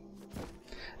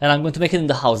 And I'm going to make it in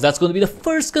the house. That's going to be the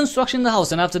first construction in the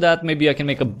house, and after that maybe I can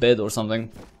make a bed or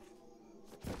something.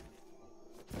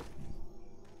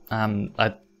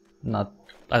 I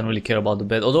don't really care about the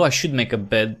bed, although I should make a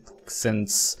bed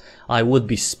since I would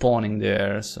be spawning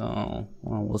there, so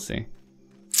well, we'll see.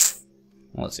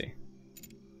 We'll see.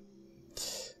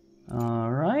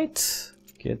 Alright,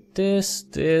 get this,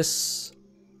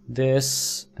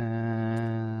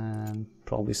 and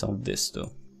probably some of this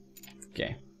too.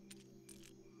 Okay.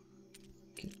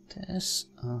 Get this,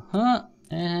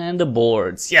 and the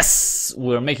boards. Yes,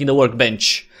 we're making the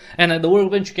workbench. And at the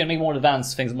workbench you can make more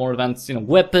advanced things, more advanced, you know,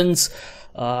 weapons,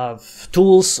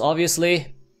 tools,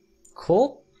 obviously.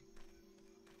 Cool.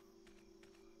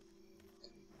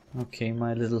 Okay,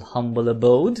 my little humble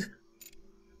abode.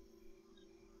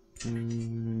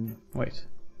 Wait.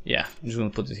 Yeah, I'm just gonna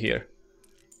put it here.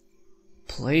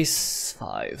 Place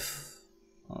 5.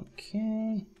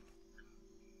 Okay.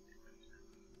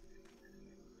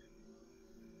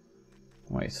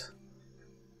 Wait.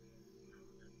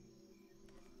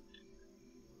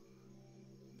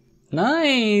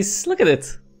 Nice! Look at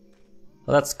it!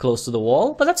 Well, that's close to the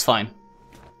wall, but that's fine.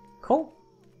 Cool.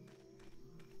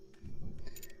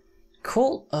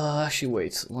 Cool. Actually,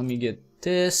 wait. Let me get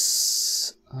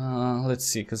this. Let's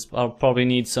see, because I'll probably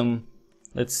need some...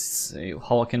 Let's see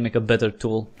how I can make a better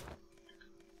tool.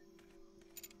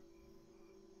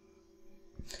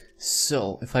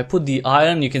 So, if I put the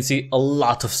iron, you can see a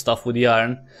lot of stuff with the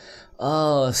iron.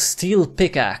 Steel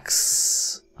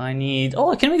pickaxe. I need... Oh,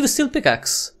 I can make the steel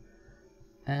pickaxe.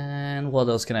 And what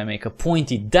else can I make? A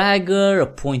pointy dagger, a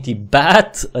pointy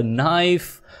bat, a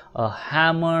knife, a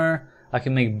hammer. I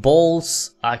can make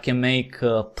bolts. I can make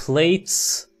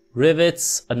plates,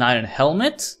 rivets, an iron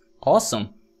helmet.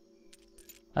 Awesome.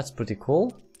 That's pretty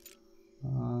cool.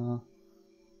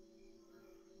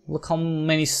 Look how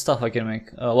many stuff I can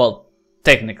make. Well,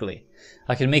 technically,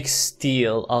 I can make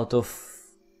steel out of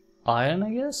iron,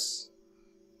 I guess?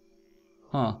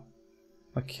 Huh.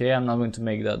 Okay, I'm not going to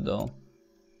make that though.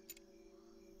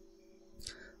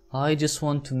 I just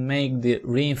want to make the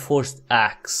reinforced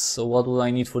axe. So what will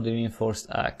I need for the reinforced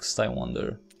axe, I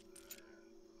wonder?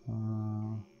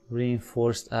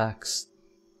 Reinforced axe.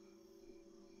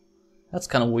 That's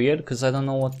kind of weird, because I don't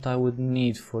know what I would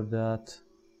need for that.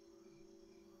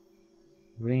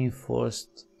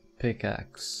 Reinforced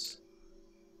pickaxe.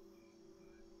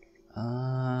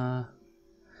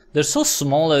 They're so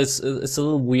small that it's a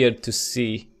little weird to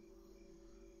see.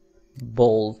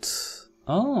 Bolt.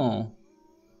 Oh.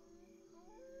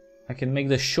 I can make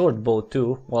the short bow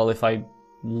too. Well, if I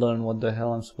learn what the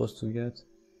hell I'm supposed to get.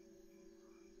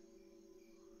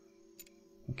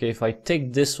 Okay, if I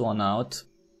take this one out.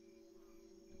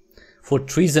 For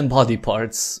trees and body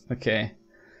parts. Okay.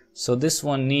 So this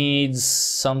one needs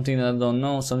something that I don't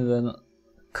know. Something that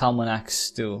common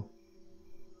axe too.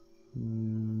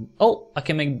 Oh, I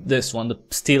can make this one. The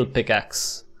steel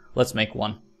pickaxe. Let's make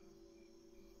one.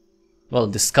 Well,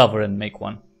 discover and make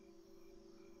one.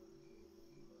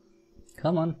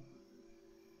 Come on.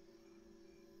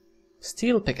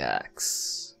 Steel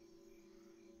pickaxe.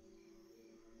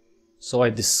 So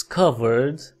I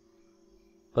discovered,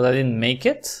 but I didn't make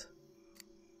it?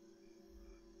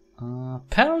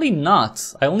 Apparently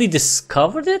not. I only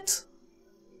discovered it?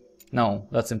 No,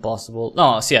 that's impossible.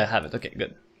 No, see, I have it. Okay,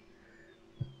 good.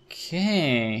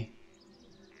 Okay.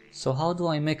 So how do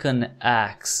I make an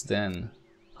axe then?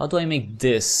 How do I make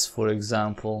this, for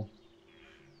example?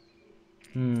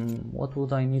 What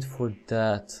would I need for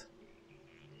that?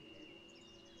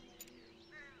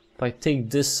 If I take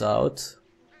this out,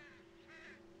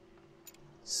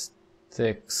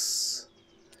 sticks,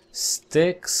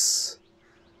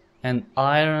 and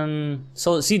iron.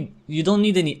 So see, you don't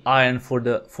need any iron for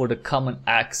the common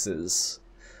axes,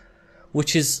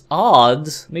 which is odd.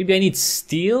 Maybe I need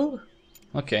steel.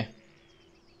 Okay.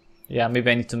 Yeah, maybe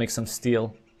I need to make some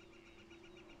steel.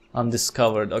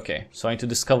 Undiscovered. Okay, so I need to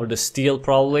discover the steel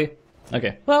probably.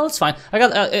 Okay, well it's fine. I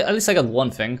got at least I got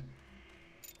one thing.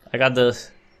 I got the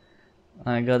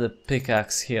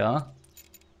pickaxe here,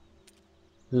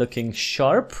 looking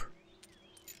sharp,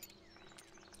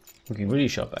 looking really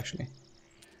sharp actually.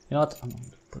 You know what? I'm going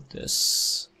to put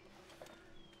this.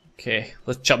 Okay,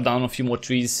 let's chop down a few more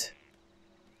trees.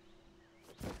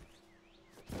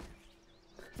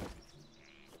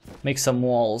 Make some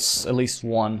walls, at least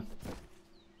one.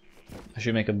 I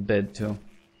should make a bed too.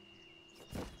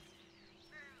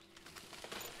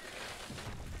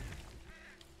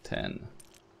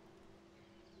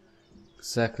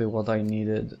 exactly what I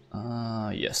needed.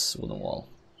 Yes, wooden wall.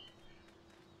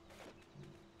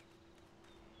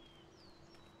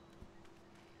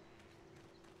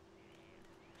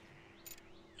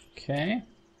 Okay.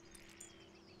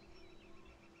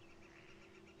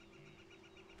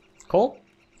 Cool.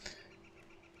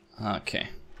 Okay.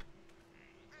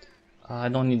 I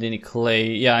don't need any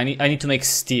clay. Yeah, I need to make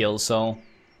steel, so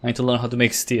I need to learn how to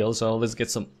make steel, so let's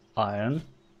get some iron.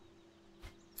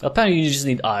 Apparently you just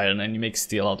need iron and you make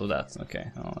steel out of that.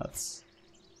 Okay, oh that's...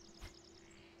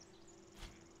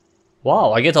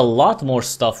 Wow, I get a lot more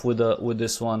stuff with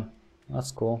this one.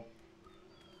 That's cool.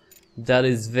 That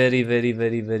is very, very,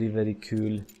 very, very, very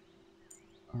cool.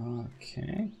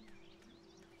 Okay.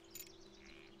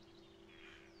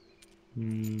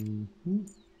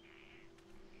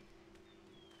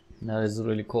 That is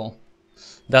really cool.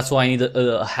 That's why I need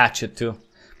a hatchet too.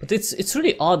 But it's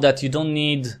really odd that you don't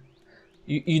need...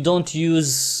 You don't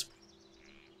use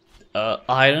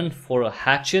iron for a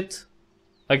hatchet.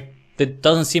 Like, there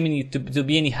doesn't seem to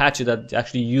be any hatchet that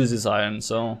actually uses iron,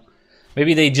 so...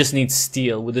 Maybe they just need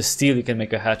steel. With the steel you can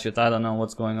make a hatchet. I don't know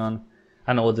what's going on.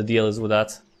 I don't know what the deal is with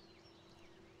that.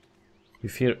 You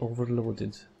fear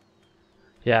overloaded.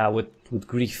 Yeah, with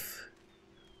grief.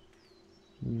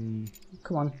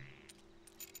 Come on.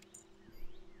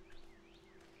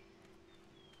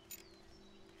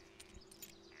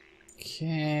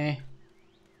 Okay.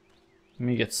 Let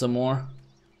me get some more.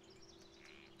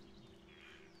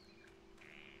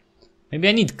 Maybe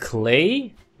I need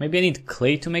clay? Maybe I need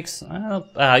clay to make some...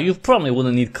 you probably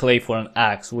wouldn't need clay for an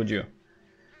axe, would you?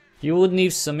 You would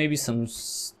need some, maybe some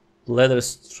leather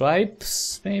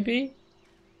stripes, maybe?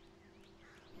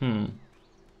 Well,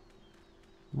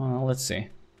 let's see.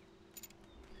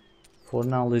 For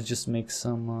now, let's just make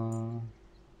some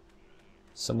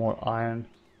more iron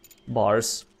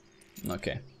bars.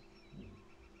 Okay.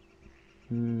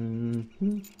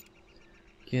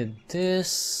 Get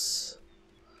this.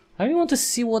 I really want to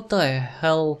see what the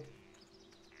hell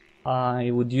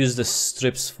I would use the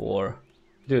strips for.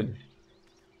 Dude,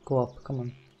 go up, come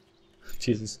on.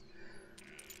 Jesus.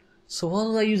 So what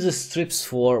do I use the strips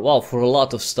for? Wow, for a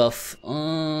lot of stuff.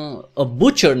 A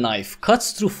butcher knife.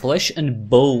 Cuts through flesh and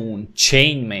bone.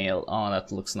 Chainmail. Oh,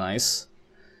 that looks nice.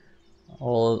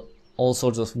 All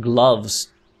sorts of gloves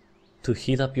to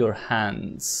heat up your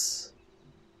hands.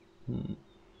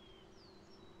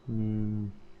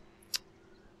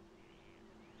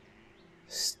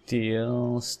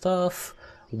 Steel stuff.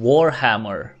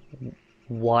 Warhammer.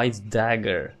 White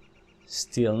dagger.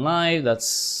 Steel knife.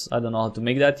 That's... I don't know how to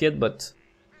make that yet, but...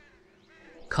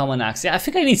 Common axe. Yeah, I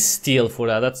think I need steel for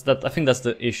that. I think that's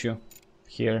the issue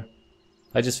here.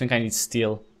 I just think I need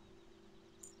steel.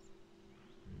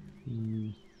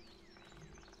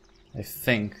 I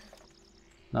think.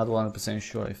 Not 100%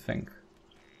 sure, I think.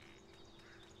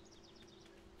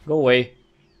 Go away.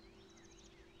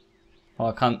 Oh,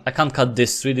 I can't cut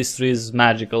this tree. This tree is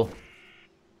magical.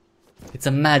 It's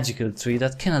a magical tree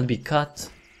that cannot be cut.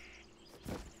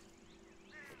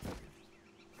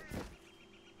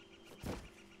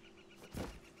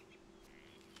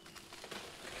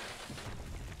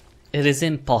 It is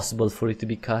impossible for it to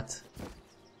be cut.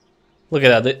 Look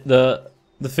at that.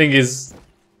 The thing is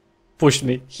pushed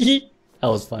me. That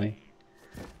was funny.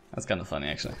 That's kind of funny,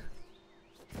 actually.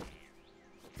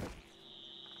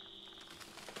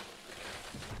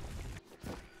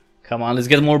 Come on, let's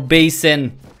get more base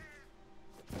in.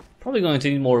 Probably going to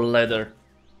need more leather.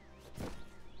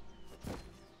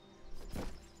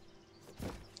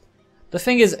 The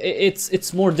thing is,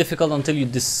 it's more difficult until you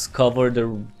discover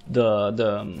the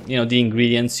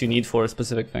ingredients you need for a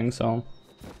specific thing. So,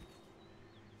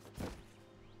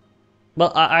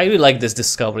 but I really like this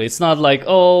discovery. It's not like,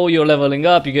 oh, you're leveling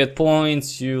up, you get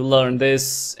points, you learn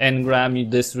this engram,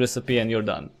 this recipe, and you're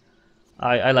done.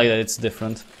 I like that it's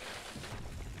different.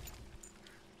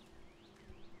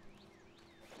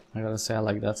 I gotta say, I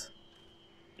like that.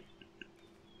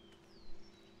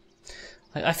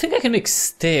 I think I can make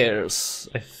stairs.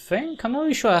 I think I'm not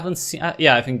really sure. I haven't seen.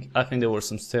 Yeah, I think there were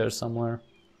some stairs somewhere.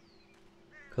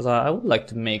 Because I would like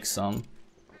to make some.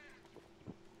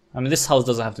 I mean, this house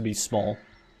doesn't have to be small.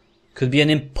 Could be an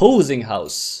imposing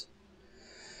house.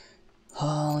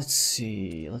 Let's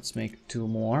see. Let's make two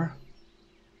more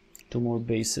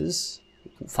bases,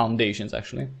 foundations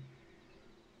actually.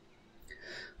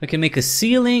 I can make a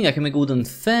ceiling. I can make a wooden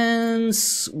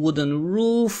fence, wooden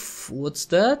roof. What's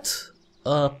that?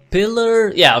 A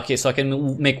pillar. Yeah, okay, so I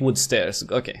can make wood stairs.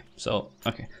 Okay, so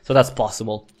that's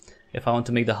possible if I want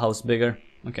to make the house bigger.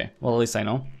 Okay, well, at least I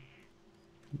know.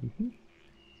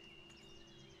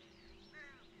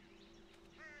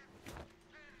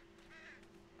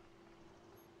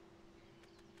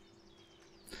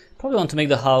 Probably want to make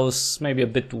the house maybe a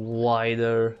bit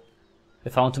wider.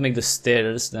 If I want to make the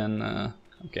stairs, then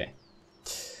okay.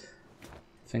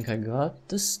 I think I got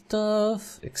the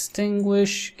stuff.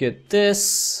 Extinguish, get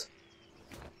this.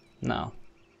 Now.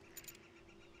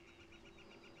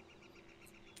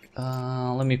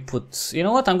 Let me put, you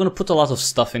know what, I'm gonna put a lot of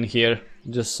stuff in here,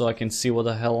 just so I can see what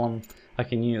the hell I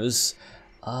can use.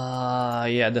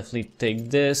 Yeah, definitely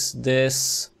take this,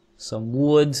 some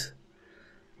wood,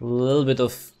 a little bit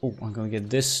of, oh, I'm gonna get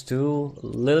this too, a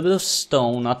little bit of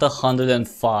stone, not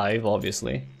 105,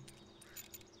 obviously.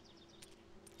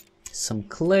 Some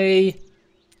clay,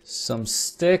 some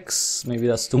sticks, maybe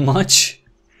that's too much.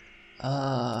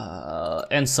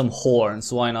 And some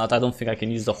horns, why not? I don't think I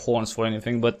can use the horns for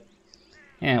anything, but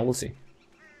yeah, we'll see.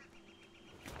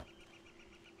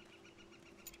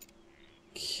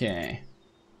 Okay.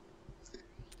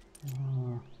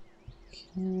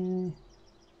 Okay.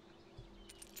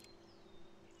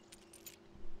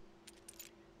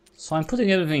 So I'm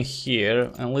putting everything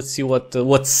here, and let's see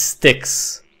what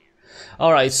sticks.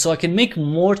 All right, so I can make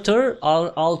mortar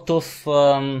out of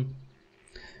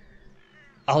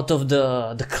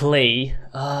the clay.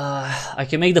 I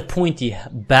can make the pointy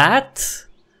bat.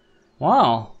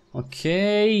 Wow.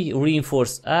 Okay.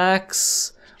 Reinforced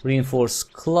axe,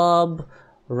 reinforced club,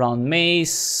 round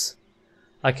mace.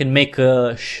 I can make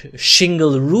a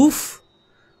shingle roof,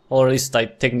 or at least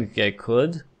technically I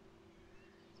could.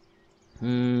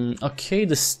 Okay,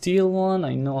 the steel one.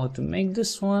 I know how to make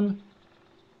this one.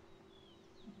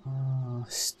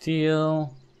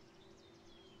 Steel.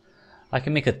 I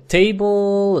can make a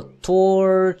table, a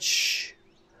torch,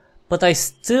 but I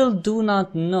still do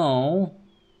not know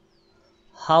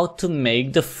how to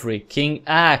make the freaking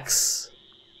axe.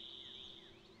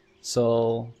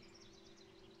 So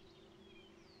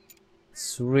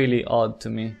it's really odd to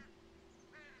me.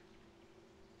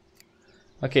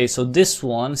 Okay, so this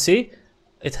one, see,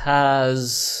 it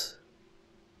has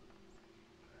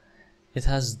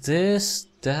this,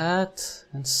 that,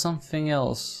 and something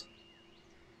else.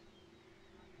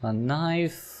 A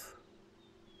knife.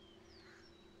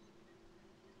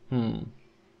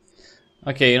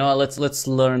 Okay, you know what, let's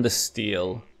learn the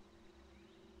steel.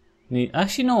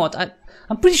 Actually, you know what?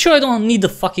 I'm pretty sure I don't need the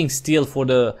fucking steel for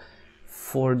the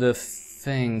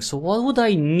thing. So what would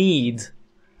I need?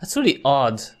 That's really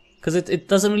odd, because it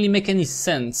doesn't really make any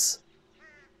sense.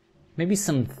 Maybe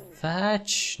some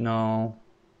thatch? No.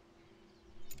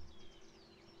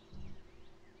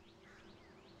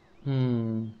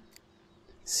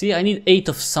 See, I need 8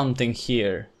 of something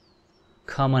here.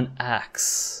 Common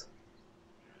axe.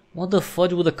 What the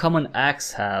fudge would a common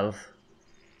axe have?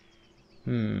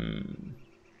 Oh,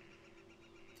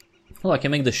 I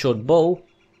can make the short bow.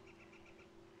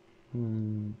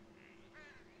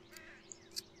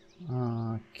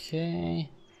 Okay.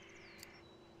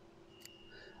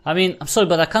 I mean, I'm sorry,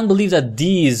 but I can't believe that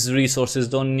these resources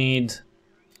don't need...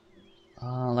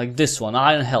 like this one,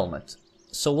 iron helmet.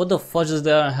 So what the fudge does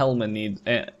the iron helmet need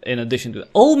in addition to that?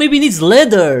 Oh, maybe it needs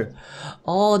leather!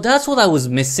 Oh, that's what I was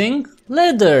missing.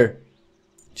 Leather!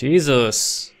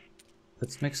 Jesus.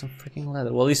 Let's make some freaking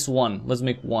leather. Well, at least one. Let's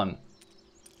make one.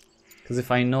 Because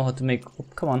if I know how to make... Oh,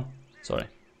 come on. Sorry.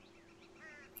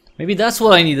 Maybe that's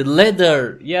what I needed.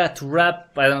 Leather! Yeah, to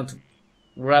wrap... I don't know, to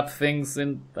wrap things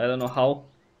in... I don't know how.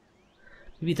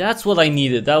 Maybe that's what I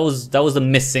needed. That was the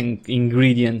missing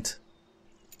ingredient.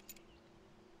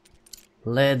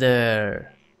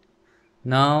 Leather.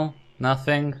 No?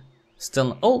 Nothing?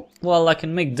 Still... Oh, well, I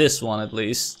can make this one at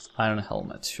least. Iron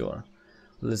helmet, sure.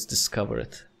 Let's discover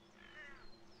it.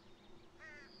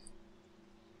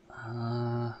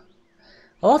 A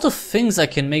lot of things I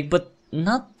can make, but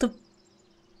not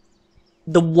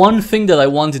the one thing that I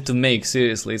wanted to make,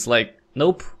 seriously. It's like,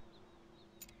 nope.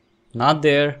 Not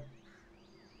there.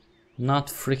 Not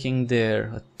freaking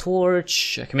there. A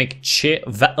torch. I can make a chair,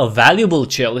 a valuable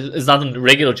chair. It's not a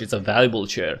regular chair, it's a valuable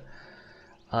chair.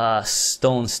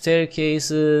 Stone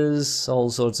staircases, all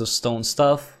sorts of stone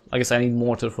stuff. I guess I need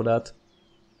mortar for that,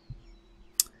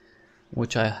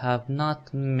 which I have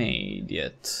not made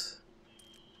yet.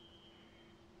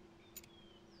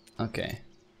 Okay.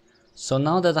 So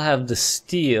now that I have the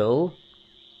steel...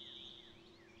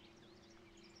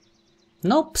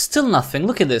 Nope, still nothing.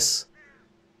 Look at this.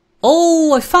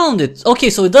 Oh, I found it. Okay,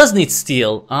 so it does need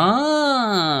steel.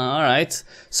 Ah, alright.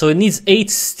 So it needs 8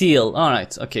 steel.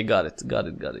 Alright, okay, got it. Got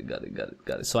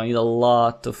it. So I need a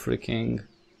lot of freaking...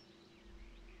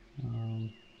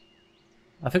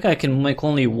 I think I can make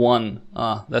only 1.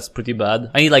 Ah, that's pretty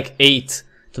bad. I need like 8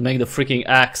 to make the freaking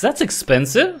axe. That's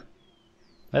expensive.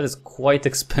 That is quite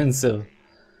expensive.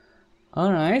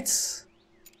 Alright.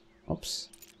 Oops.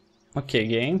 Okay,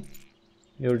 game.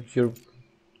 You're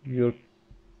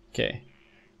okay.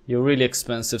 You're really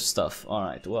expensive stuff.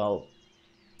 Alright, well.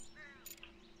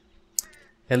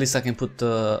 At least I can put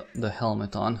the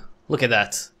helmet on. Look at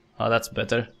that. Oh, that's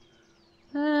better.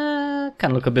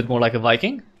 Can look a bit more like a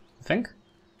Viking, I think.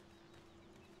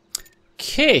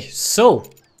 Okay, so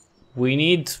we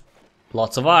need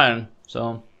lots of iron.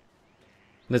 So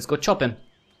let's go chopping.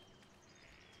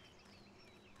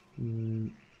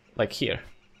 Like here.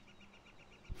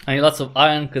 I need lots of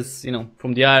iron because, you know,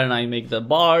 from the iron I make the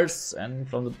bars, and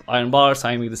from the iron bars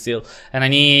I make the steel. And I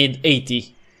need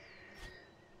 80.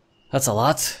 That's a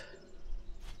lot.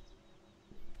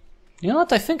 You know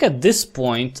what, I think at this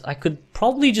point I could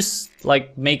probably just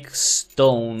like make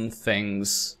stone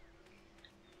things.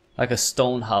 Like a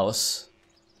stone house.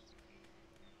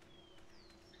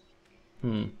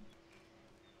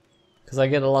 Because I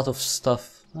get a lot of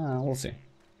stuff. We'll see.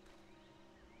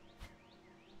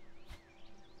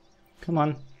 Come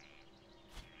on.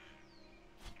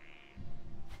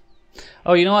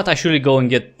 Oh, you know what? I should really go and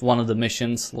get one of the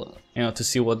missions, you know, to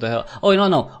see what the hell. Oh,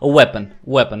 no, a weapon.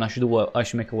 Weapon. I should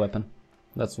make a weapon.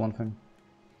 That's one thing.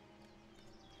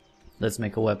 Let's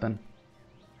make a weapon.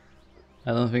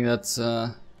 I don't think that's.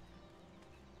 I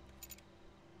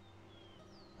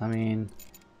mean,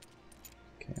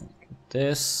 okay, look at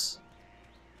this.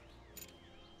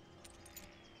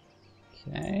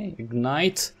 Okay,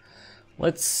 ignite.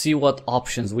 Let's see what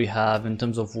options we have in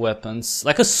terms of weapons.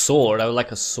 Like a sword. I would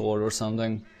like a sword or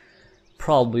something.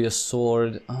 Probably a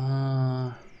sword.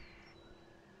 Can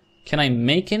I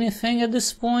make anything at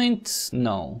this point?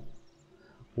 No.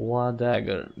 War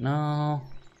dagger. No.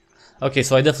 Okay,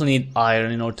 so I definitely need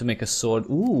iron in order to make a sword.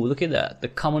 Ooh, look at that. The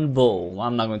common bow.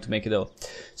 I'm not going to make it though.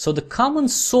 So the common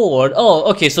sword. Oh,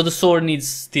 okay, so the sword needs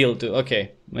steel too.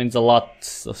 Okay, means a lot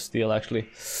of steel actually.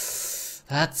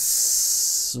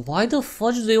 That's... Why the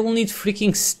fudge do they all need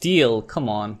freaking steel? Come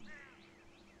on.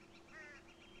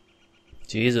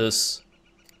 Jesus.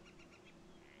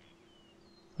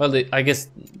 Well, I guess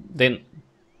they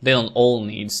don't all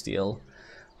need steel.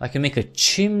 I can make a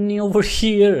chimney over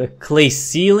here, a clay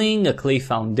ceiling, a clay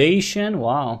foundation.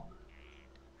 Wow.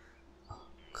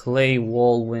 Clay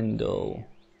wall window.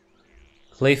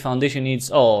 Clay foundation needs...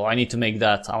 Oh, I need to make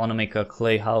that. I want to make a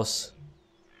clay house.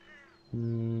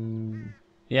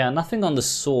 Yeah, nothing on the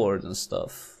sword and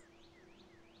stuff.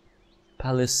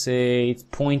 Palisade,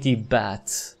 pointy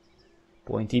bat,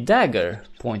 pointy dagger,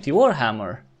 pointy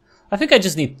warhammer. I think I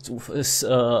just need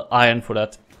iron for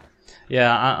that.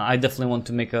 Yeah, I definitely want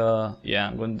to make a... Yeah,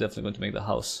 I'm definitely going to make the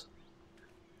house.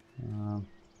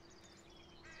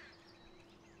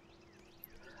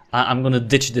 I'm gonna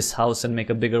ditch this house and make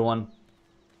a bigger one.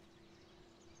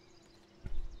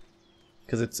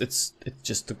 Because it's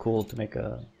just too cool to make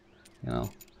a... You know.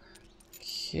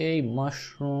 Okay,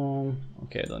 mushroom.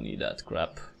 Okay, I don't need that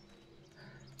crap.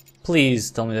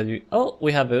 Please tell me that you... Oh,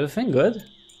 we have everything. Good.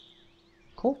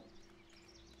 Cool.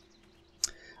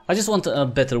 I just want a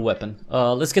better weapon.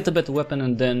 Let's get a better weapon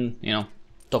and then, you know,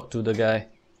 talk to the guy.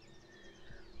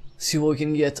 See what we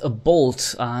can get. A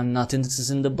bolt. I'm not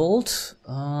interested in the bolt.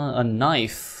 A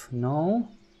knife. No.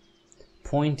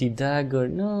 Pointy dagger.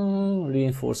 No.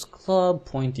 Reinforced club.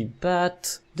 Pointy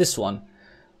bat. This one.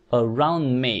 A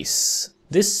round mace.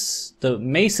 This, the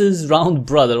mace's round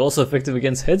brother, also effective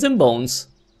against heads and bones.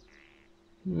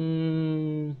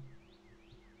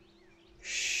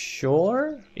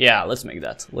 Sure? Yeah, let's make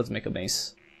that. Let's make a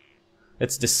mace.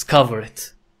 Let's discover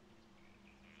it.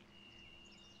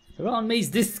 The round mace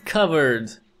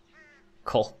discovered.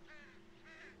 Cool.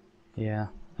 Yeah,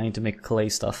 I need to make clay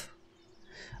stuff.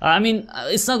 I mean,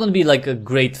 it's not gonna be like a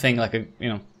great thing, like a,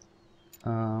 you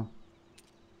know.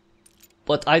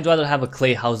 But I'd rather have a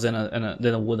clay house than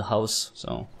a wood house,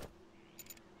 so.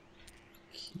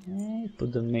 Okay,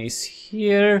 put the mace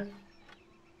here.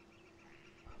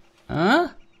 Huh?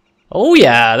 Oh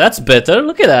yeah, that's better.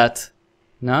 Look at that.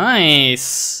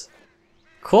 Nice.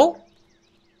 Cool.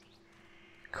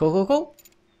 Cool.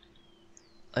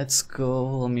 Let's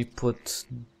go. Let me put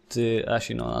the...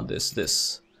 Actually, no, not this.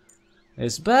 This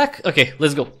is back. Okay,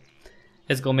 let's go.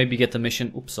 Let's go maybe get the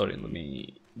mission. Oops, sorry. Let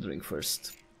me drink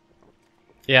first.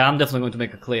 Yeah, I'm definitely going to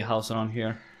make a clay house around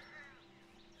here.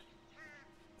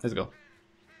 Let's go.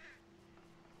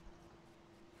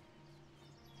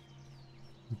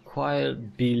 Acquire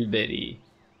bilberry.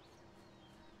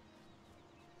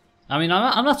 I mean,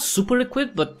 I'm not super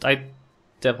equipped, but I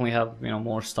definitely have, you know,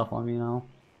 more stuff on me now.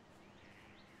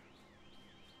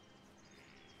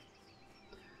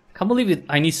 Can't believe it.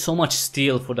 I need so much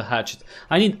steel for the hatchet.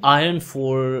 I need iron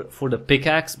for the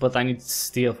pickaxe, but I need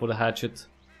steel for the hatchet.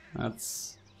 That's...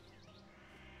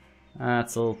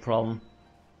 That's a little problem.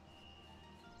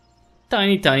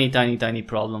 Tiny, tiny, tiny, tiny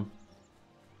problem.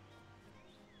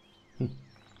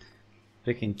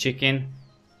 Freaking chicken.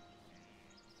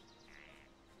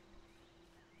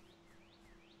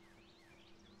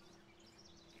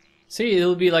 See,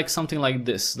 it'll be like something like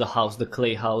this, the house, the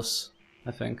clay house,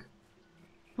 I think.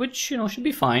 Which, you know, should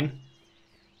be fine.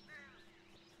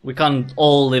 We can't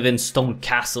all live in stone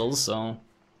castles, so...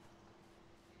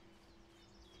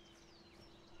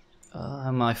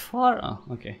 am I far? Oh,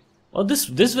 okay. Well, this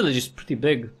village is pretty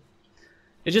big.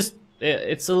 It's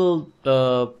a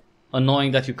little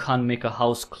annoying that you can't make a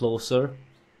house closer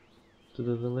to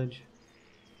the village.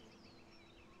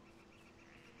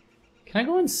 Can I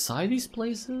go inside these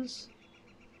places?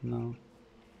 No.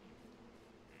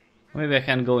 Maybe I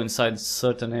can go inside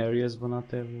certain areas, but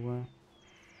not everywhere.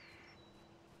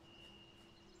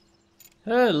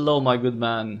 Hello, my good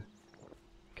man.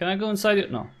 Can I go inside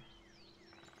it? No.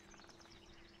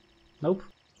 Nope.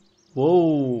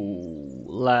 Whoa,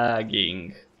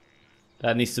 lagging.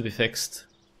 That needs to be fixed.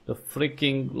 The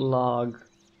freaking lag.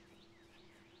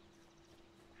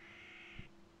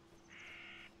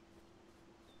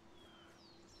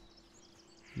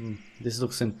 This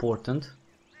looks important.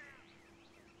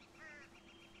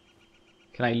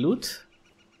 Can I loot?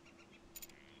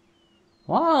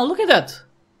 Wow, look at that!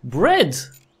 Bread!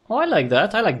 Oh, I like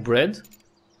that. I like bread.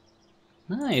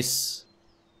 Nice.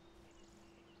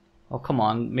 Oh, come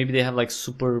on. Maybe they have like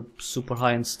super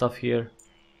high-end stuff here.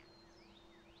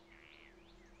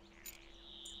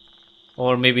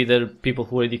 Or maybe there are people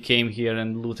who already came here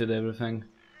and looted everything.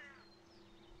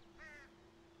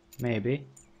 Maybe.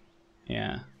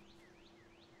 Yeah.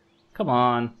 Come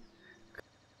on.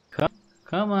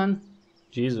 Come on.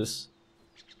 Jesus.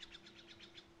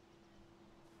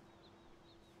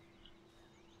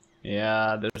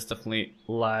 Yeah, there's definitely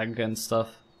lag and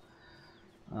stuff.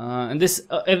 And this,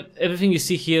 everything you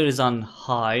see here is on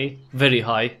high, very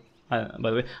high, by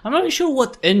the way. I'm not really sure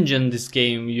what engine this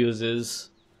game uses.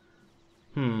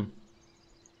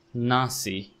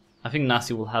 Nasi. I think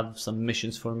Nasi will have some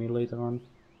missions for me later on.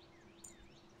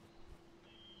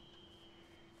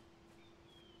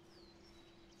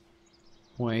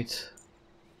 Wait.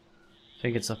 I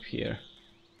think it's up here.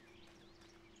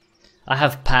 I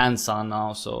have pants on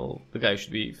now, so the guy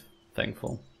should be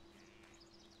thankful.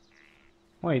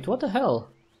 Wait, what the hell?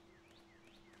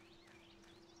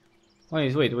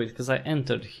 Wait, because I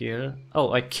entered here.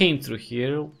 Oh, I came through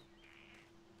here.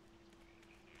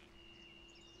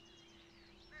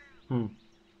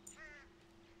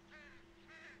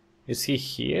 Is he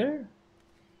here?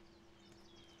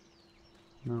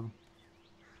 No.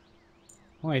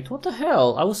 Wait, what the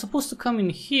hell? I was supposed to come in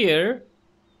here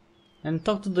and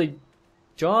talk to the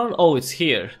jar. Oh, it's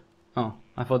here. Oh,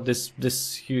 I thought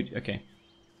this huge. Okay.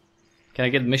 Can I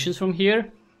get missions from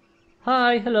here?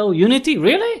 Hi, hello, Unity?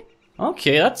 Really?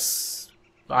 Okay, that's,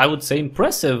 I would say,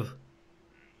 impressive.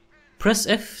 Press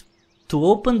F to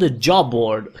open the job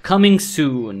board. Coming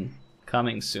soon.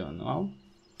 Coming soon. Well,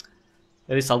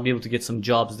 at least I'll be able to get some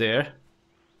jobs there.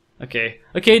 Okay.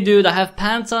 Okay, dude, I have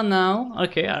pants on now.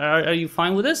 Okay, are you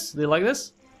fine with this? Do you like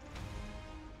this?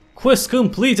 Quest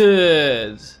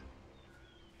completed.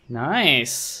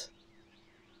 Nice.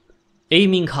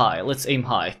 Aiming high. Let's aim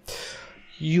high.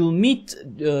 You meet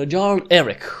Jarl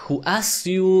Eric, who asks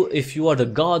you if you are the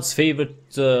God's favorite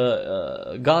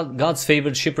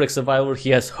shipwreck survivor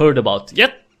he has heard about.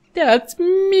 Yep, that's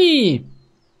me.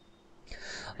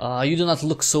 You do not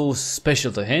look so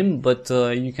special to him, but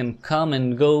you can come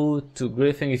and go to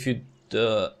Griffin if you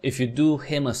do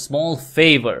him a small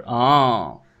favor.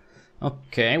 Ah,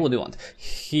 okay. What do you want?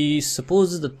 He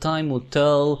supposes the time will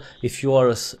tell if you are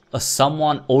a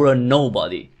someone or a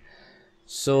nobody.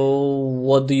 So,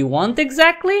 what do you want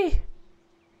exactly?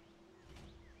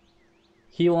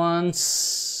 He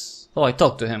wants... Oh, I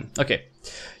talked to him. Okay.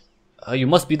 You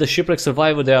must be the shipwreck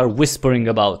survivor they are whispering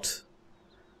about.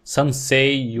 Some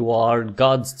say you are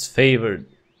God's favored,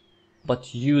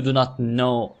 but you do not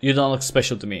know. You do not look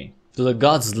special to me. Do the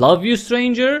gods love you,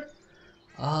 stranger?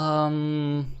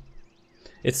 It's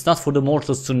not for the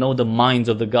mortals to know the minds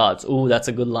of the gods. Ooh, that's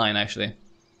a good line, actually.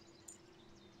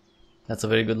 That's a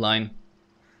very good line.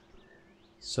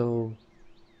 So,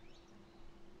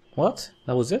 what?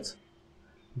 That was it?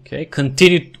 Okay,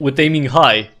 continue with aiming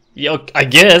high. Yeah, I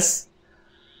guess.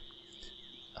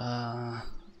 Oh,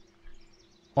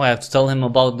 I have to tell him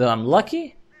about that I'm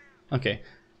lucky? Okay,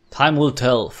 time will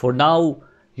tell. For now,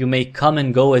 you may come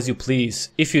and go as you please,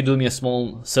 if you do me a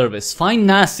small service. Find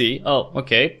Nasi. Oh,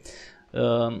 okay.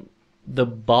 The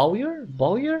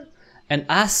Bowyer? And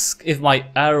ask if my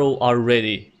arrow are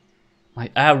ready. My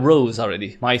arrows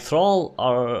already. My trolls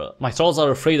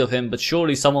are afraid of him, but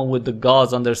surely someone with the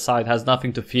gods on their side has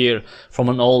nothing to fear from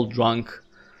an old drunk.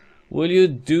 Will you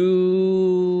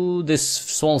do this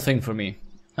small thing for me?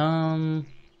 I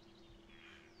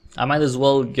might as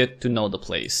well get to know the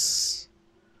place.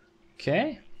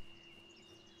 Okay.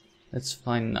 Let's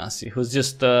find Nasi, who's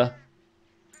just I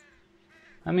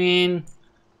mean,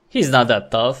 he's not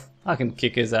that tough. I can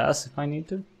kick his ass if I need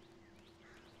to.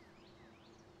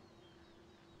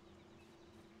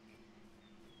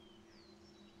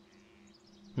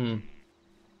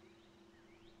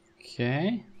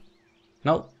 Okay.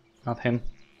 Nope, not him.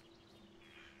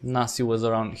 Nasi was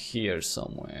around here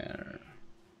somewhere.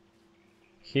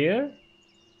 Here?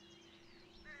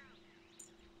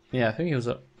 Yeah, I think he was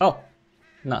oh,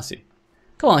 Nasi.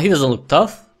 Come on, he doesn't look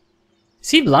tough. Is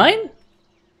he blind?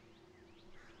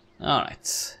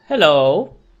 Alright.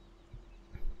 Hello.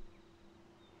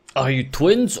 Are you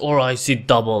twins or I see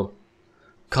double?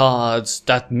 Gods,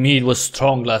 that meat was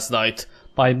strong last night.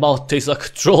 My mouth tastes like a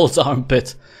troll's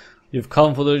armpit. You've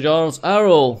come for the Jarl's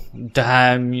arrow.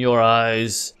 Damn your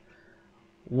eyes.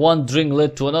 One drink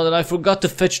led to another and I forgot to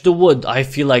fetch the wood. I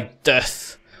feel like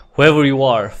death. Whoever you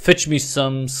are, fetch me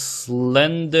some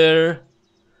slender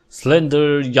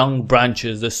young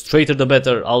branches. The straighter the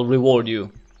better. I'll reward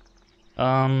you.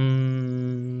 I've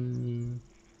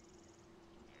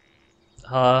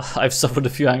suffered a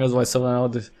few angles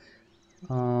myself.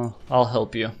 I'll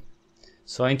help you.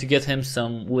 So I need to get him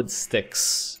some wood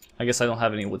sticks. I guess I don't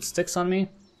have any wood sticks on me.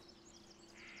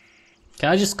 Can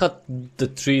I just cut the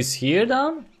trees here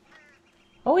down?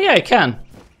 Oh yeah, I can.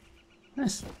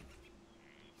 Nice.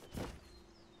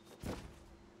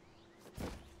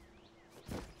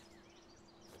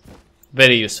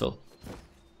 Very useful.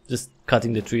 Just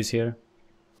cutting the trees here.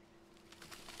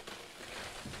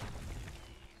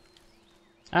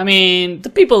 I mean, the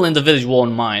people in the village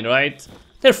won't mind, right?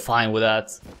 They're fine with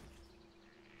that.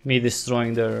 Me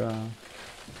destroying their...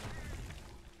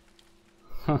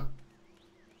 Huh.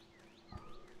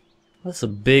 That's a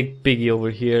big piggy over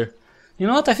here. You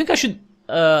know what? I think I should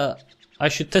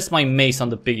test my mace on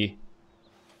the piggy.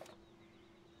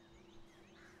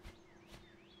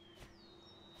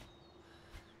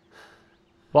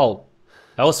 Wow,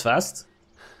 that was fast.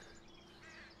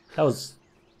 That was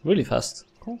really fast.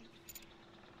 Cool.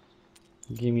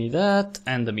 Give me that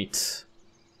and the meat.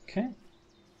 Okay. I'm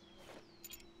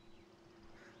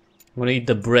gonna eat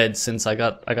the bread since I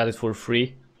got it for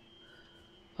free.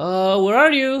 Where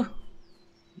are you?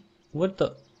 What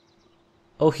the?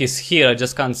 Oh, he's here. I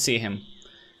just can't see him.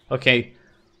 Okay,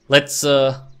 let's do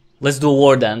a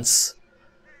war dance.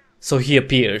 So he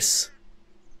appears.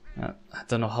 I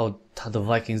don't know how the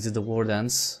Vikings did the war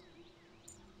dance.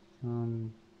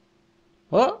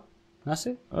 What?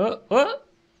 Nasi? What?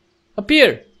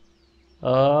 Appear!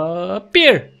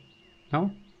 Appear!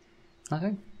 No?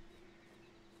 Nothing?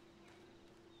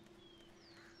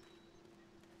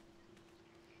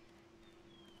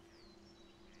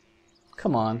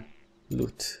 Come on,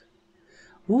 loot.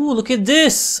 Ooh, look at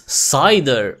this!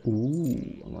 Cider!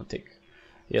 Ooh, I'm gonna take...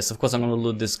 Yes, of course I'm gonna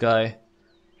loot this guy.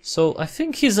 So, I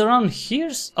think he's around here.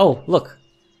 Oh, look.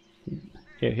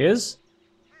 Here he is.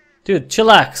 Dude,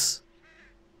 chillax.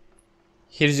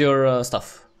 Here's your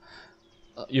stuff.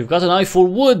 You've got an eye for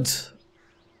wood.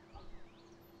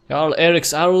 Jarl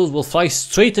Eric's arrows will fly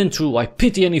straight and true. I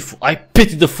pity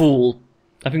the fool.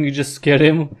 I think you just scared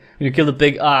him when you killed the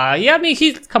pig. Yeah, I mean,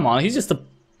 come on, he's just a...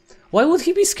 Why would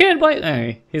he be scared by...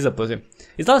 Anyway, he's a pussy.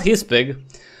 It's not his pig.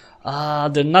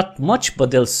 They're not much, but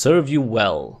they'll serve you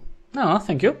well. No,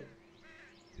 thank you.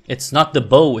 It's not the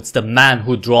bow, it's the man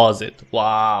who draws it.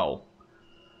 Wow.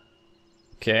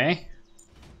 Okay.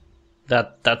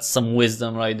 That's some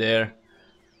wisdom right there.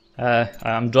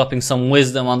 I'm dropping some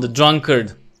wisdom on the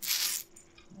drunkard.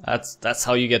 That's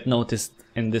how you get noticed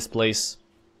in this place.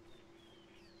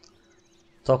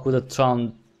 Talk with a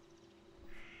Tron.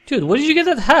 Dude, where did you get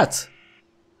that hat?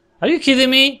 Are you kidding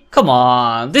me? Come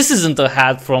on, this isn't a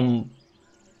hat from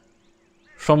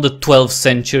the 12th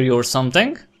century or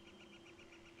something.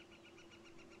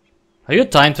 Are you a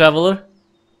time traveler?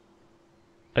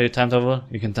 Are you a time traveler?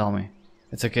 You can tell me.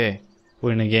 It's okay.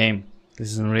 We're in a game.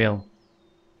 This isn't real.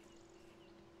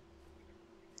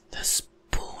 The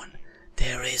spoon.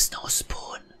 There is no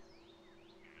spoon.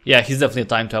 Yeah, he's definitely a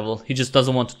time traveler. He just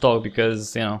doesn't want to talk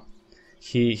because, you know,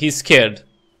 he's scared.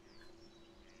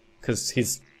 Because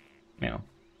he's, you know,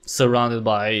 surrounded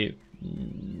by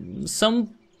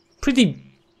some pretty,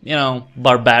 you know,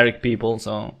 barbaric people,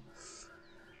 so...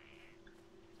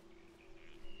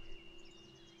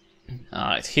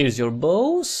 Alright, here's your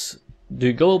bows. Do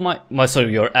you go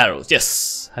sorry, your arrows.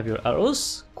 Yes, have your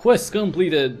arrows. Quest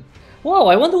completed. Wow,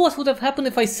 I wonder what would have happened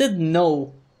if I said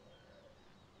no.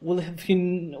 Will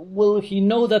he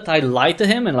know that I lied to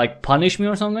him and like punish me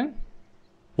or something?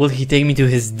 Will he take me to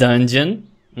his dungeon?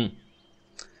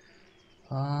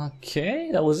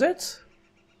 Okay, that was it.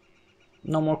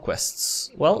 No more quests.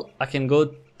 Well, I can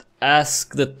go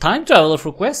ask the time traveler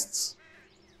for quests.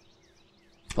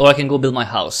 Or I can go build my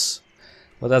house.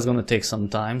 But that's gonna take some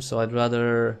time, so I'd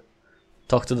rather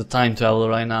talk to the time traveler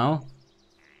right now.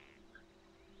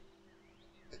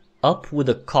 Up with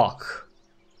a cock.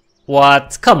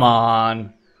 What? Come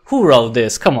on. Who wrote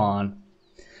this? Come on.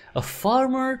 A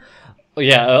farmer? Oh,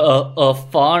 yeah, a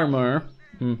farmer.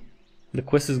 The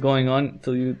quest is going on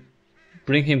until you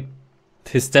bring him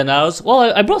his 10 hours.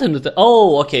 Well, I brought him to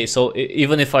oh, okay, so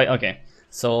even if I... Okay.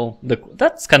 So,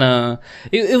 that's kinda...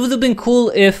 It would have been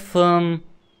cool if... you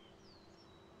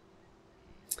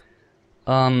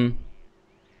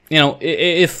know,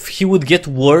 if he would get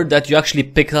word that you actually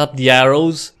picked up the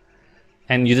arrows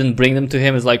and you didn't bring them to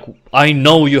him. It's like, I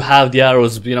know you have the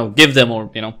arrows, you know, give them,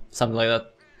 or, you know, something like that.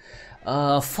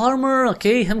 Farmer,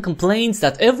 okay, him complains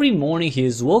that every morning he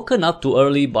is woken up too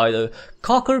early by the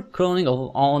cocker crowing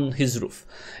on his roof.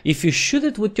 If you shoot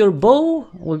it with your bow,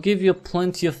 we'll give you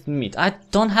plenty of meat. I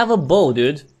don't have a bow,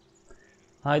 dude.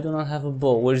 I do not have a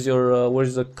bow. Where's your,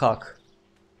 where's the cock?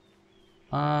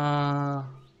 Oh,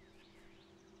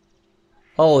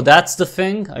 that's the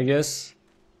thing, I guess.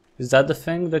 Is that the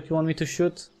thing that you want me to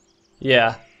shoot?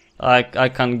 Yeah, I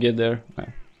can't get there.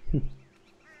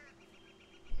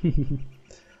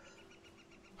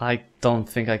 I don't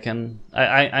think I can.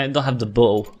 I don't have the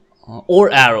bow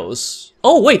or arrows.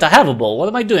 Oh wait, I have a bow. What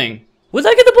am I doing? Where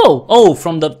did I get the bow? Oh,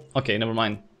 from the. Okay, never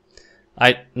mind.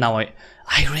 I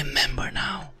remember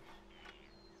now.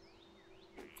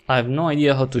 I have no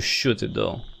idea how to shoot it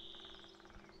though.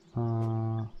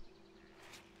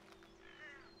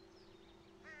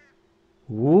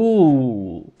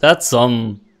 Ooh, that's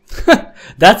some.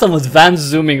 That's some advanced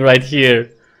zooming right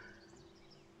here.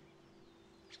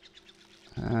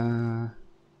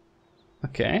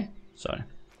 Okay. Sorry.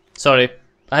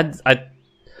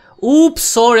 Oops,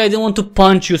 sorry, I didn't want to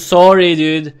punch you. Sorry,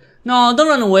 dude. No, don't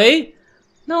run away.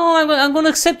 No, I'm gonna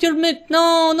accept your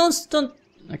No, don't.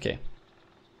 Okay.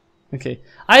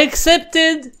 I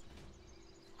accepted.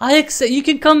 You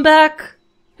can come back.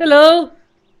 Hello.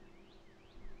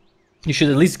 You should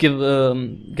at least get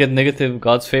negative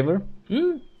God's favor.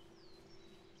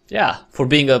 Yeah, for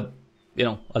being a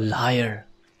liar.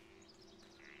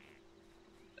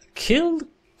 Killed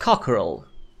cockerel.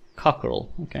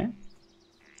 Okay. I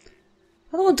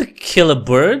don't want to kill a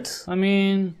bird. I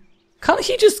mean, can't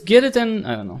he just get it and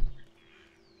I don't know.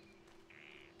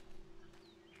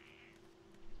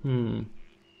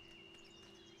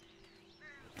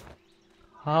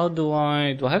 How do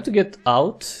I have to get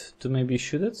out to maybe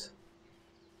shoot it?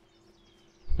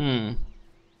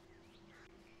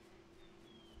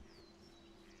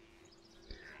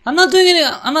 I'm not doing any.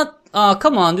 I'm not.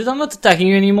 Come on, dude. I'm not attacking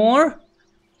you anymore.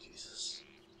 Jesus.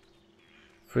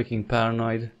 Freaking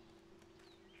paranoid.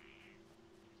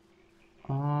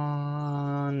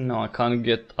 No, I can't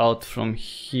get out from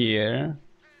here.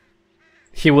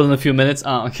 He will in a few minutes.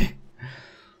 Okay.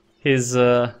 He's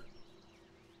very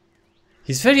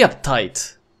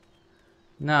uptight.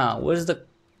 Now, where's the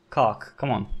cock?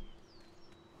 Come on.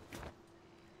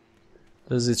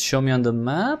 Does it show me on the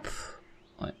map?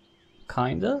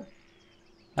 Kinda?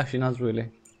 Actually, not really.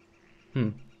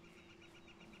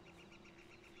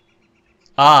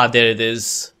 Ah, there it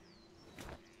is.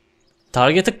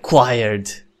 Target acquired.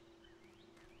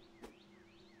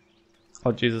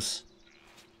 Oh, Jesus.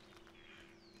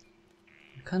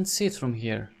 I can't see it from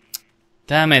here.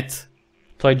 Damn it.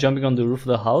 Try jumping on the roof of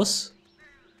the house.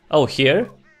 Oh, here?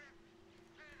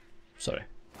 Sorry.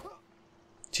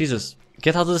 Jesus.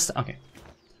 Get out of this. Okay.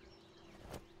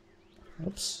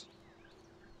 Oops.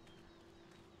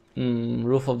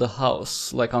 Roof of the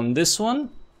house. Like on this one?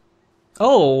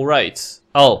 Oh, right.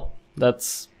 Oh,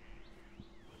 that's...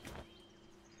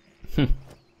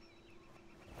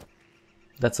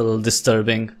 That's a little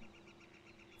disturbing.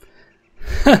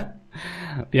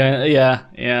 Yeah.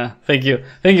 Thank you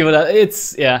for that.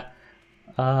 It's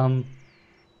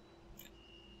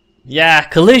yeah,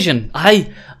 collision.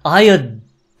 I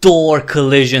adore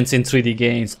collisions in 3D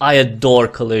games. I adore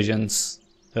collisions.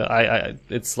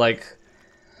 It's like,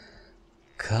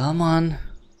 come on.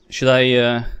 Should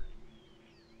I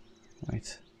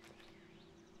wait?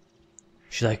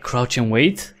 Should I crouch and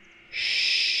wait?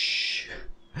 Shh.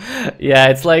 Yeah,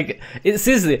 it's like,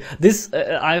 seriously, this,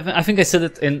 I think I said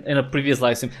it in a previous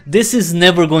live stream. This is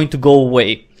never going to go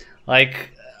away.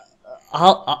 Like,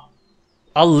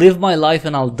 I'll live my life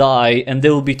and I'll die, and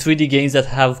there will be 3D games that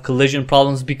have collision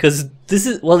problems, because this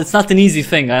is, well, it's not an easy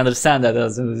thing. I understand that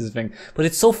as an easy thing, but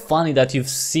it's so funny that you've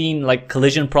seen like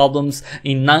collision problems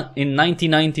in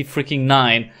 1990 freaking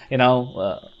 9, you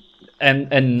know,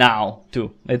 and now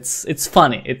too. It's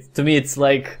funny. To me, it's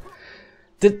like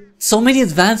so many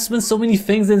advancements, so many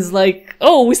things, and it's like,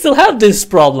 oh, we still have this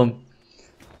problem,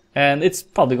 and it's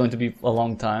probably going to be a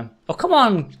long time. Oh, come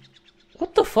on,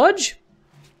 what the fudge?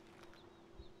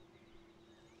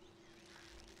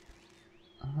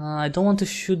 I don't want to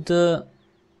shoot the...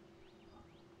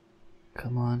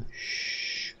 Come on.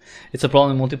 Shh. It's a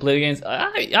problem in multiplayer games.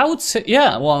 I would say,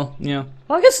 yeah, well, yeah.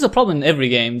 Well, I guess it's a problem in every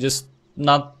game, just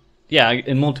not... Yeah,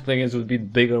 in multiplayer games it would be the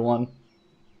bigger one.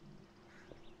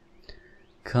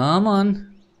 Come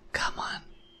on. Come on.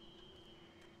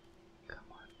 Come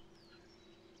on.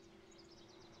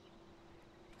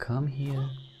 Come here.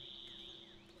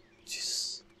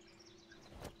 Just...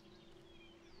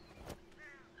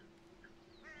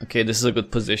 Okay, this is a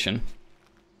good position.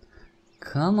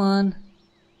 Come on.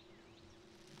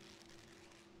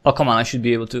 Oh, come on, I should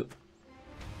be able to...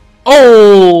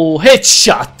 Oh,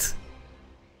 headshot!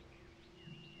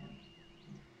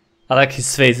 I like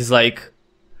his face, he's like,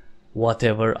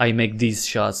 whatever, I make these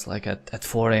shots like at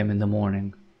 4 AM in the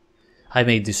morning. I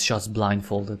made these shots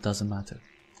blindfolded, doesn't matter.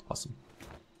 Awesome.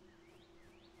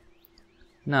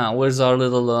 Now, where's our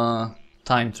little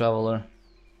time traveler?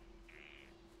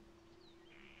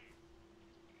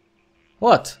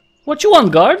 What? What you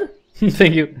want, guard?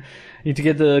 Thank you. Need to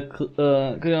get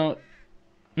the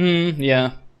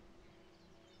yeah.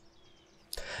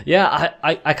 Yeah,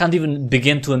 I can't even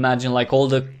begin to imagine like all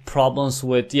the problems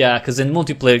with, yeah, because in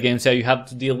multiplayer games, yeah, you have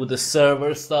to deal with the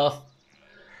server stuff.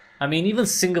 I mean, even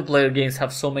single player games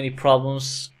have so many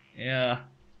problems. Yeah.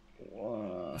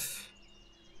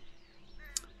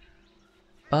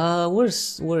 Where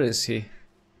is he?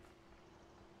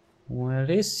 Where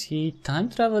is he? Time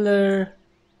traveler.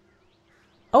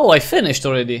 Oh, I finished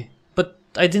already, but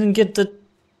I didn't get the...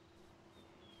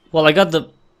 Well, I got the...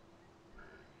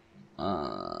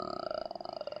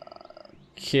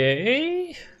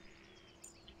 Okay.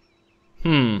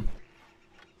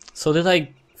 So did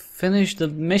I finish the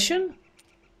mission?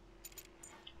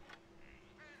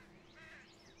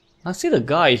 I see the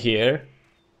guy here.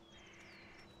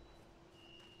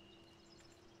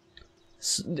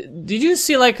 Did you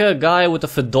see like a guy with a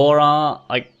fedora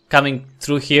like coming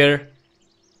through here?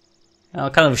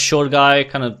 Kind of short guy,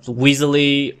 kind of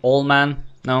weaselly old man?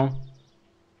 No?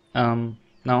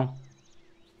 No?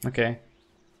 Okay.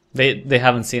 They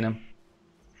haven't seen him.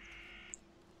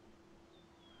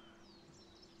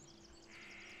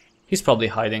 He's probably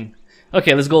hiding.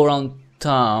 Okay, let's go around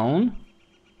town.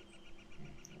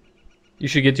 You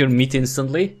should get your meat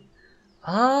instantly.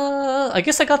 I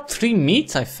guess I got 3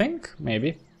 meats, I think,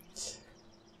 maybe.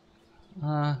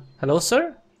 Hello,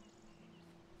 sir?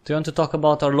 Do you want to talk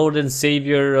about our Lord and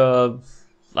Savior,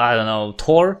 I don't know,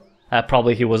 Thor?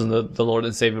 Probably he wasn't the Lord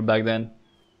and Savior back then.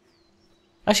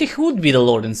 Actually, who would be the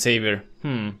Lord and Savior?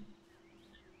 I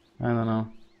don't know.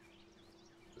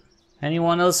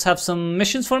 Anyone else have some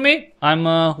missions for me? I'm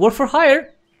work for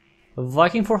hire.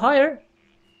 Viking for hire.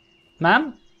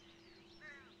 Ma'am?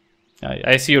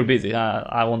 I see you're busy.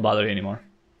 I won't bother you anymore.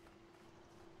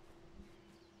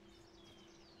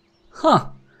 Huh.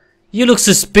 You look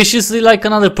suspiciously like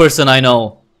another person I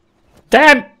know.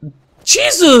 Damn!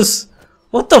 Jesus!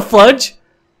 What the fudge?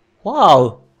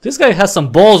 Wow. This guy has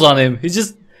some balls on him.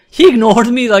 He ignored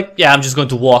me like, yeah, I'm just going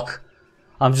to walk.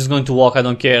 I'm just going to walk, I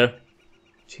don't care.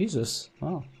 Jesus.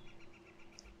 Wow.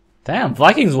 Damn,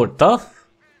 Vikings were tough.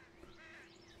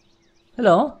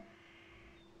 Hello.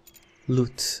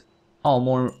 Loot. Oh,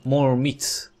 more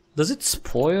meat. Does it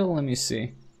spoil? Let me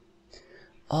see.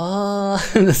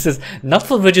 This is not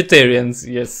for vegetarians.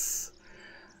 Yes.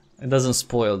 It doesn't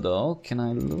spoil though. Can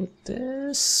I loot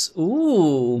this?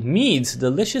 Ooh, meat.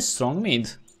 Delicious strong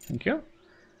meat. Thank you.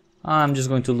 I'm just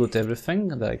going to loot everything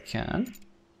that I can.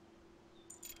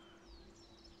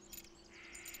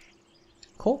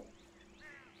 Cool.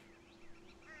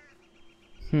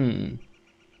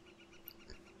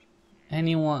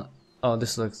 Anyone? Oh,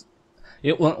 this looks...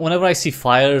 Yeah, whenever I see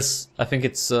fires, I think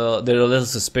it's they're a little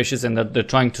suspicious and that they're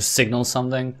trying to signal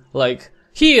something. Like,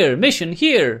 here, mission,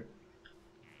 here!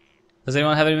 Does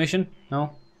anyone have any mission?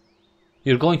 No?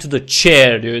 You're going to the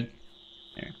chair, dude.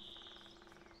 Yeah.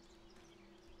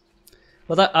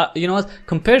 But you know what?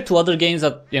 Compared to other games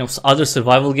that, you know, other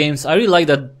survival games, I really like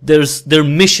that there are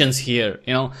missions here.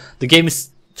 You know, the game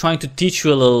is trying to teach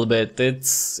you a little bit.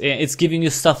 It's giving you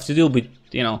stuff to do, but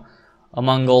you know,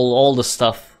 among all the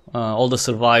stuff, all the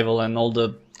survival and all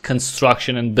the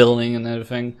construction and building and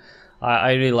everything.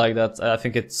 I really like that. I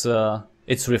think it's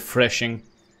refreshing.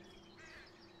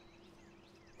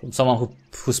 From someone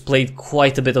who's played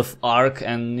quite a bit of Ark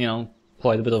and, you know,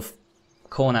 quite a bit of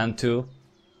Conan too.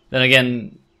 Then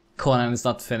again, Conan is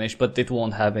not finished, but it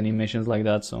won't have any missions like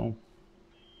that, so...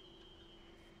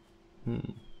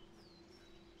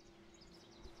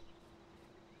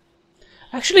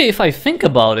 Actually, if I think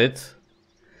about it...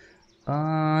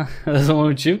 that's one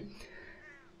with you.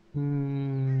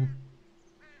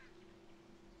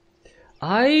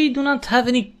 I do not have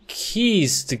any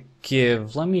keys to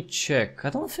give. Let me check. I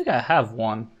don't think I have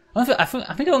one. I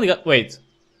think I only got... Wait.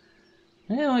 I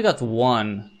think I only got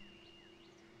one.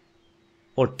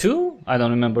 Or two? I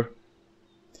don't remember.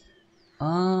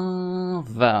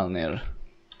 Valnir.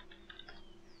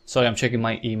 Sorry, I'm checking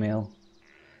my email.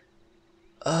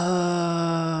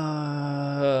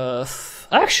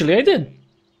 Actually, I did.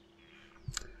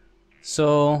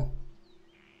 So...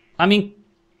 I mean...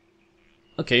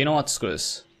 Okay, you know what? Screw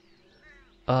this.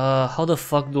 How the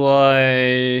fuck do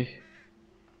I...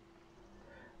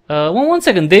 one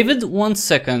second, David, 1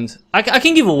 second. I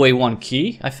can give away one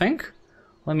key, I think.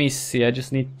 Let me see, I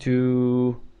just need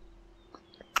to...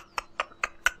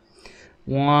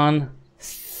 1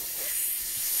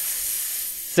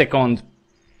 second.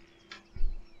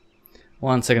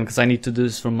 1 second, because I need to do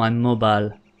this from my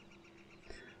mobile.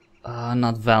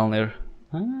 Not Valnir.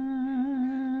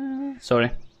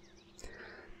 Sorry.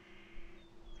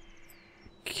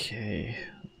 Okay,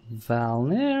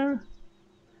 Valnir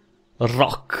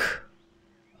Rok.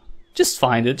 Just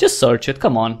find it, just search it,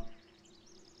 come on.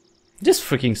 Just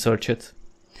freaking search it.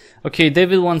 Okay,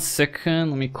 David, 1 second,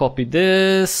 let me copy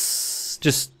this.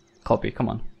 Just copy, come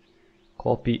on.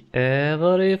 Copy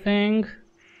everything.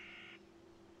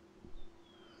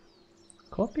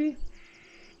 Copy.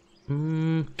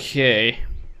 Okay.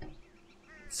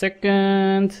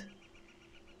 Second.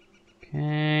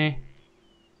 Okay.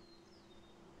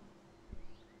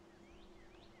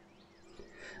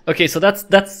 Okay, so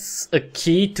that's a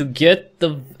key to get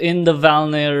in the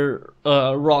Valnir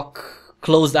Rok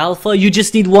closed alpha. You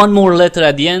just need one more letter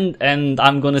at the end, and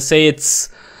I'm gonna say it's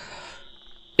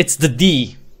the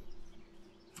D.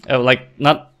 Like,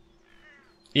 not,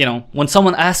 you know, when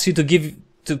someone asks you to give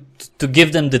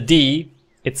them the D,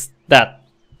 it's that.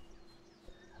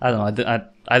 I don't know.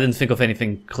 I didn't think of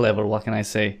anything clever. What can I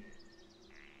say?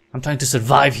 I'm trying to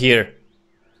survive here.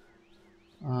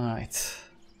 All right.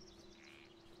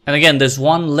 And again, there's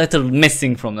one letter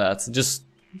missing from that. Just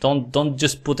don't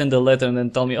just put in the letter and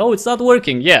then tell me, oh, it's not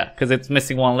working. Yeah, because it's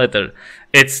missing one letter.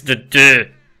 It's the D.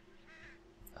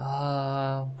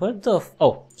 Where the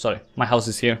oh, sorry, my house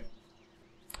is here.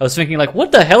 I was thinking like,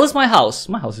 what the hell is my house?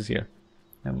 My house is here.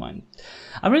 Never mind.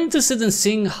 I'm really interested in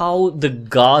seeing how the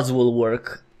gods will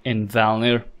work in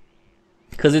Valnir,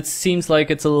 because it seems like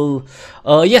it's a little.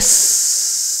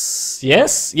 Yes,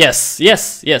 David,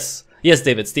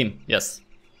 Steam, yes.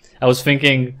 I was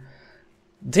thinking,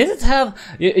 did it have,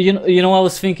 you know, I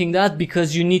was thinking that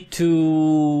because you need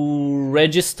to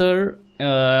register,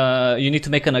 you need to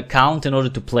make an account in order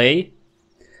to play.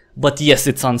 But yes,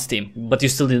 it's on Steam, but you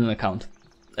still need an account.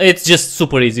 It's just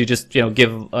super easy, just, you know,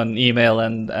 give an email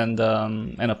and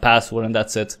a password and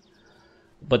that's it.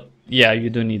 But yeah, you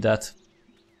do need that.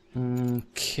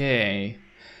 Okay.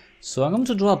 So I'm going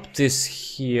to drop this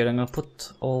here. I'm going to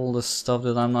put all the stuff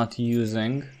that I'm not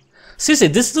using. Seriously,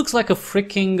 this looks like a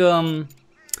freaking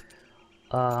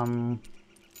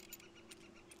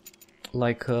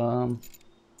like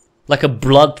a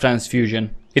blood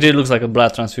transfusion. It really looks like a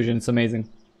blood transfusion. It's amazing.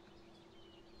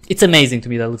 It's amazing to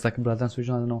me that it looks like a blood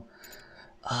transfusion. I don't know.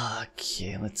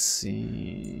 Okay, let's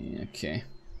see. Okay.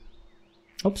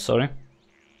 Oops, sorry.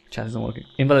 Chat isn't working.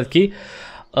 Invalid key.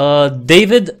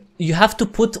 David, you have to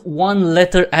put one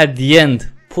letter at the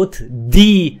end. Put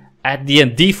D at the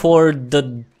end. D for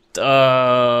the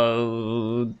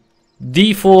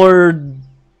D for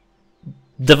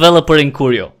developer in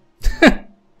Curio.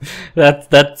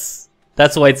 that's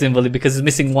why it's invalid, because it's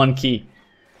missing one key.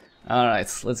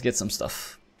 Alright, let's get some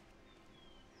stuff.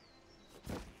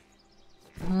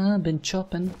 I've been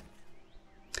chopping.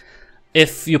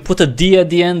 If you put a D at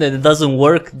the end and it doesn't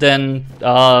work, then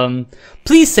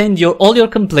please send all your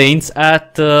complaints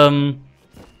at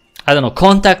I don't know,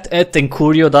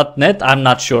 contact@encurio.net. I'm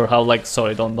not sure how, like,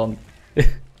 sorry, don't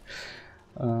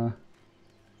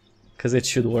because it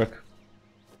should work.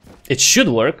 It should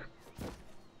work.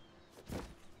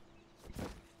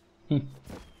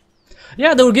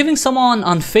 Yeah, they were giving some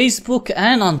on Facebook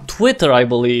and on Twitter, I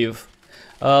believe.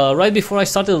 Right before I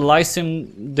started the live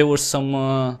stream, there were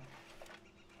some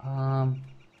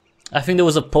I think there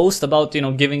was a post about, you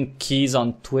know, giving keys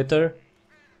on Twitter.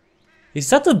 Is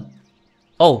that a...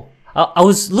 Oh, I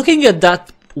was looking at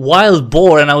that wild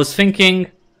boar and I was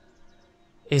thinking...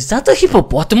 Is that a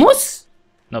hippopotamus?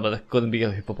 No, but it couldn't be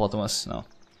a hippopotamus, no.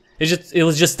 It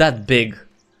was just that big.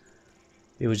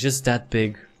 It was just that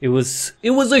big. It was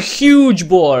a huge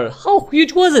boar. How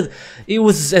huge was it? It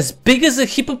was as big as a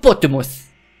hippopotamus.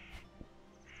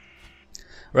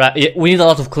 Right, yeah, we need a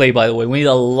lot of clay, by the way. We need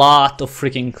a lot of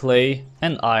freaking clay.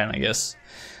 And iron, I guess.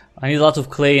 I need a lot of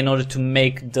clay in order to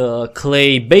make the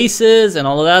clay bases and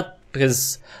all of that.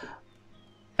 Because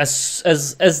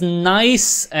as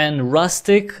nice and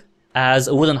rustic as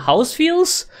a wooden house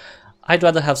feels, I'd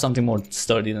rather have something more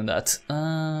sturdy than that.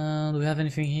 Do we have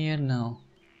anything here? No.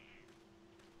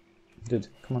 Dude,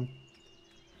 come on.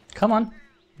 Come on.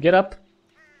 Get up.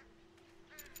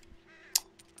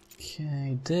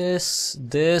 Okay, this.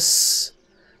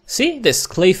 See, this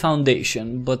clay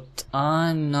foundation, but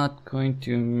I'm not going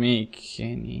to make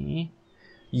any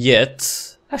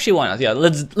yet. Actually, why not? Yeah,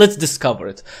 let's discover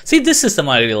it. See, this system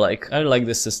I really like. I really like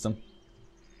this system.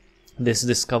 This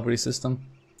discovery system.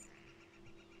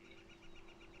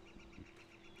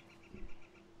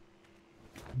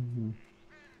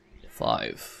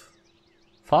 Five?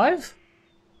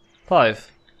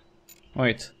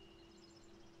 Wait.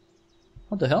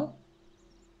 What the hell?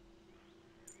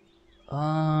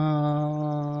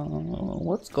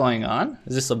 What's going on?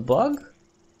 Is this a bug?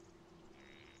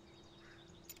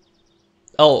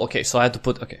 Oh, okay, so I had to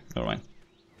put... Okay, never mind.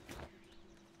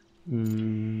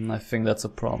 I think that's a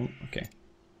problem. Okay.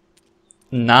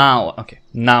 Now, okay,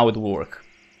 now it will work.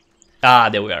 Ah,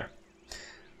 there we are.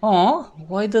 Oh,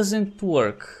 why doesn't it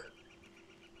work?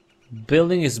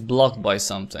 Building is blocked by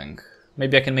something.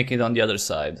 Maybe I can make it on the other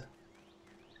side.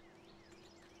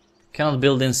 Cannot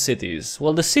build in cities.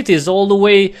 Well, the city is all the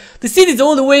way... The city is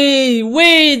all the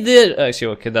way there.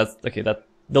 Actually, okay, that's... Okay,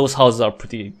 those houses are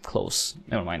pretty close.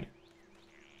 Never mind.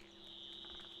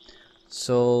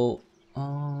 So...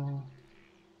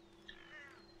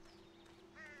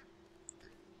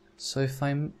 So if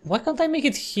I'm... Why can't I make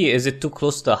it here? Is it too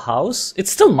close to the house?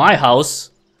 It's still my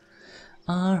house.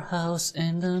 Our house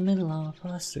in the middle of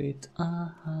our street.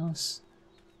 Our house.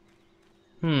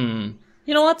 You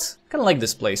know what? Kinda like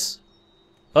this place.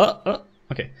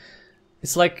 Okay.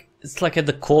 It's like at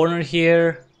the corner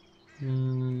here.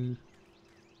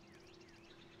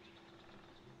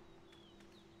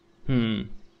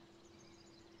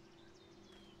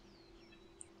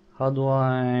 How do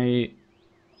I...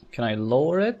 Can I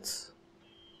lower it?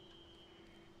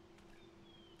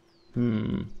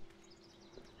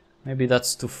 Maybe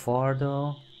that's too far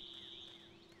though.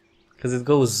 Because it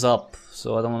goes up,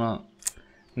 so I don't wanna...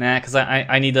 Nah, because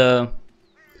I need a...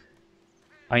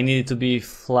 I need it to be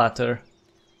flatter.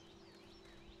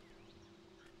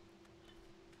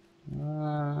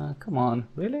 Come on,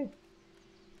 really?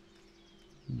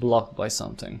 Blocked by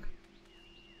something.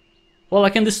 Well, I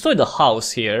can destroy the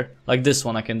house here. Like this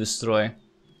one I can destroy.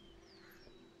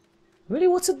 Really,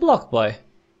 what's it blocked by?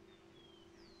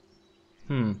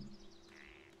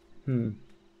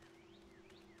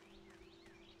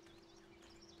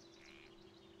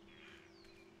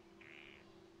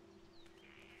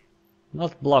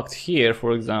 Not blocked here,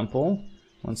 for example.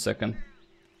 1 second.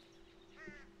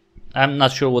 I'm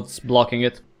not sure what's blocking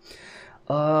it.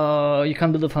 You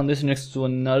can't build a foundation next to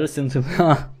another simply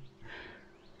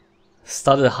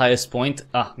start at the highest point.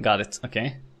 Ah, got it.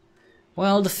 Okay.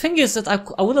 Well, the thing is that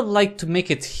I would have liked to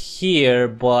make it here,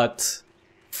 but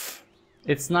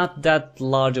it's not that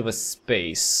large of a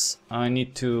space. I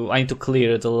need to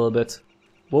clear it a little bit.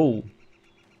 Whoa.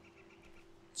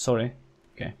 Sorry.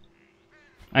 Okay.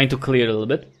 I need to clear it a little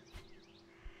bit.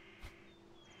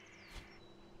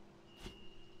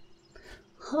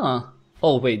 Huh.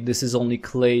 Oh wait, this is only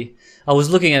clay. I was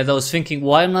looking at it, I was thinking,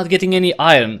 why I'm not getting any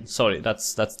iron? Sorry,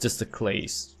 that's just a clay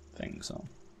thing, so.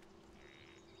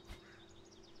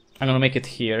 I'm gonna make it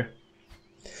here.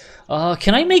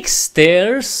 Can I make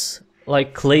stairs?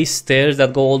 Like clay stairs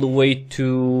that go all the way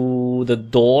to the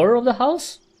door of the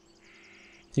house?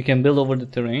 You can build over the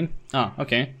terrain. Ah,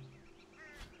 okay.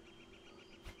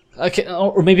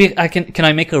 Or maybe can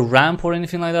I make a ramp or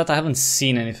anything like that? I haven't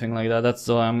seen anything like that, that's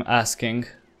why I'm asking.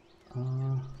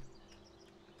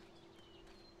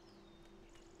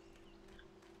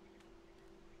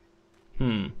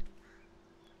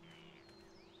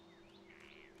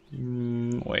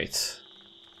 Wait.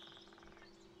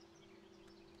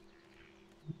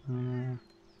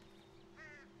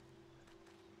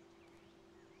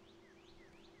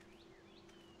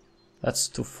 That's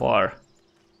too far.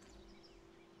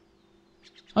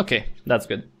 Okay, that's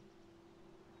good.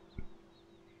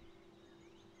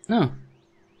 No.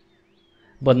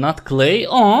 But not clay?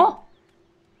 Aww!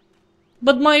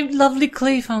 But my lovely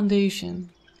clay foundation.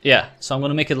 Yeah, so I'm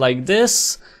gonna make it like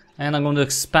this, and I'm going to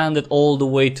expand it all the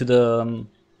way to the...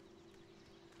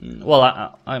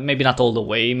 well, maybe not all the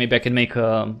way. Maybe I can make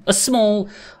a small,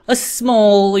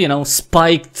 you know,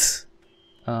 spiked,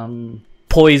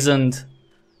 poisoned,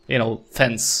 you know,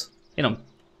 fence. You know,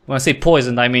 when I say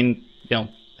poisoned, I mean, you know,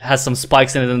 has some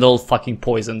spikes in it and they're all fucking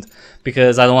poisoned,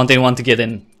 because I don't want anyone to get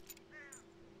in.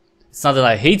 It's not that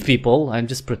I hate people, I'm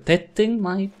just protecting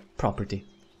my property.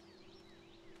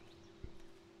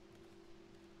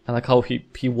 I like how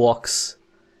he walks.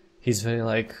 He's very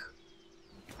like,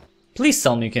 please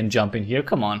tell me you can jump in here,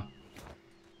 come on.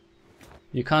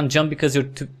 You can't jump because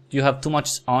you have too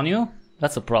much on you?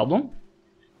 That's a problem.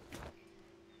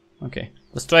 Okay,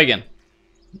 let's try again.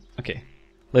 Okay,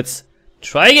 let's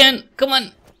try again. Come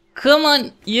on, come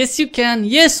on. Yes, you can.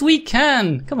 Yes, we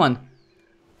can. Come on,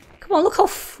 come on. Look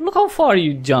how far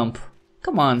you jump.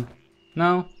 Come on,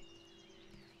 no.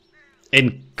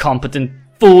 Incompetent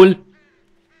fool.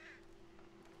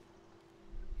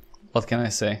 What can I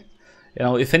say? You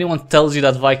know, if anyone tells you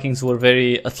that Vikings were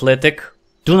very athletic,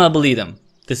 do not believe them.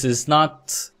 This is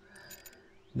not.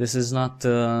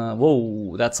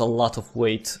 Whoa, that's a lot of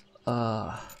weight.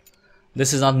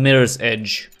 This is not Mirror's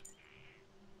Edge.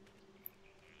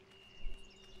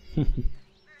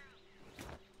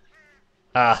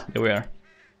 Ah, here we are.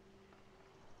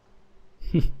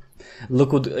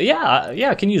 Look what, yeah,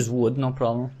 I can use wood, no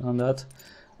problem on that.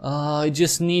 I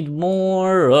just need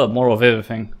more of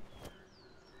everything.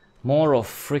 More of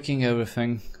freaking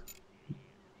everything.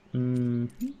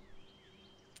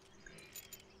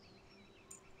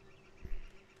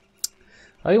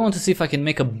 I want to see if I can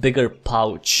make a bigger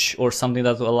pouch or something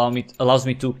that will allows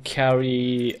me to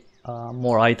carry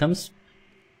more items.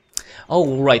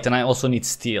 Oh right, and I also need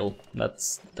steel.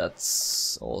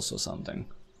 That's also something.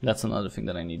 That's another thing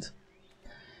that I need.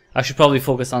 I should probably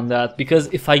focus on that, because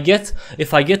if I get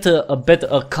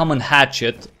a common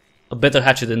hatchet, a better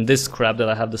hatchet than this crap that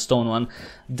I have, the stone one,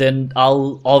 then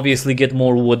I'll obviously get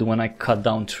more wood when I cut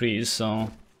down trees.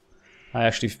 So I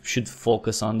actually should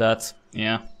focus on that.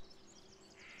 Yeah.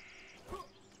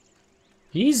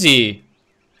 Easy,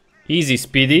 easy,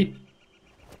 Speedy.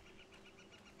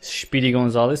 Speedy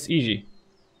Gonzalez, easy.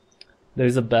 There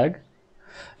is a bag.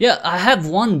 Yeah, I have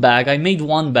one bag. I made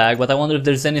one bag, but I wonder if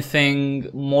there's anything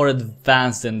more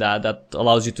advanced than that that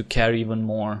allows you to carry even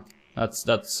more. That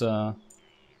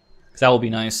would be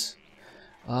nice.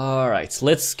 All right,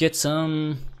 let's get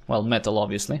some, well, metal,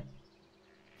 obviously.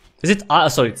 Is it?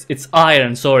 Sorry, it's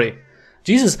iron. Sorry.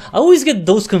 Jesus, I always get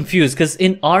those confused, because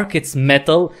in Ark it's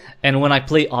metal, and when I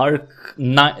play Ark,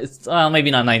 maybe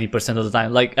not 90% of the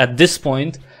time. Like at this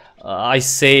point, I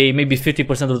say maybe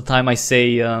 50% of the time I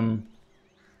say,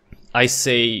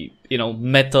 you know,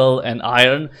 metal and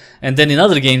iron, and then in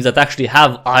other games that actually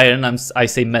have iron, I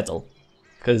say metal,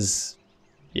 because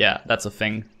yeah, that's a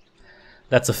thing.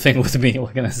 That's a thing with me.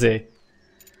 What can I say?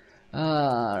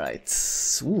 All right.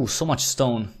 Ooh, so much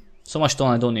stone. So much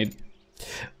stone I don't need.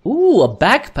 Ooh, a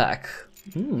backpack.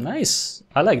 Nice.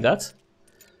 I like that.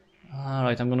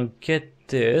 Alright, I'm gonna get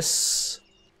this.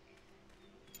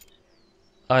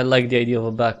 I like the idea of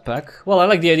a backpack. Well, I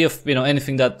like the idea of, you know,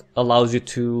 anything that allows you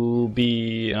to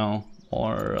be, you know,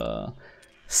 more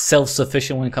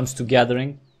self-sufficient when it comes to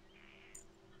gathering.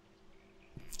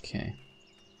 Okay.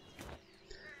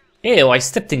 Ew, I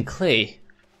stepped in clay.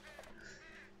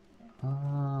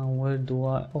 Where do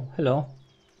I... Oh, hello.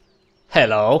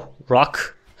 Hello,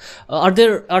 rock. Are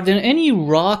there any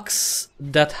rocks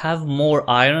that have more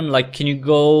iron? Like, can you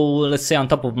go, let's say, on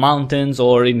top of mountains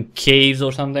or in caves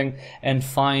or something, and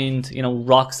find, you know,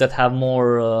 rocks that have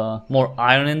more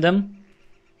iron in them?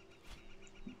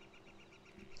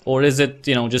 Or is it,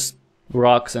 you know, just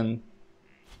rocks and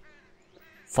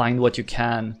find what you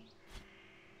can?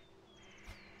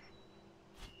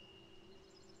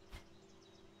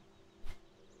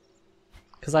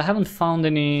 Because I haven't found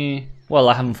any... Well,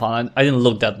 I haven't found... I didn't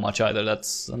look that much either,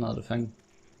 that's another thing.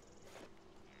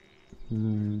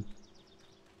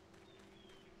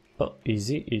 Oh,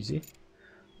 easy, easy.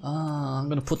 I'm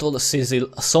gonna put all the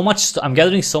sizzle... So much... I'm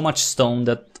gathering so much stone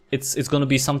that it's gonna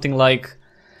be something like...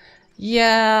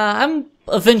 Yeah,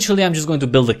 eventually I'm just going to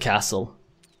build a castle.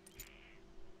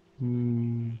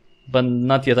 But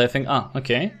not yet, I think. Ah,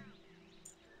 okay.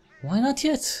 Why not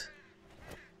yet?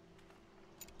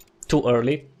 Too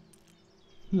early.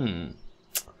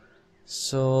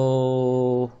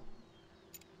 So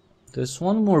there's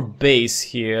one more base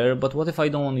here, but what if I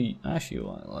don't want to... Actually,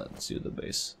 let's do the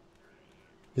base.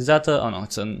 Is that a... Oh no,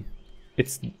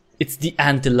 it's the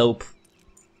antelope.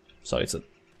 Sorry, it's a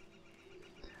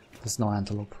There's no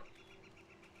antelope.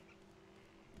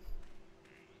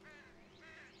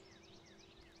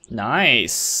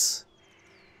 Nice.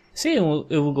 See, it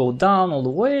will go down all the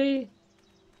way.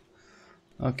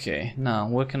 Okay, now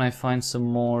where can I find some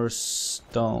more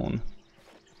stone?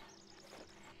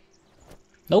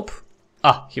 Nope.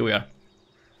 Ah, here we are.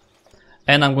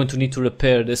 And I'm going to need to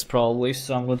repair this probably,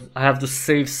 so I have to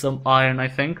save some iron, I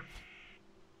think.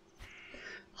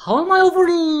 How am I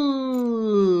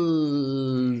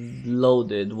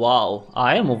overloaded? Wow,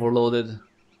 I am overloaded.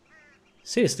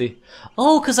 Seriously.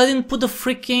 Oh, because I didn't put the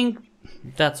freaking...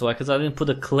 That's why, because I didn't put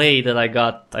the clay that I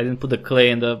got. I didn't put the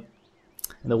clay in the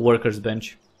worker's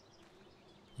bench.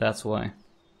 That's why.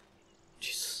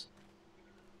 Jeez.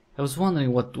 I was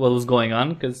wondering what was going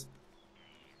on, because...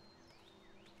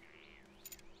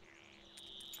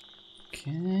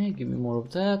 Okay, give me more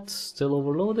of that. Still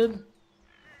overloaded.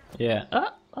 Yeah.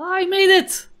 Ah, I made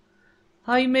it!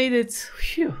 I made it!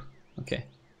 Phew. Okay.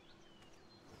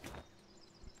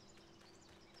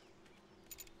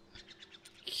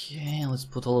 Okay, let's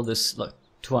put all of this, like,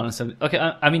 270. Okay,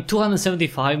 I mean,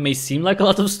 275 may seem like a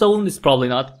lot of stone. It's probably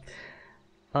not.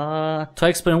 Try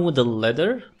experiment with the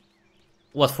leather.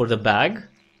 What, for the bag?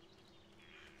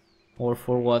 Or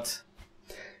for what?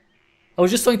 I was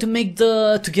just trying to make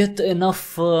to get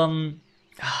enough, to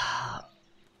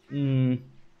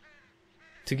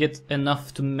get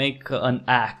enough to make an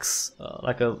axe,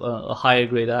 like a higher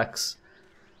grade axe.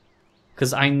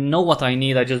 Because I know what I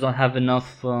need, I just don't have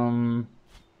enough, Come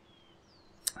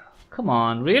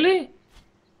on, really?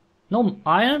 No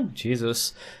iron?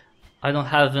 Jesus. I don't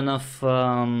have enough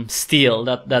steel,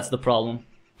 that's the problem.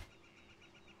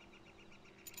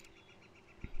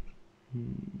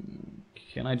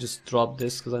 Can I just drop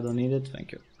this because I don't need it?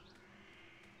 Thank you.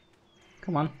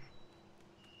 Come on.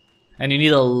 And you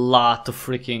need a lot of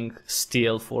freaking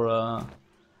steel for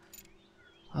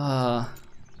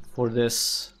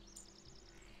this.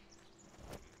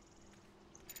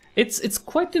 It's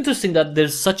quite interesting that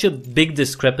there's such a big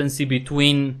discrepancy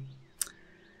between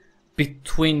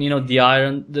you know, the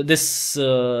iron, this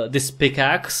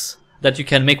pickaxe that you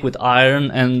can make with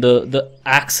iron, and the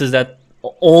axes that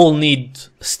all need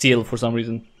steel for some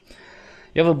reason.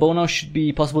 You have a bow now, should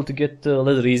be possible to get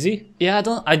leather easy. Yeah,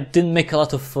 I didn't make a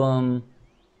lot of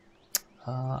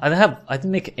I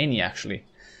didn't make any actually.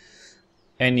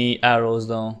 Any arrows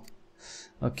though.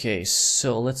 Okay,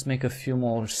 so let's make a few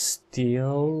more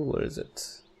steel. Where is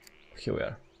it? Here we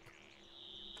are.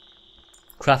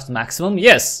 Craft maximum?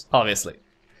 Yes, obviously.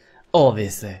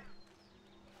 Obviously.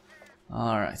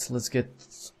 Alright, so let's get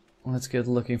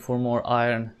looking for more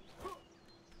iron.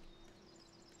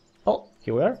 Oh,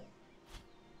 here we are.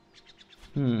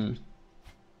 I'm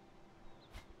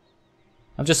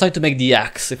just trying to make the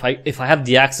axe. If I have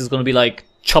the axe, it's gonna be like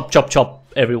chop chop chop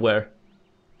everywhere.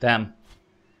 Damn.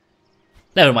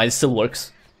 Never mind, it still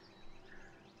works.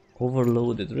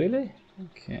 Overloaded, really?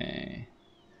 Okay.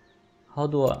 How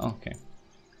do I... Okay.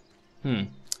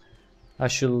 I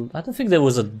don't think there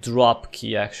was a drop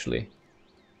key, actually.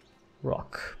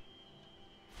 Rock.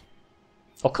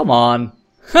 Oh, come on.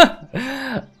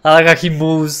 I like how he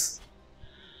moves.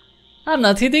 I'm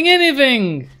not hitting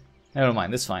anything. Never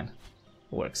mind, it's fine.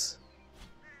 It works.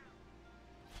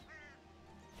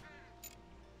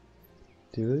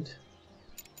 Dude.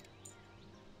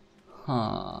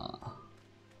 Huh.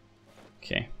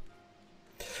 Okay.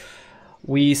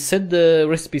 We set the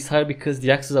recipes higher because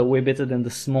the axes are way better than the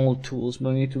small tools,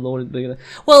 but we need to lower it bigger.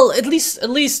 Well, at least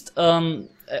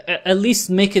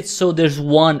make it so there's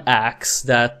one axe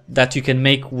that you can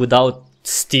make without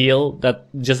steel, that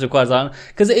just requires iron.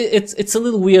 Because it's a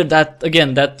little weird that,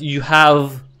 again, that you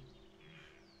have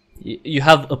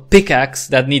a pickaxe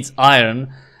that needs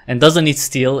iron and doesn't need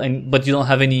steel, but you don't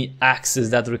have any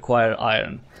axes that require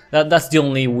iron. That's the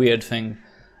only weird thing.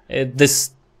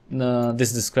 This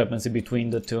discrepancy between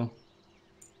the two.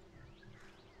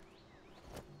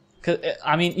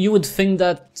 I mean, you would think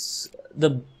that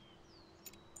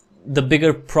the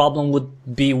bigger problem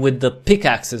would be with the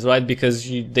pickaxes, right? Because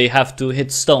they have to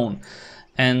hit stone,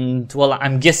 and well,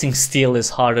 I'm guessing steel is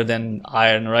harder than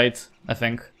iron, right? I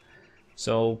think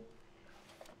so.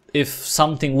 If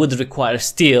something would require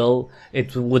steel,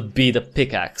 it would be the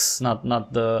pickaxe, not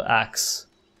the axe,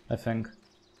 I think.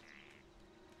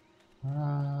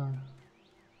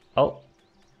 Oh,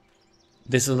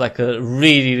 this is like a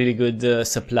really good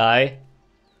supply.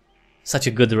 Such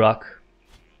a good rock.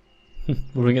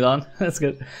 Bring it on. That's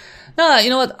good. Nah, you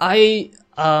know what? I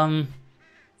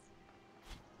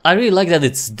really like that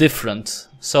it's different.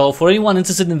 So for anyone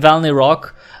interested in Valnir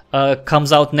Rok,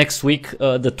 comes out next week,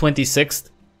 the 26th.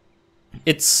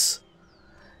 It's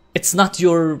it's not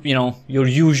your, you know, your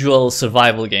usual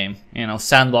survival game, you know,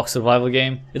 sandbox survival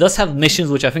game. It does have missions,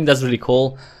 which I think that's really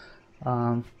cool.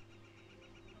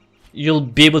 You'll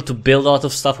be able to build a lot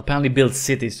of stuff, apparently build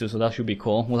cities too, so that should be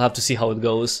cool. We'll have to see how it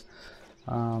goes.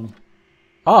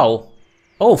 Oh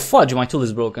fudge, my tool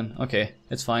is broken. Okay,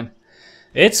 it's fine.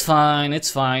 It's fine, it's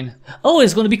fine. Oh,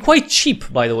 it's gonna be quite cheap,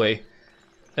 by the way.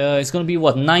 It's gonna be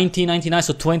what, $19.99,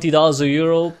 so $20 a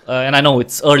euro. And I know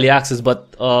it's early access,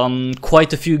 but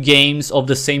quite a few games of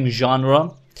the same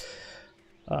genre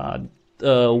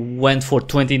went for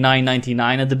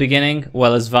 $29.99 at the beginning,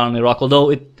 well as Valnir Rok, although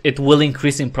it will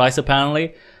increase in price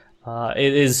apparently.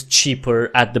 It is cheaper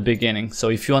at the beginning, so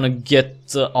if you want to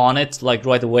get on it like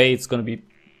right away, it's gonna be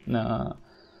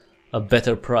a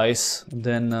better price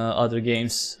than other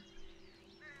games.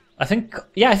 I think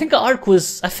Ark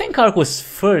was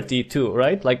 30 too,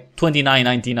 right? Like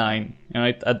 $29.99,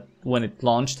 right, when it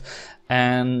launched,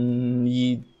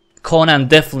 and Conan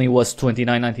definitely was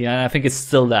 $29.99. I think it's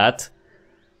still that,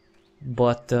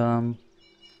 but Valnir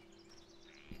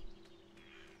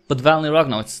Rok,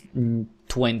 no, it's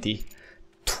 $20.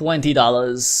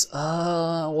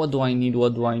 What do I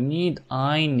need?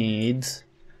 I need.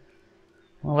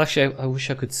 Well, actually, I wish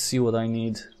I could see what I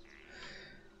need.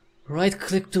 Right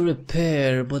click to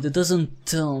repair, but it doesn't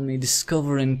tell me.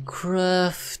 Discover and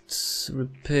craft,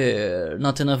 repair.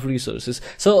 Not enough resources.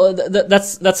 So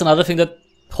that's another thing that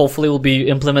hopefully will be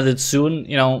implemented soon.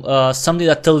 You know, something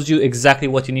that tells you exactly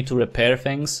what you need to repair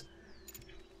things.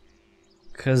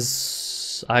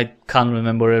 Because I can't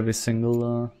remember every single.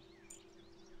 Well,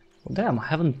 damn, I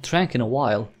haven't drank in a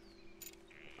while.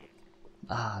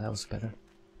 Ah, that was better.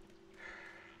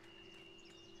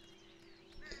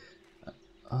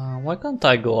 Why can't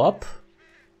I go up?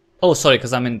 Oh, sorry,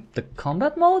 because I'm in the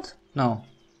combat mode? No.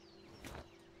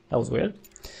 That was weird.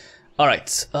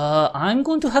 Alright, I'm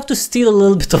going to have to steal a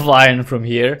little bit of iron from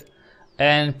here.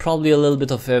 And probably a little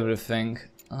bit of everything.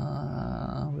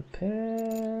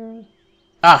 Repair...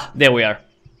 Ah, there we are.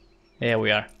 There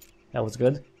we are. That was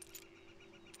good.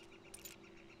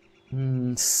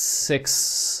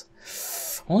 6...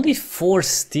 Only 4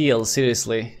 steel,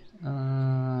 seriously.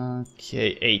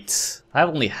 Okay, 8. I have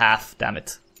only half, damn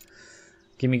it.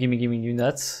 Gimme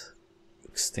that.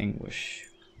 Extinguish.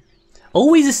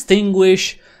 Always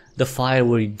extinguish the fire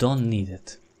where you don't need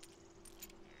it.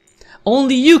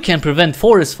 Only you can prevent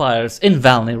forest fires in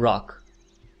Valnir Rok.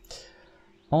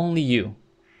 Only you.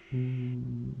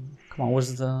 Come on,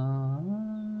 where's the...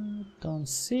 Don't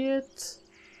see it.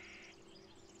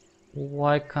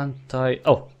 Why can't I...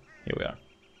 Oh, here we are.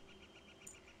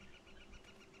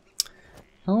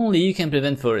 Only you can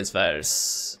prevent forest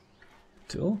fires.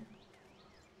 2.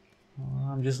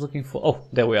 I'm just looking for... Oh,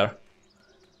 there we are.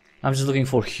 I'm just looking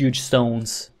for huge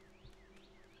stones.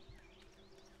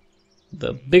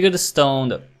 The bigger the stone,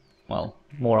 the... Well,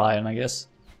 more iron, I guess.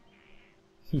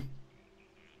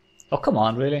 Oh, come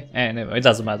on, really? Anyway, it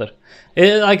doesn't matter.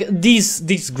 Like, these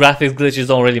graphics glitches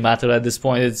don't really matter at this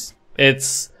point.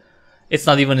 It's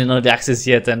not even in early access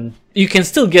yet, and you can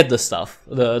still get the stuff,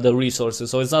 the resources.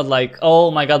 So it's not like,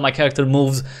 oh my god, my character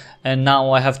moves, and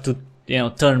now I have to, you know,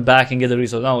 turn back and get the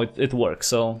resource. No, it works.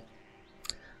 So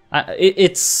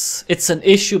it's an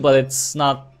issue, but it's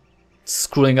not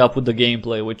screwing up with the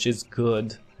gameplay, which is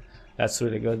good. That's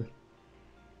really good.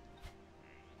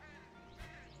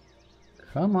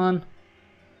 Come on.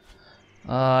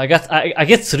 I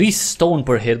get 3 stone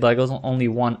per hit, but I got only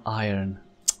 1 iron.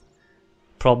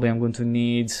 Probably I'm going to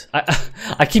need...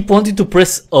 I keep wanting to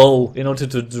press O in order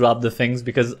to drop the things,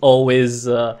 because O is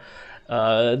the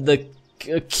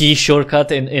key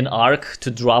shortcut in Ark to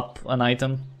drop an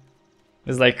item.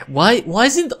 It's like, why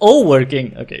isn't O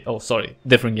working? Okay, oh sorry,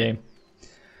 different game.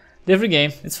 Different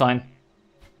game, it's fine.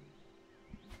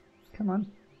 Come on.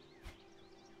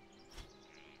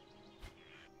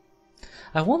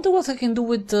 I wonder what I can do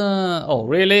with the... Oh,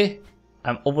 really?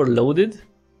 I'm overloaded?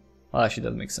 Well, actually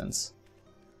that makes sense.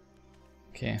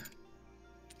 Okay.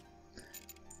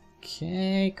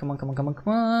 Okay, come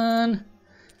on.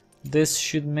 This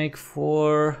should make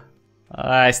for...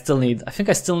 I think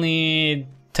I still need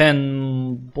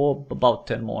 10, about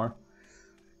 10 more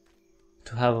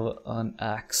to have an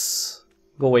axe.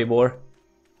 Go away, boar.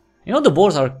 You know, the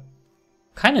boars are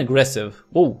kind of aggressive.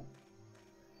 Whoa.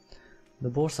 The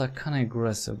boars are kind of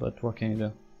aggressive, but what can you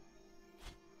do?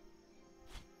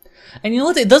 And you know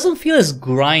what? It doesn't feel as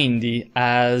grindy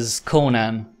as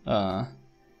Conan. I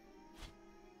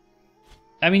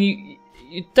mean,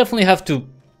 you definitely have to,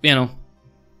 you know,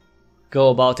 go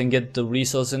about and get the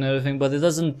resource and everything, but it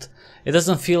doesn't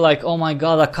feel like, oh my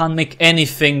god, I can't make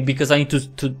anything because I need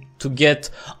to to get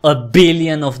 1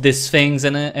 billion of these things,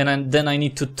 and then I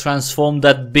need to transform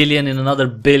that billion in another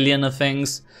billion of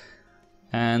things,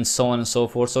 and so on and so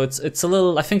forth. So it's a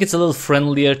little, I think it's a little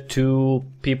friendlier to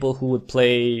people who would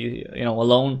play, you know,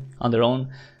 alone on their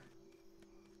own,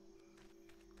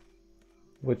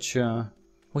 which I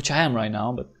am right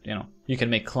now. But you know, you can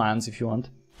make clans if you want.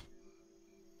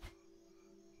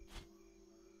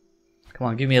 Come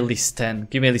on, give me at least 10.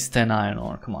 Give me at least 10 iron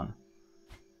ore. Come on.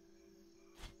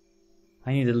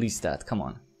 I need at least that. Come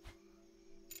on.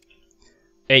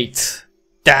 8.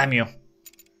 Damn you.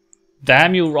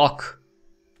 Damn you, Rock.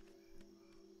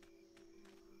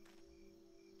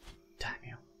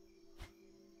 Damn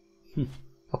you.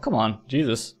 Oh, come on.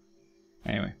 Jesus.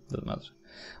 Anyway, doesn't matter.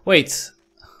 Wait.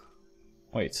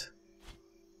 Wait.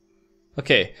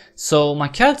 Okay, so my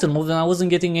character moved and I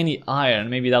wasn't getting any iron.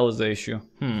 Maybe that was the issue.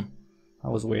 That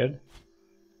was weird.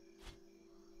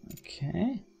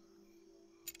 Okay.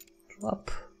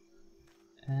 Drop.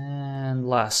 And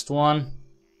last one.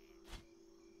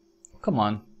 Come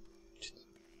on.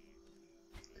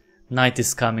 Night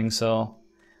is coming, so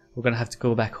we're gonna have to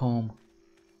go back home.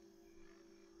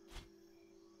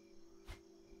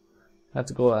 I have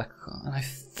to go back. And I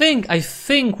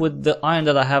think with the iron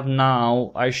that I have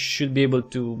now, I should be able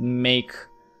to make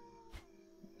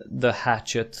the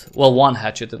hatchet. Well, one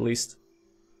hatchet at least.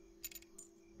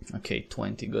 Okay,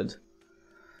 20, good.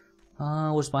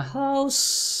 Where's my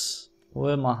house?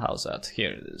 Where's my house at?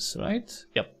 Here it is, right?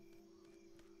 Yep.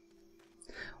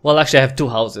 Well, actually I have two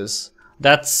houses.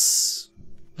 That's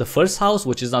the first house,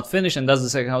 which is not finished, and that's the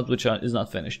second house, which is not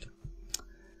finished.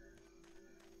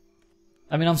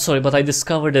 I mean, I'm sorry, but I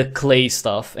discovered the clay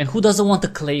stuff. And who doesn't want a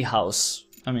clay house?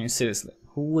 I mean, seriously.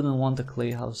 Who wouldn't want a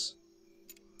clay house?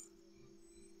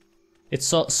 It's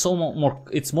so more,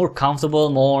 it's more comfortable,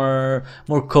 more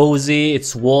cozy,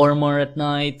 it's warmer at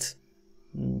night.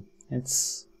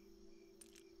 It's...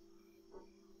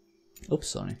 Oops,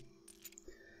 sorry.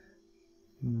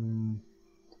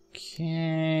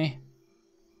 Okay.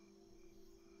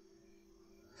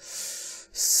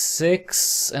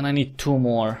 6, and I need 2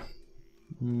 more.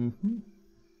 Do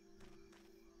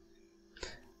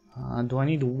I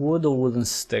need wood or wooden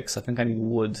sticks? I think I need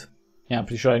wood. Yeah, I'm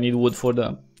pretty sure I need wood for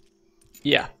the...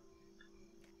 Yeah.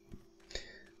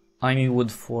 I need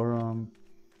wood for...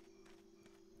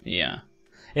 Yeah.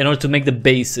 In order to make the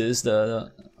bases,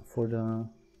 for the...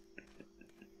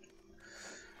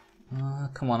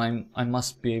 Come on, I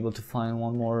must be able to find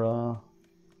one more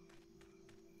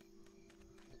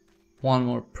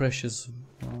precious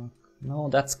rock. No,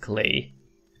 that's clay.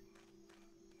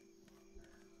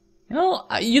 You know,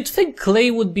 you'd think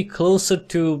clay would be closer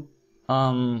to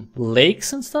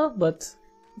lakes and stuff, but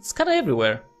it's kind of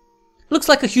everywhere. Looks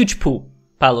like a huge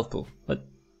pile of poo, but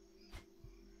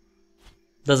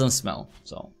doesn't smell,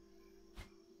 so.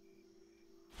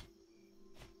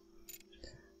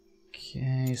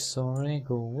 Okay, sorry,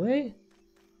 go away.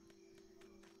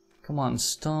 Come on,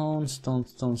 stone, stone,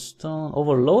 stone, stone.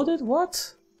 Overloaded?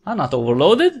 What? I'm not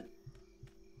overloaded.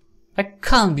 I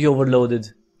can't be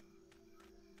overloaded.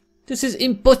 This is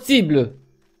impossible.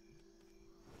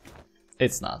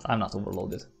 It's not. I'm not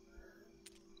overloaded.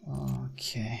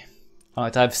 Okay.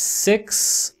 Alright, I have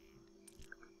 6.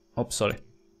 Oh, sorry.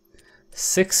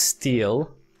 6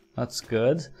 steel. That's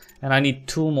good. And I need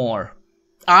 2 more.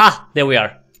 Ah! There we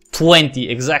are. 20.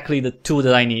 Exactly the 2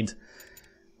 that I need.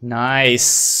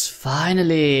 Nice.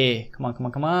 Finally. Come on, come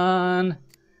on, come on.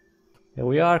 Here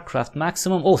we are. Craft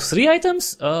maximum. Oh, 3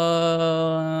 items?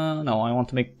 No, I want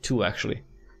to make 2 actually.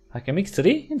 I can make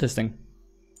 3? Interesting.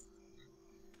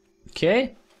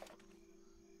 Okay.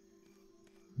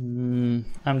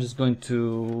 I'm just going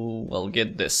to, well,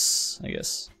 get this, I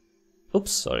guess. Oops,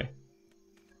 sorry.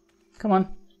 Come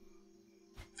on.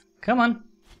 Come on.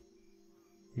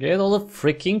 Get all the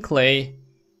freaking clay.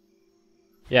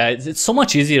 Yeah, it's so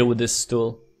much easier with this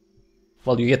tool.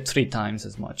 Well, you get 3 times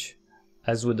as much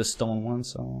as with the stone one,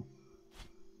 so...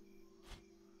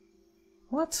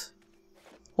 What?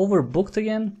 Overbooked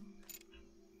again?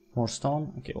 More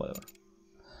stone? Okay, whatever.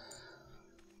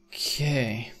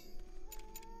 Okay.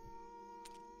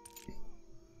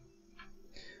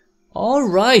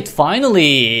 Alright,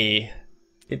 finally!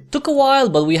 It took a while,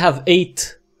 but we have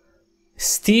 8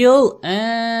 steel,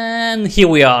 and here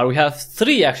we are. We have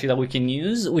 3 actually that we can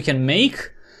use. We can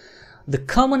make the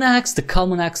common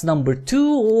axe number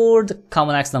 2, or the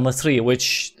common axe number 3,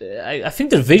 which I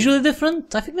think they're visually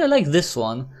different. I think I like this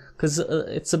one, because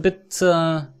it's a bit,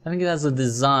 I think it has a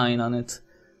design on it.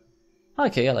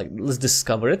 Okay, yeah, like, let's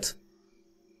discover it.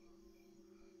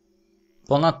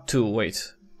 Well, not 2,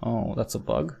 wait. Oh, that's a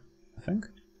bug, I think.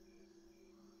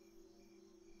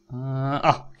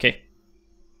 Oh, okay.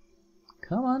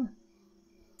 Come on.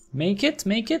 Make it,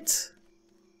 make it.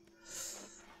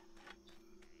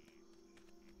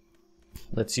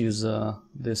 Let's use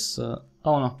this. Oh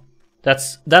no,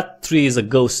 that tree is a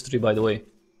ghost tree, by the way.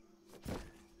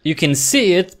 You can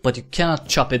see it, but you cannot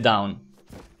chop it down.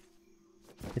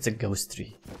 It's a ghost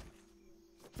tree.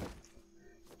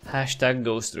 Hashtag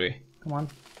ghost tree. Come on.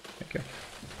 Thank you.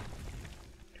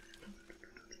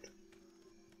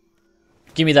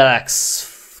 Give me that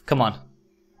axe. Come on.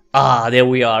 Ah, there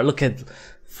we are. Look at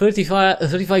 35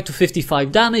 to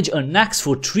 55 damage, an axe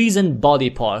for trees and body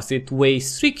parts. It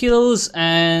weighs 3 kilos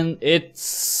and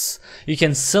it's... You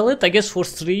can sell it, I guess, for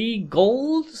 3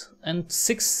 gold and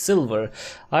 6 silver.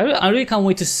 I really can't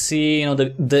wait to see, you know,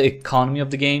 the economy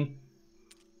of the game.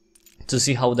 To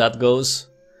see how that goes.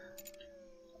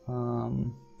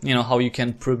 You know, how you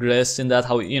can progress in that,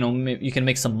 how, you know, you can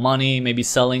make some money, maybe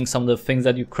selling some of the things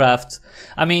that you craft.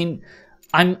 I mean,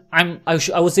 I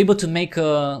was able to make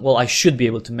a, well, I should be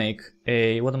able to make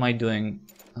a, what am I doing?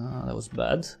 That was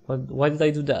bad. Why did I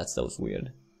do that? That was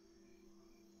weird.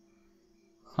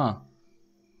 Huh.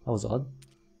 That was odd.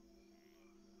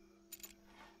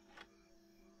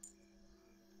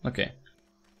 Okay.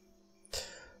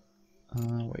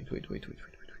 Wait.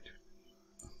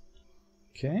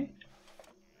 Okay.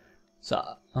 So,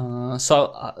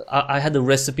 I had a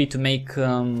recipe to make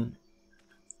a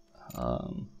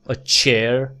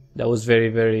chair that was very,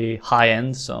 very high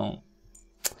end, so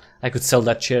I could sell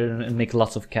that chair and make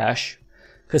lots of cash.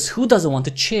 Because who doesn't want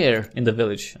a chair in the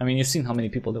village? I mean, you've seen how many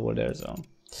people there were there, so.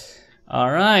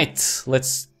 Alright,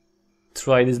 let's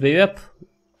try this baby up.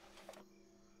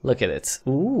 Look at it.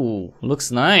 Ooh, looks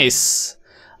nice.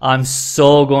 I'm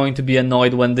so going to be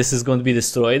annoyed when this is going to be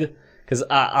destroyed. Because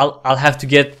I'll have to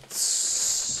get...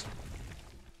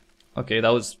 Okay, that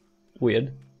was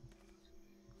weird.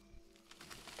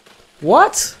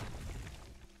 What?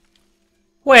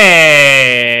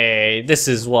 Wait, this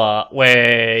is what?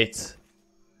 Wait.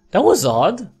 That was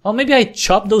odd. Oh, maybe I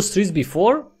chopped those trees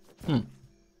before?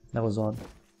 That was odd.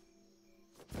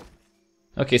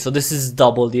 Okay, so this is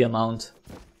double the amount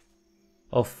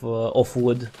of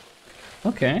wood.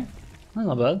 Okay, that's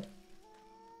not bad.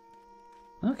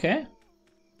 Okay.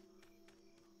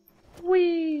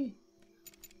 Whee!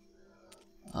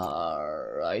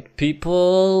 Alright,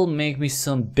 people, make me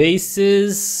some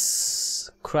bases.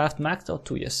 Craft max out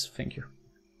 2, yes, thank you.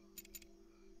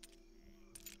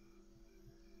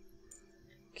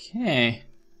 Okay.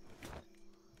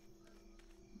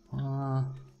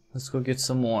 Let's go get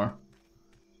some more.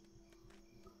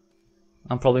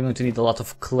 I'm probably going to need a lot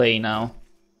of clay now.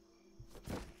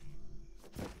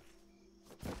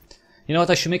 You know what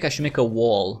I should make? I should make a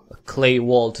wall, a clay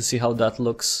wall, to see how that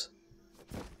looks.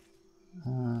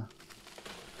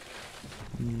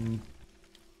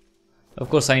 Of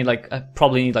course, I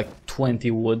probably need like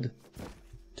 20 wood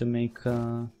to make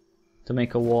a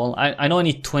wall. I know I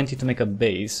need 20 to make a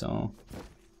base. So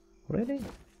really,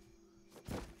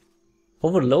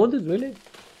 overloaded, really?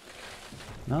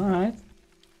 All right,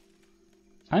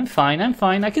 I'm fine. I'm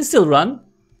fine. I can still run.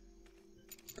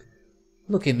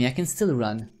 Look at me. I can still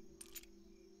run.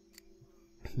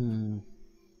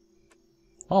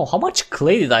 Oh, how much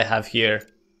clay did I have here?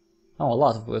 Oh, a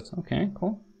lot of wood. Okay,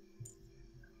 cool.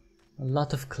 A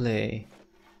lot of clay.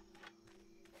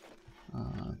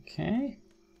 Okay.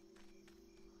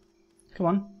 Come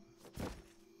on.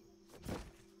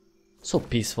 So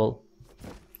peaceful.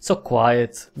 So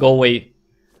quiet. Go away.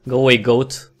 Go away,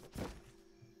 goat.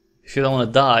 If you don't want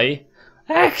to die.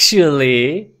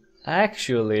 Actually,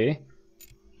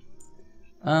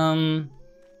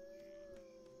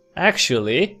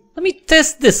 let me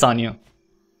test this on you.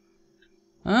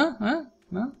 Huh?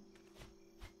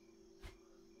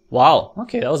 Wow,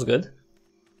 okay, that was good.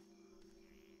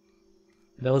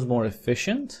 That was more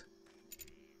efficient.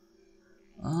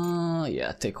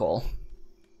 Yeah, take all.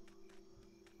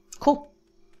 Cool.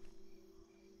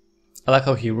 I like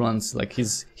how he runs, like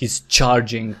he's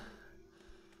charging.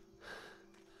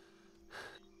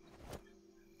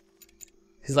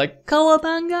 He's like,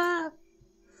 Kawabanga!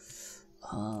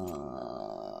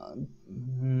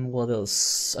 What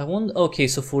else? I want. Okay,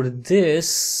 so for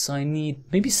this, I need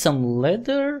maybe some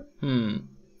leather.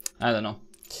 I don't know.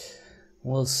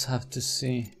 We'll have to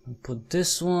see. I'll put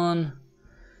this one.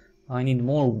 I need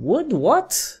more wood.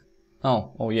 What?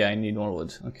 Oh yeah, I need more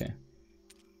wood. Okay.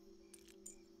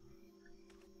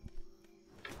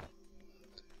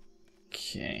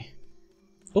 Okay.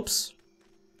 Oops.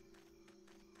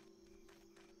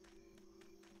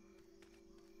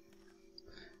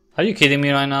 Are you kidding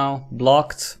me right now?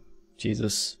 Blocked?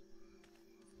 Jesus.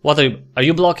 What are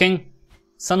you blocking?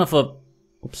 Son of a...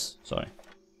 Oops, sorry.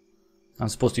 I'm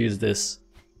supposed to use this.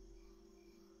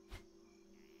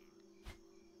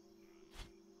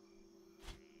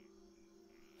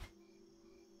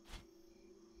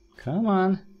 Come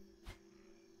on.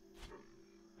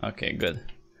 Okay, good.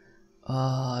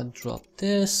 Drop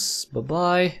this.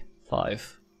 Bye-bye.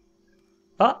 5.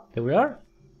 Ah, here we are.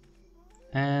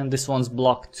 And this one's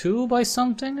blocked too by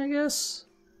something, I guess.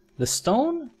 The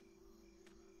stone?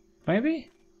 Maybe?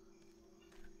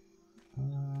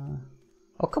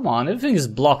 Oh, come on. Everything is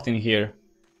blocked in here.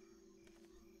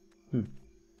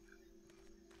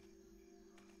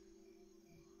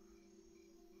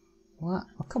 What?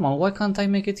 Oh, come on. Why can't I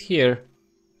make it here?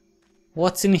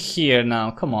 What's in here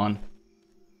now? Come on.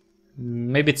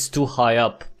 Maybe it's too high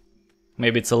up.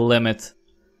 Maybe it's a limit.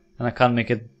 And I can't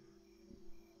make it.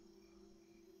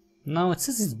 No, it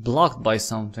says it's blocked by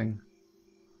something.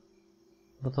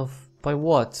 But by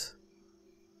what?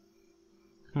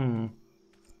 I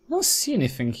don't see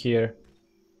anything here.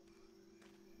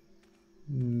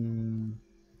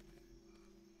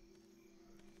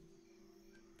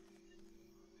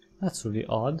 That's really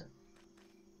odd.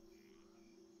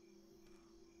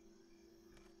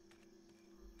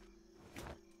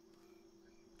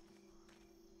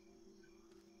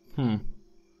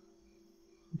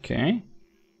 Okay.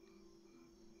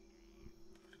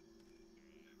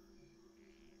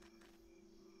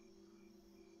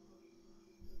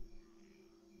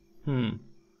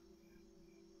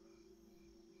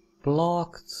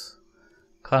 Blocked.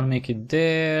 Can't make it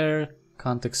there.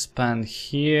 Can't expand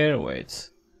here. Wait.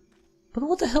 But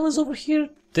what the hell is over here?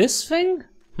 This thing?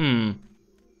 Come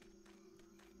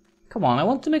on, I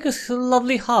want to make a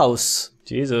lovely house.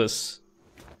 Jesus.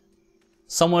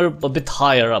 Somewhere a bit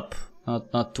higher up.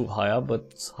 Not too high up,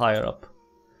 but higher up.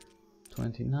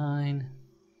 29.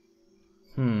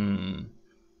 Can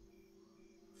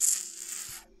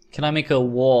I make a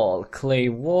wall? Clay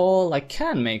wall? I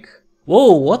can make.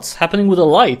 Whoa, what's happening with the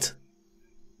light?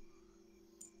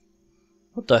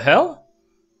 What the hell?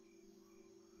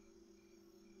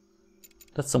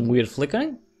 That's some weird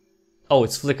flickering. Oh,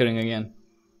 it's flickering again.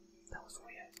 That was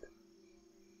weird.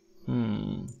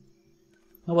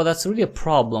 Oh, well, that's really a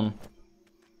problem.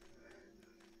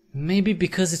 Maybe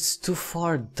because it's too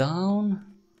far down?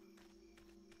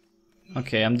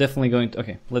 Okay, I'm definitely going to...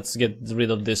 Okay, let's get rid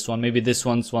of this one. Maybe this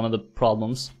one's one of the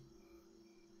problems.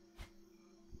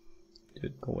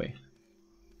 Dude, go away.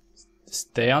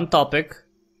 Stay on topic.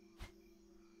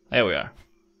 There we are.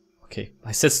 Okay,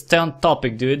 I said stay on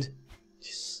topic, dude.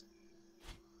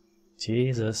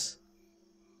 Jesus.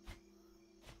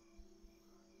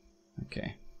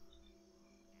 Okay.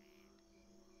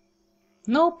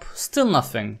 Nope, still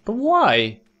nothing. But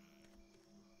why?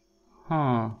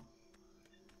 Huh.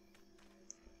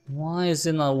 Why is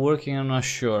it not working? I'm not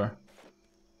sure.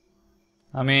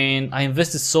 I mean, I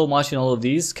invested so much in all of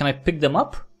these. Can I pick them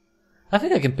up? I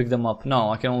think I can pick them up.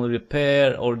 No, I can only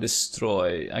repair or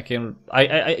destroy. I can...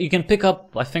 you can pick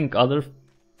up, I think, other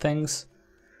things.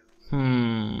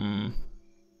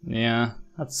 Yeah,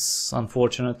 that's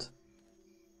unfortunate.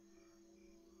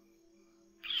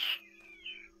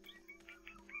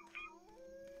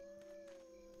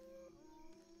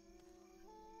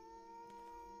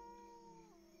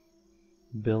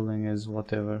 Building is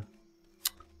whatever.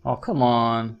 Oh, come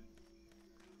on.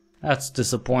 That's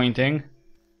disappointing.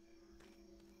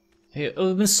 It would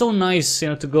have been so nice, you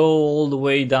know, to go all the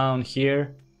way down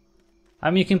here. I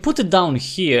mean, you can put it down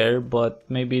here, but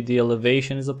maybe the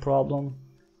elevation is a problem.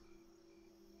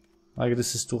 Like,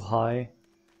 this is too high.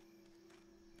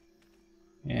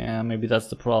 Yeah, maybe that's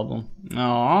the problem.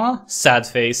 Aww, sad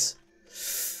face.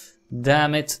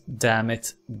 Damn it, damn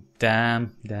it,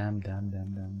 damn.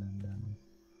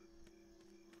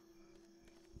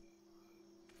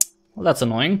 Well, that's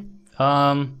annoying.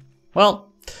 Well,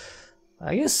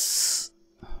 I guess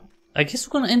we're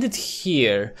gonna end it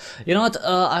here. You know what?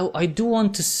 I do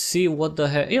want to see what the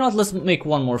heck. You know what? Let's make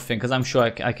one more thing, because I'm sure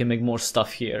I can make more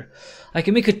stuff here. I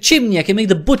can make a chimney. I can make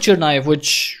the butcher knife,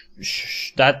 which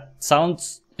that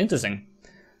sounds interesting.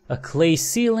 A clay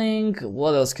ceiling.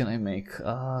 What else can I make?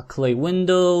 Clay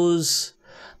windows.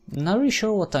 Not really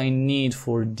sure what I need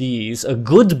for these. A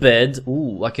good bed.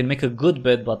 Ooh, I can make a good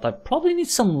bed, but I probably need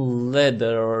some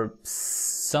leather or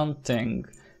something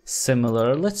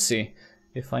similar. Let's see.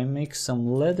 If I make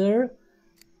some leather,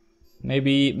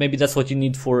 maybe that's what you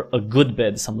need for a good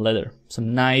bed. Some leather,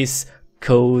 some nice,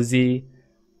 cozy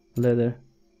leather.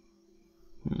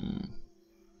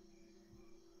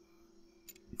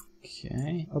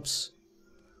 Okay. Oops.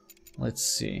 Let's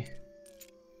see.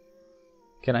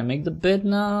 Can I make the bed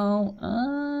now?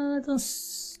 I don't.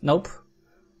 Nope.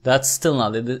 That's still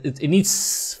not it. It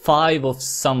needs 5 of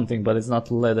something, but it's not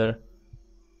leather.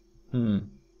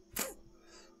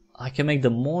 I can make the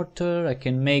mortar. I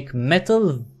can make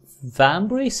metal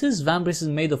vambraces. Vambraces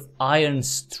made of iron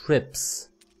strips.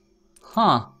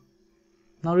 Huh.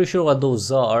 Not really sure what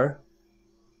those are.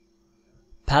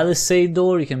 Palisade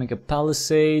door. You can make a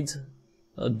palisade.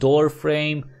 A door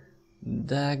frame.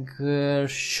 Dagger.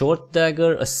 Short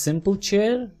dagger. A simple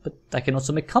chair. But I can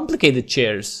also make complicated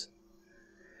chairs.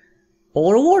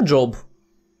 Or a wardrobe.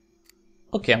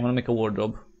 Okay, I'm gonna make a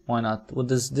wardrobe. Why not? What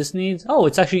does this need? Oh,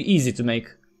 it's actually easy to make.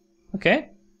 Okay.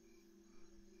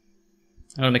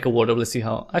 I'm gonna make a wardrobe. Let's see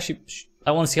how. Actually,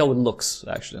 I want to see how it looks.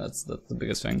 Actually, that's the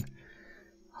biggest thing.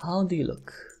 How do you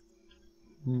look?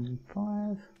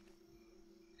 5.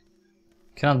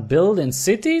 Cannot build in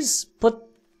cities, but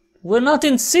we're not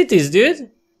in cities,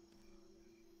 dude.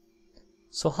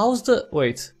 So how's the?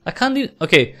 Wait, I can't do.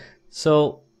 Okay,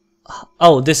 so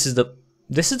oh, this is the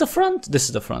front. This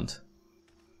is the front.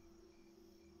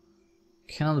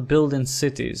 Cannot build in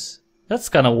cities. That's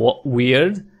kind of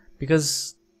weird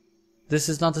because this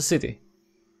is not a city.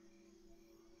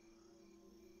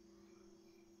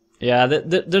 Yeah,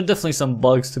 there are definitely some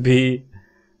bugs to be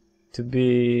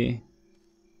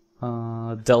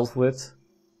dealt with.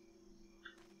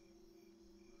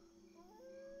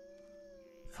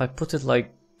 If I put it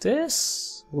like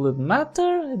this, will it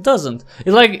matter? It doesn't.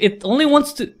 It only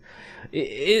wants to.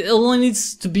 It only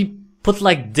needs to be put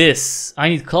like this. I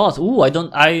need cloth. Ooh, I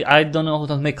don't know how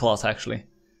to make cloth actually.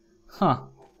 Huh.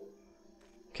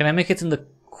 Can I make it in the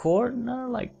corner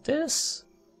like this?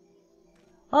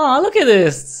 Ah, look at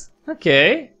this.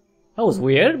 Okay. That was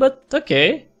weird, but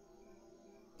okay.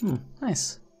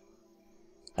 Nice.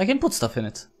 I can put stuff in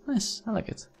it. Nice. I like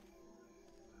it.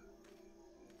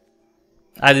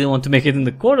 I didn't want to make it in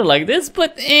the corner like this,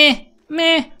 but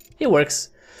meh. It works.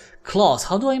 Cloth.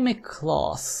 How do I make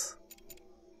cloth?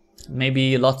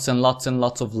 Maybe lots and lots and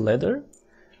lots of leather,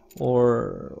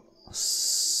 or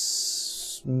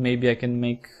maybe I can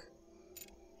make.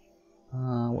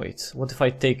 Wait. What if I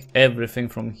take everything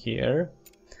from here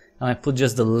and I put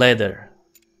just the leather?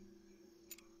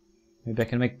 Maybe I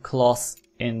can make cloth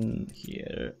in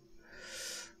here.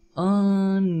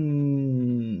 No.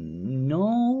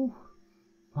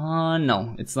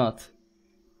 No, it's not.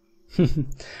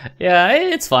 Yeah,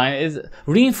 it's fine. It's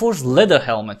reinforced leather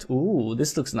helmet. Ooh,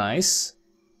 this looks nice.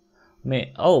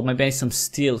 Maybe I need some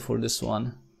steel for this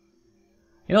one.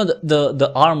 You know,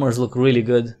 the armors look really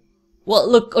good. Well,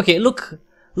 look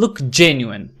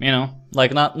genuine. You know,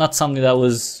 like not something that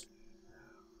was.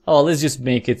 Oh, let's just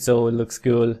make it so it looks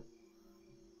cool.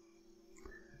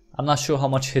 I'm not sure how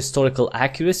much historical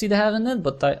accuracy they have in it,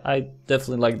 but I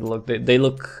definitely like the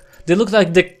look. They look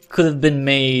like they could have been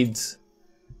made.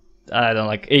 I don't know,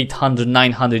 like 800,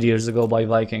 900 years ago by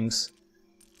Vikings.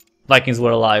 Vikings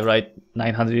were alive, right?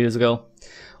 900 years ago.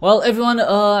 Well, everyone,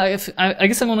 I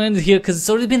guess I'm gonna end it here because it's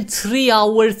already been 3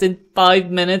 hours and 5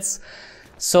 minutes.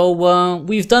 So,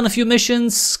 we've done a few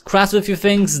missions, crashed a few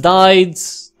things, died.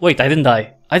 Wait, I didn't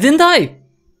die. I didn't die!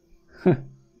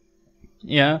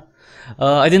 Yeah.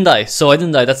 I didn't die, so I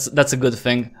didn't die. That's a good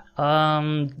thing.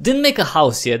 Didn't make a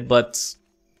house yet, but.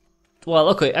 Well,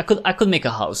 okay, I could make a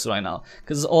house right now,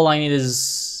 because all I need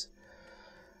is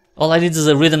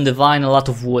a rhythm divine, a lot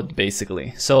of wood,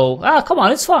 basically. So, come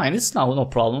on, it's fine, it's no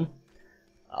problem.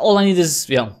 All I need is,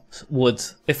 wood.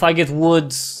 If I get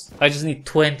wood, I just need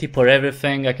 20 per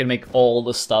everything. I can make all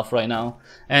the stuff right now.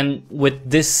 And with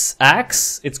this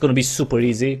axe, it's gonna be super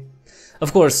easy.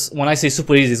 Of course, when I say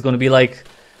super easy, it's gonna be like,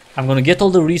 I'm gonna get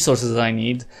all the resources that I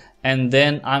need, and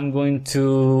then I'm going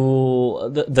to...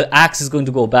 The axe is going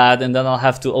to go bad, and then I'll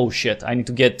have to... Oh shit, I need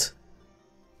to get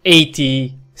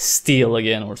 80 steel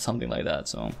again, or something like that,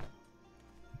 so...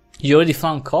 You already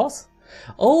found cloth?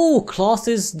 Oh, cloth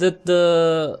is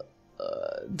the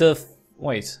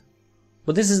wait.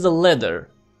 But this is the leather.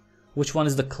 Which one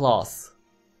is the cloth?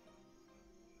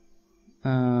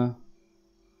 How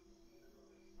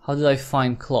did I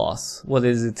find cloth? What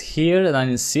is it here and I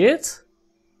didn't see it?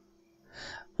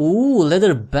 Ooh,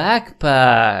 leather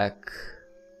backpack.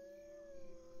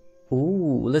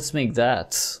 Ooh, let's make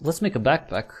that. Let's make a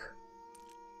backpack.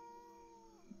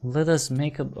 Let us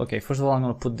make a... Okay, first of all, I'm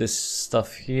gonna put this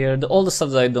stuff here. All the stuff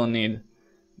that I don't need.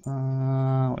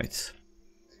 Wait.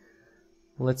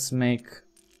 Let's make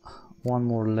one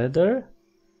more leather.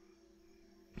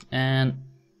 And...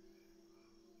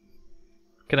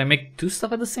 Can I make two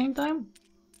stuff at the same time?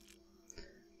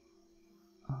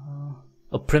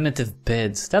 A primitive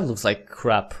bed. That looks like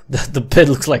crap. The bed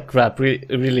looks like crap. It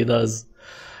really does.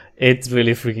 It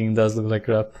really freaking does look like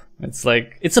crap. It's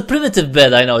like... It's a primitive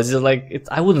bed, I know. It's just like...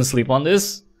 I wouldn't sleep on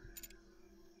this.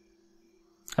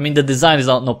 I mean, the design is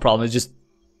not no problem. It's just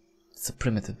it's a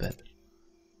primitive bed.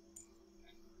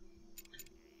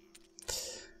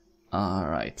 All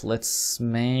right, let's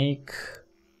make.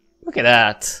 Look at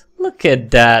that! Look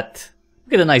at that!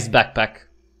 Look at the nice backpack.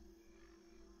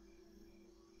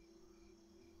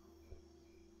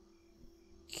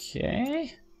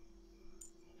 Okay.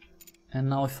 And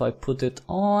now if I put it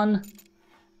on.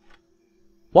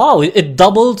 Wow, it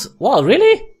doubled. Wow,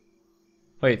 really?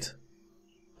 Wait.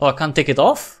 Oh, I can't take it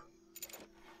off?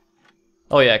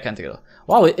 Oh yeah, I can't take it off.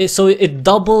 Wow, so it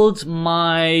doubled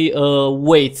my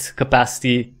weight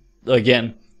capacity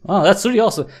again. Oh, that's really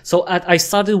awesome. So I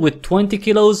started with 20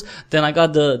 kilos, then I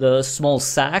got the small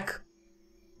sack,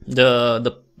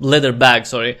 the leather bag,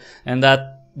 sorry, and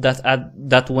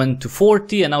that went to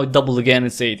 40, and now it doubled again.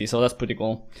 It's 80. So that's pretty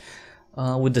cool.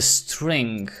 With the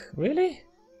string, really?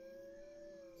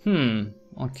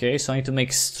 Okay, so I need to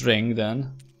make string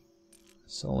then.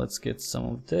 So let's get some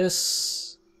of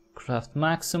this, craft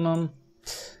maximum,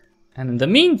 and in the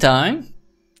meantime,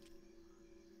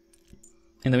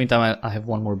 I have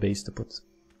one more base to put.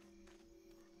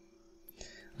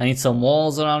 I need some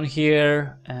walls around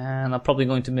here, and I'm probably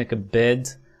going to make a bed.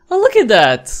 Oh, look at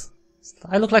that!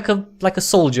 I look like a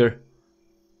soldier.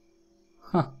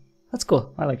 Huh, that's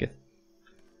cool. I like it.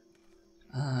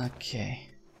 Okay.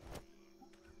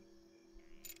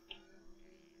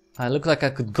 I look like I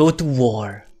could go to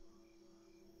war.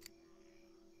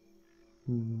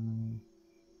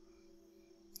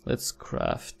 Let's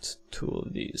craft 2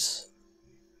 of these.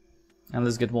 And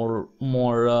let's get more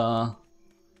wood.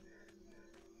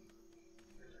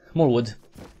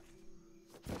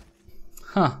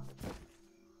 Huh.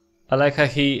 I like how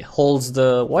he holds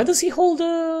the... Why does he hold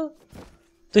the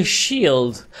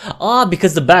shield? Ah,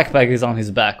 because the backpack is on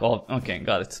his back. Oh, okay,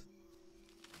 got it.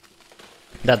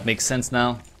 That makes sense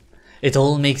now. It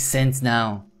all makes sense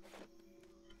now.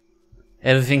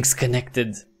 Everything's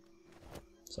connected.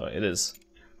 Sorry, it is.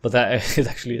 But that it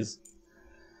actually is.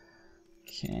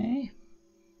 Okay.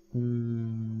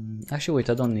 Actually,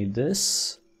 wait, I don't need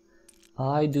this.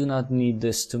 I do not need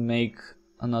this to make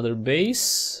another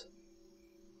base.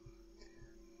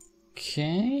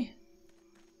 Okay.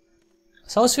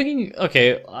 So I was thinking,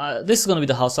 okay, this is gonna be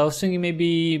the house. I was thinking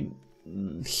maybe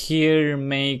here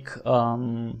make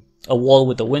a wall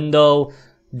with a window,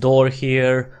 door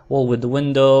here, wall with the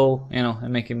window, you know,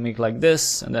 and make it like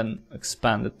this, and then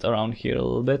expand it around here a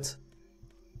little bit.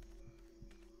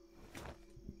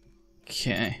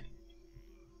 Okay.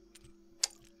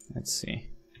 Let's see.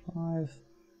 5.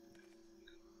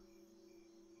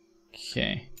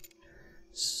 Okay.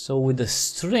 So with the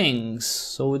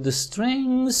strings,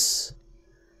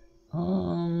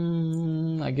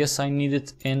 I guess I need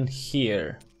it in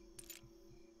here.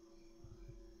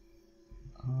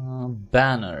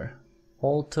 Banner,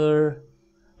 altar.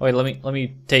 Wait, let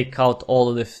me take out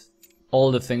all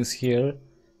the things here,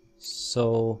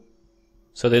 so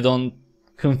they don't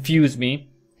confuse me.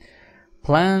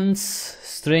 Plants,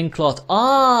 string cloth.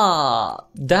 Ah,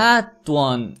 that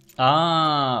one.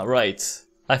 Ah, right.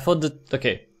 I thought that.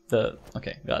 Okay,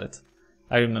 okay, got it.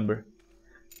 I remember.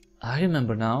 I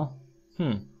remember now.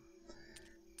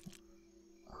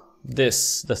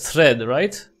 This, the thread,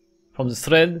 right? From the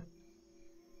thread.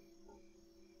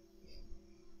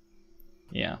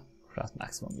 Yeah, craft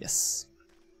maximum, yes.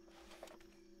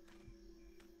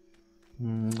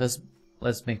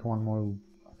 Let's make one more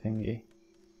thingy.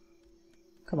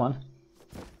 Come on.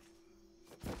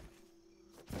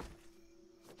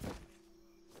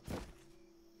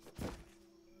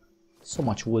 So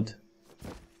much wood.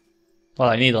 Well,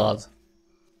 I need a lot.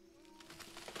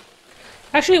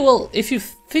 Actually, well, if you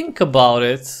think about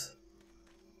it,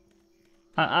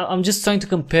 I'm just trying to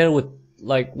compare with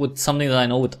something that I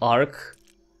know with Ark.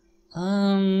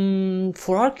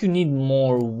 For Ark you need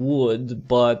more wood,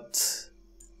 but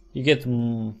you get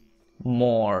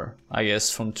more, I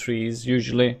guess, from trees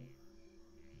usually.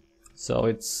 So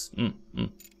it's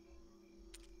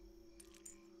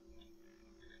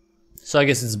so I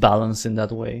guess it's balanced in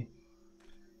that way.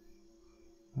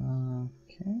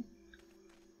 Okay.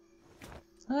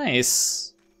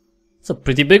 Nice. It's a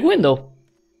pretty big window.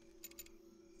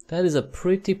 That is a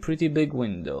pretty big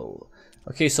window.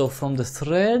 Okay, so from the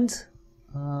thread,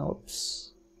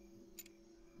 oops.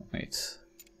 Wait.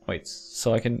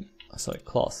 So I can, sorry,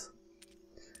 cloth.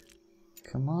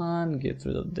 Come on, get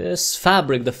rid of this.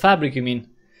 Fabric, the fabric you mean.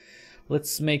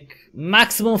 Let's make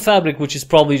maximum fabric, which is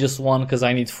probably just 1 because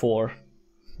I need 4.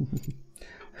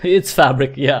 It's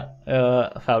fabric, yeah,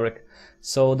 fabric.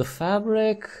 So the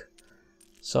fabric,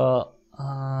 so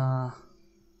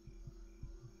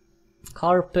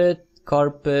carpet,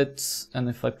 and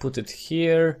if I put it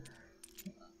here,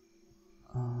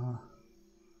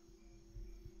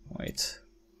 Wait.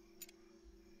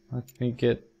 Let me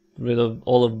get rid of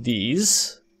all of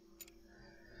these.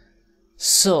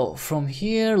 So, from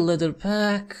here, leather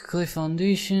pack, clay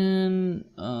foundation,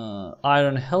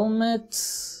 iron helmet,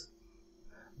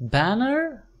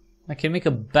 banner? I can make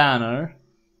a banner.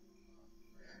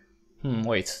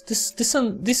 Wait, this is a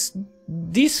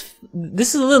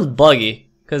little buggy,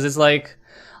 because it's like,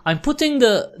 I'm putting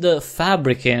the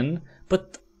fabric in,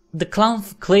 but the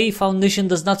clay foundation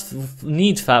does not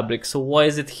need fabric, so why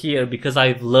is it here? Because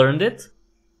I've learned it?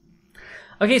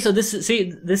 Okay, so this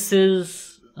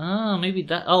is... maybe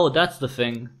that... Oh, that's the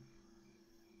thing.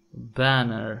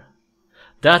 Banner.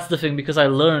 That's the thing, because I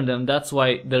learned them, that's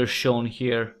why they're shown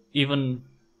here. Even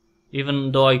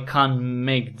though I can't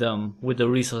make them with the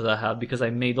resources I have, because I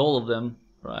made all of them.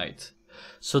 Right.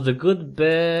 So the good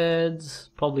beds...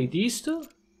 Probably these two?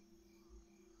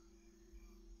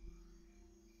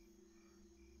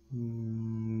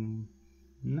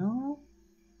 No?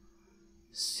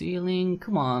 Ceiling,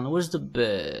 come on, where's the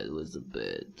bed? Where's the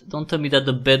bed? Don't tell me that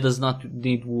the bed does not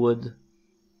need wood.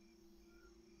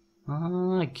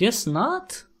 I guess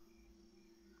not.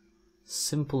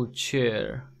 Simple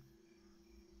chair.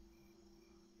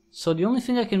 So the only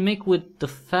thing I can make with the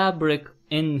fabric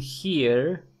in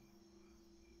here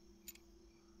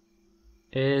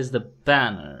is the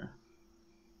banner.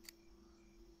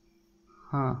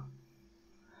 Huh.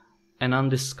 And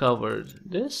undiscovered.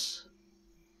 This?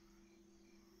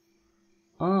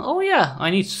 Oh yeah, I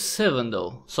need 7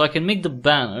 though. So I can make the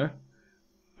banner.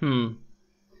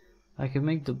 I can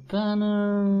make the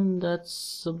banner,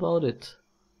 that's about it.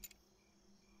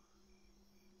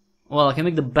 Well, I can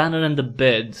make the banner and the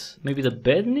bed. Maybe the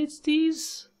bed needs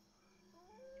these?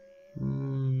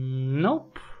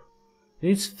 Nope. It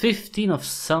needs 15 of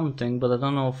something, but I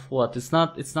don't know of what. It's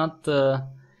not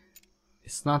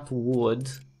wood.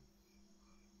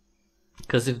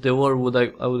 Because if there were wood,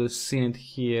 I would have seen it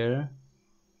here.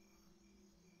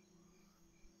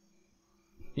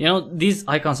 You know, these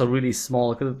icons are really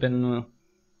small. It could have been...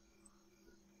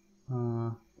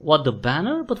 what, the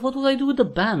banner? But what would I do with the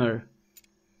banner?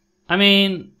 I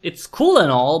mean, it's cool and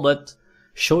all, but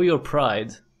show your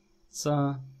pride.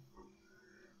 So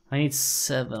I need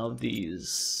 7 of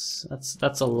these.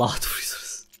 That's a lot of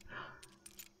resources.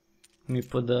 Let me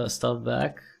put the stuff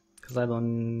back, because I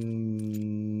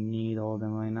don't need all of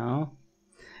them right now.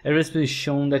 A recipe is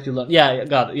shown that you learn. Yeah,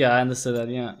 got it. Yeah, I understood that.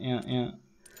 Yeah.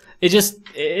 It just,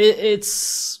 it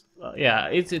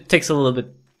takes a little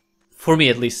bit, for me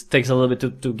at least, takes a little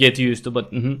bit to get used to, but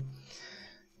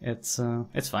it's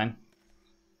fine.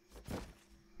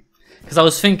 Because I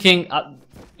was thinking,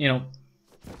 you know,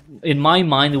 in my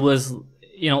mind it was,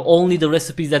 you know, only the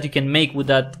recipes that you can make with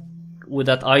that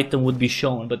item would be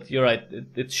shown, but you're right,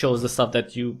 it shows the stuff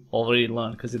that you already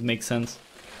learned, because it makes sense.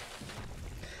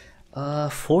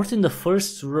 4th in the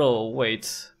first row,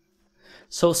 wait.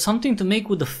 So something to make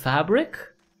with the fabric?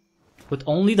 With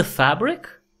only the fabric?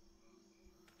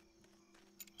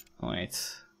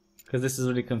 Wait, because this is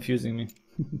really confusing me.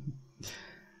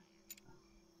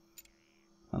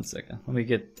 1 second, let me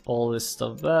get all this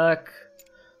stuff back.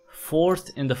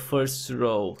 4th in the first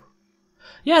row.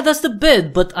 Yeah, that's the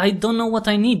bed, but I don't know what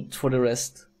I need for the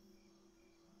rest.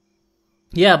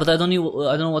 Yeah, but I don't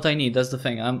know what I need. That's the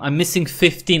thing. I'm missing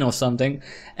 15 or something,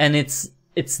 and it's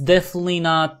definitely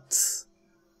not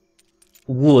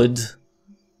wood,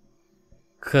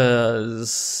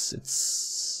 cause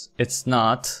it's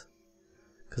not,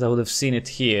 cause I would have seen it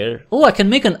here. Oh, I can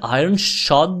make an iron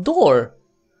shod door,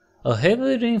 a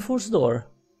heavily reinforced door.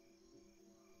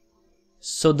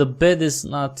 So the bed is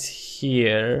not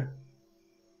here,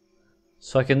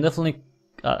 so I can definitely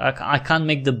I can't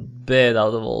make the bed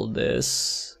out of all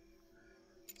this.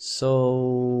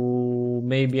 So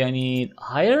maybe I need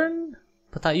iron,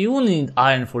 but you only need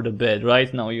iron for the bed,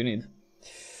 right? No, you need.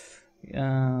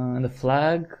 And the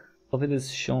flag of it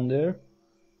is shown there.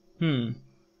 And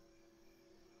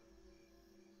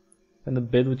the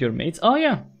bed with your mates. Oh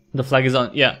yeah, the flag is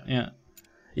on. Yeah.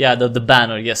 The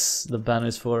banner. Yes, the banner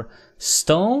is for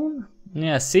stone.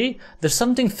 Yeah, see, there's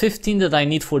something 15 that I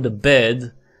need for the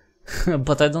bed,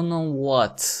 but I don't know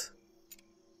what.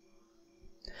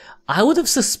 I would have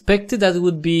suspected that it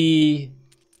would be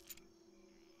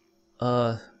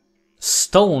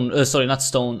stone. Sorry, not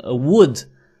stone. Wood.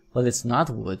 But it's not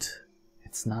wood.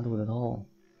 It's not wood at all.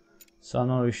 So I'm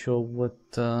not really sure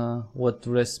what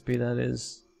recipe that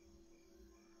is.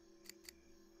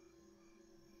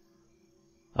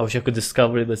 I wish I could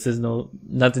discover it, but it says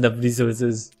not enough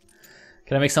resources.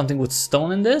 Can I make something with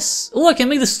stone in this? Oh, I can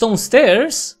make the stone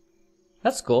stairs.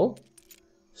 That's cool.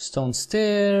 Stone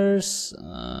stairs.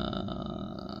 No.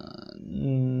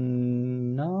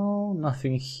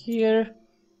 nothing here.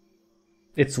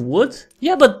 It's wood?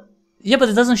 Yeah, but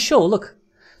it doesn't show, look.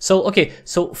 So, okay,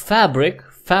 so fabric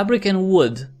and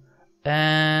wood.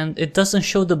 And it doesn't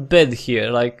show the bed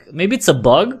here, like, maybe it's a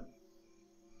bug?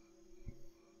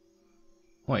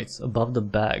 Wait, it's above the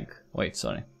bag. Wait,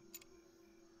 sorry.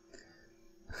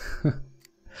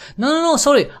 No,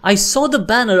 sorry. I saw the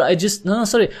banner.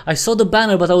 Sorry. I saw the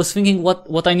banner, but I was thinking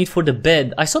what I need for the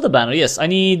bed. I saw the banner. Yes, I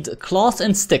need cloth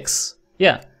and sticks.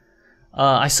 Yeah,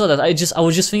 I saw that. I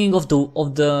was just thinking of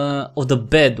the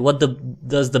bed. What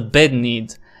does the bed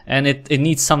need? And it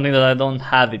needs something that I don't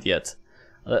have it yet.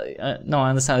 No, I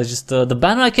understand. It's just the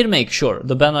banner I can make. Sure,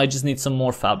 the banner I just need some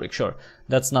more fabric. Sure,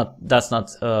 that's not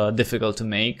difficult to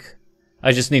make.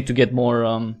 I just need to get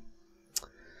more.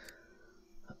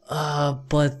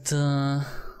 But the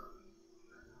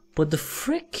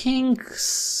freaking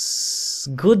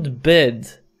good bed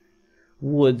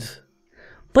wood,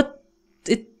 but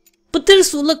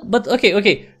there's, look, but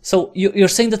okay, so you're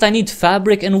saying that I need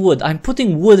fabric and wood. I'm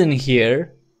putting wood in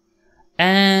here,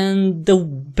 and the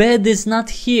bed is not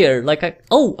here. Like I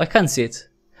can't see it.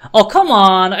 Oh, come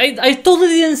on, I totally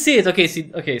didn't see it. Okay,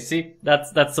 see,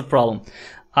 that's the problem.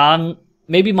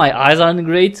 Maybe my eyes aren't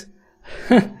great.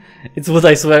 It's wood,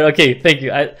 I swear. Okay, thank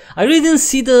you. I really didn't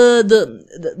see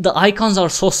the icons are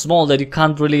so small that you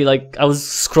can't really, like, I was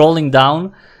scrolling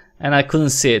down and I couldn't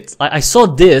see it. I saw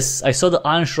this, I saw the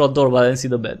iron shroud door, but I didn't see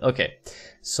the bed. Okay,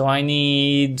 so I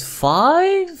need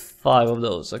five of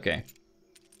those. Okay,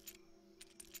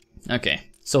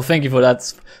 so thank you for that.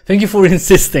 Thank you for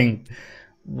insisting.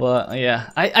 But yeah,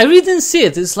 I really didn't see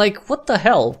it. It's like, what the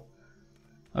hell?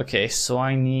 Okay, so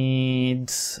I need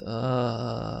this.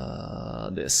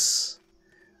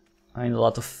 I need a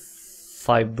lot of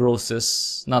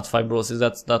fibrosis. Not fibrosis.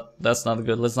 That's not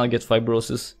good. Let's not get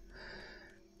fibrosis.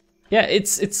 Yeah,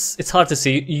 it's hard to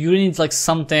see. You need like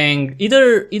something,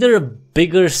 either a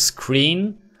bigger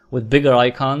screen with bigger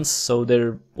icons, so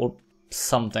they're, or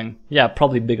something. Yeah,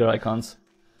 probably bigger icons.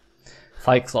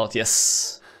 5 cloth,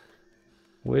 yes.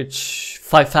 Which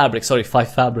 5 fabric? Sorry,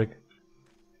 5 fabric.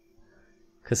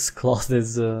 Because cloth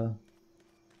is okay.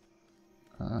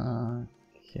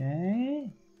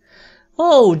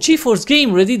 Oh, GeForce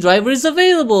Game Ready driver is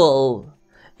available.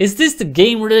 Is this the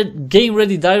game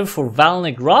ready driver for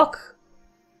Valnir Rok?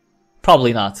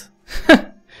 Probably not.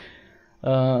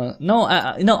 No,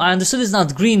 I understood it's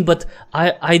not green, but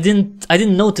I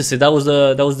didn't notice it. That was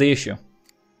the issue.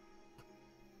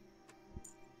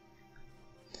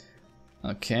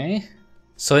 Okay.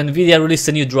 So Nvidia released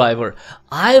a new driver.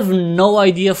 I have no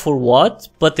idea for what,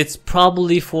 but it's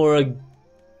probably for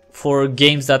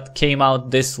games that came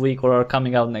out this week or are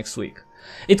coming out next week.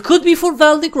 It could be for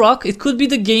Valnir Rok. It could be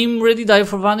the game ready driver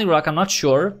for Valnir Rok. I'm not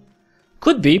sure.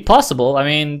 Could be possible. I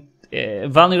mean,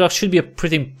 Valnir Rok should be a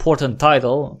pretty important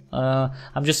title.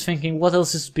 I'm just thinking, what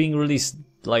else is being released?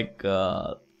 Like,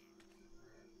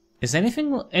 is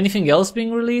anything else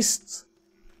being released?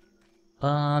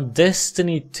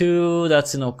 Destiny 2,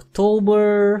 that's in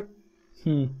October.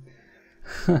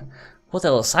 What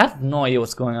else? I have no idea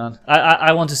what's going on.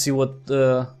 I want to see what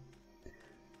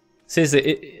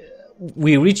seriously,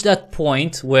 we reached that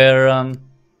point where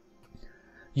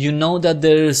you know that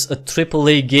there's a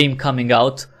AAA game coming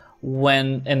out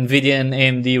when Nvidia and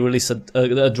AMD release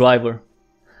a driver.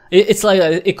 It's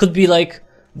like, it could be like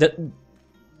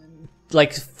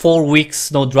like 4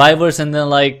 weeks no drivers, and then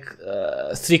like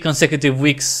 3 consecutive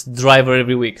weeks driver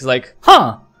every week. It's like,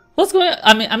 huh, what's going on?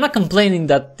 I mean, I'm not complaining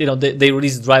that, you know, they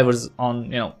release drivers on,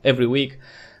 you know, every week,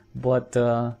 but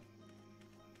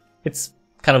it's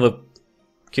kind of a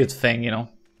cute thing, you know.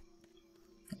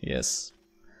 Yes,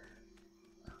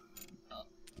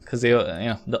 because they, you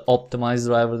know, the optimized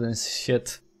drivers and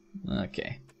shit.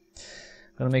 Okay,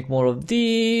 gonna make more of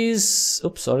these.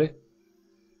 Oops, sorry.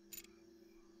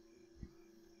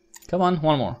 Come on,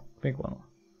 one more. Make one more.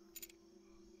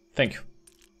 Thank you.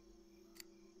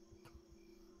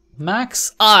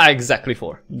 Max? Ah, exactly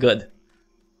 4. Good.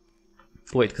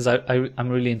 Wait, because I'm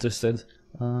really interested.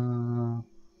 I'm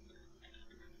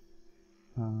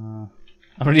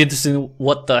really interested in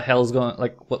what the hell's going,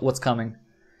 like what's coming.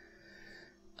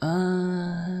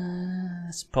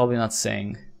 It's probably not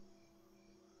saying.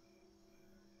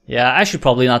 Yeah, I should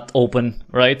probably not open,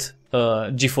 right?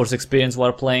 GeForce Experience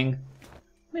while playing.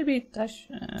 Maybe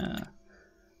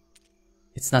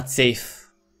it's not safe.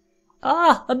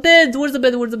 Ah, a bed. Where's the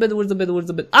bed? Where's the bed? Where's the bed? Where's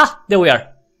the bed? Ah, there we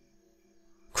are.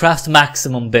 Craft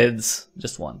maximum beds.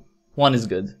 Just one. One is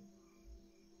good.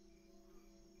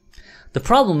 The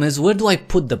problem is, where do I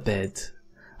put the bed?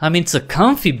 I mean, it's a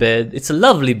comfy bed. It's a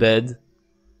lovely bed.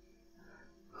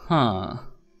 Huh.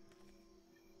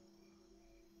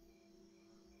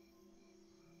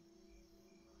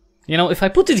 You know, if I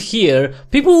put it here,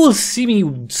 people will see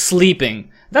me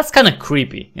sleeping. That's kind of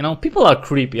creepy. You know, people are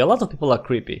creepy. A lot of people are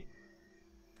creepy.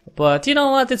 But you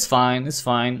know what? It's fine. It's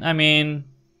fine. I mean,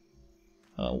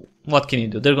 what can you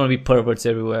do? There are gonna be perverts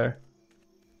everywhere.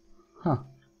 Huh.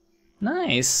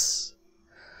 Nice.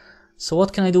 So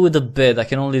what can I do with the bed? I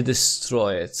can only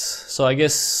destroy it. So I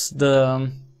guess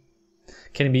the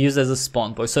can be used as a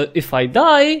spawn point. So if I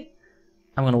die,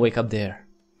 I'm gonna wake up there.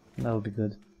 That would be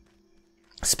good.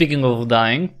 Speaking of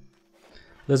dying,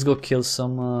 let's go kill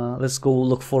some. Let's go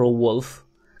look for a wolf,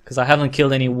 because I haven't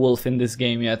killed any wolf in this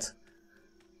game yet.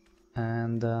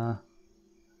 And I'm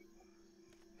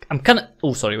kind of.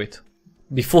 Oh, sorry. Wait.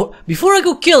 Before I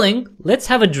go killing, let's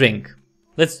have a drink.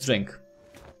 Let's drink.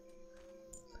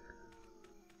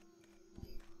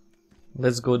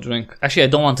 Let's go drink. Actually, I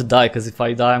don't want to die, because if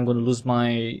I die, I'm gonna lose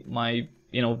my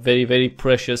you know, very, very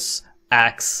precious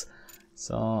axe.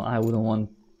 So I wouldn't want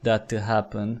that to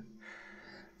happen.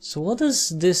 So what does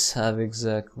this have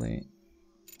exactly?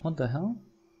 What the hell?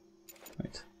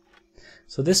 Wait.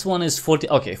 So this one is 40.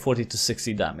 Okay, 40 to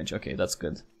 60 damage. Okay, that's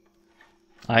good.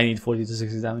 I need 40 to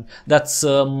 60 damage. That's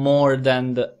more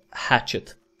than the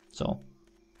hatchet. So,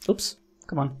 oops.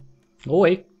 Come on, go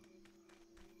away.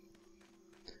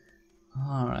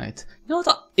 Alright. You know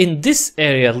what? In this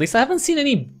area, at least, I haven't seen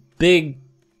any big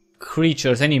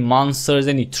creatures, any monsters,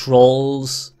 any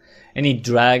trolls, any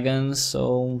dragons.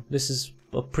 So this is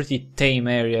a pretty tame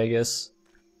area, I guess.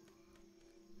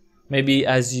 Maybe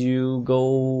as you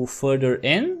go further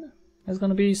in, there's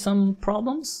gonna be some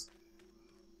problems.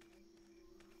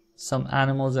 Some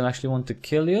animals that actually want to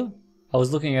kill you. I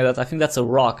was looking at that. I think that's a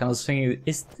rock, and I was thinking,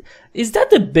 is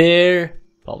that a bear?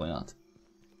 Probably not.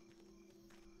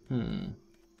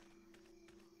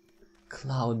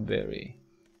 Cloudberry.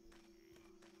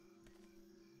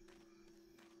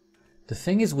 The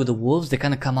thing is, with the wolves, they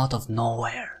kind of come out of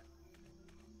nowhere.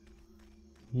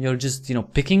 You're just, you know,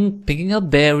 picking up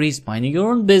berries, minding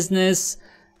your own business,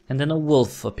 and then a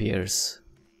wolf appears.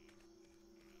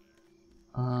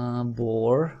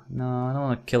 Boar. No, I don't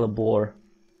want to kill a boar.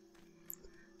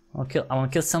 I want to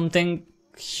kill something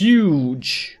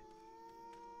huge.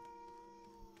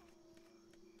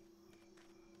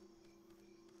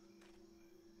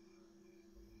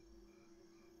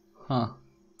 Huh.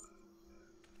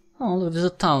 Oh, look, there's a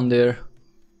town there.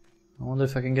 I wonder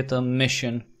if I can get a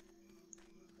mission.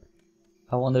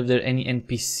 I wonder if there are any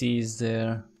NPCs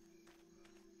there.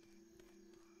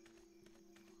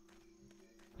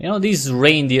 You know, these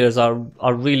reindeers are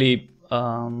really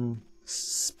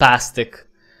spastic.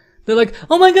 They're like,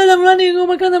 oh my god, I'm running! Oh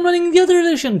my god, I'm running in the other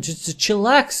direction! Just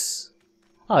chillax.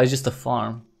 Oh, it's just a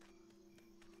farm.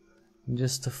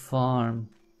 Just a farm.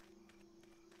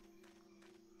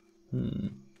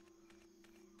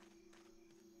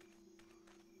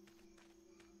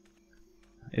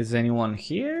 Is anyone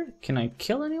here? Can I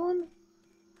kill anyone?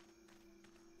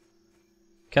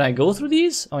 Can I go through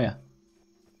these? Oh yeah.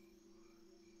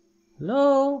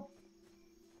 Hello?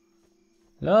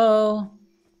 Hello?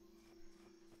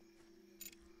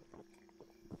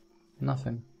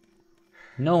 Nothing.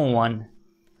 No one.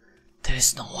 There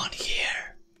is no one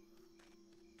here.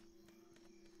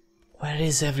 Where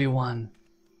is everyone?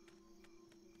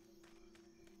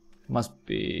 Must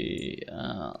be.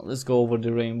 Let's go over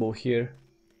the rainbow here.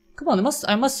 Come on,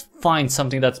 I must find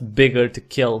something that's bigger to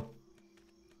kill.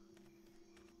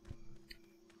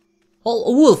 Oh,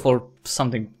 a wolf or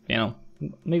something, you know.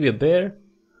 Maybe a bear.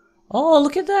 Oh,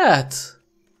 look at that.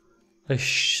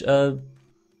 Oh,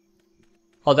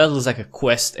 that looks like a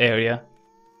quest area.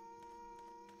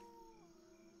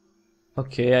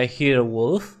 Okay, I hear a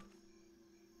wolf.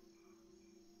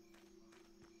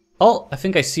 Oh, I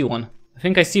think I see one. I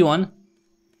think I see one.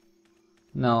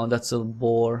 No, that's a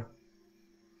boar.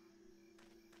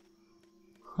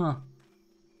 Huh.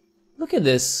 Look at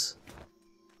this.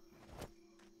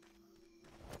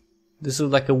 This is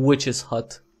like a witch's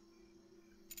hut.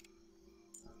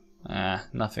 Ah,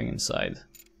 nothing inside.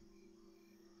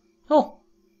 Oh,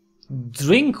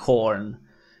 drink horn.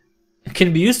 It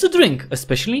can be used to drink,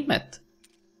 especially met.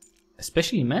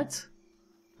 Especially met?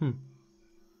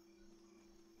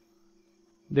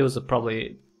 There was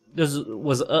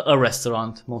a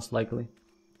restaurant, most likely.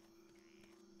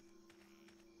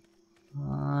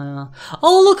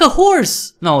 Oh, look, a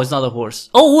horse! No, it's not a horse.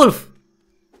 Oh, wolf!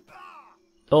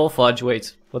 Oh, fudge,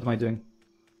 wait. What am I doing?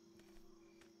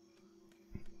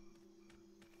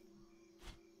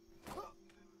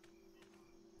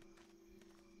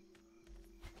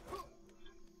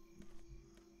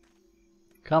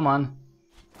 Come on.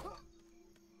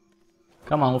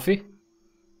 Come on, Wolfie.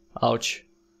 Ouch.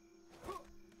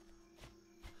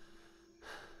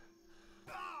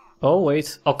 Oh,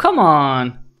 wait. Oh, come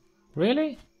on!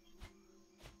 Really?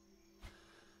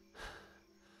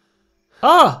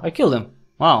 Ah! I killed him.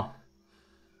 Wow.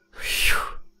 Phew.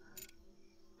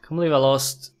 Can't believe I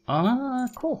lost. Ah,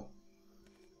 cool.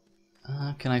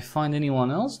 Can I find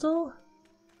anyone else though?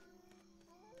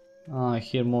 I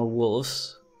hear more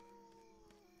wolves.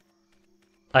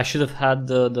 I should have had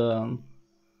the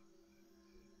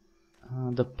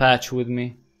patch with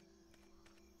me.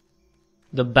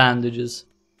 The bandages.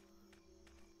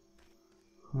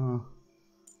 Huh.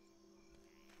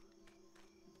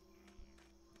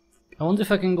 I wonder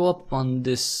if I can go up on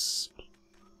this.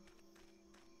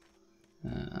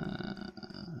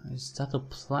 Is that a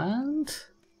plant?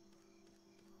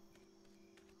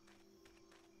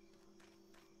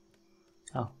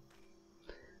 Oh.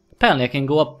 Apparently I can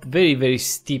go up very, very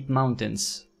steep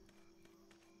mountains.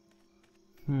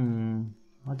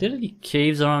 Are there any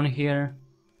caves around here?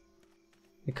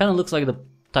 It kind of looks like the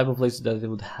type of place that it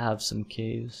would have some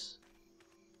caves.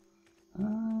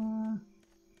 Come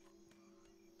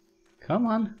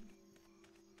on.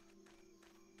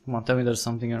 Come on, tell me there's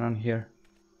something around here.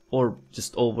 Or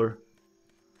just over.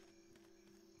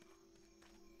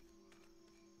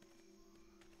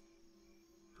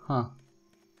 Huh.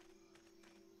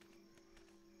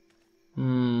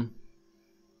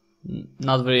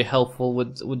 Not very helpful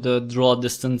with the draw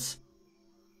distance.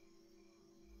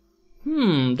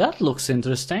 That looks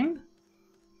interesting.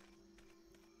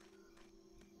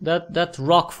 That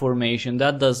rock formation,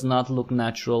 that does not look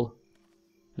natural.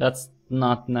 That's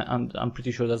not. I'm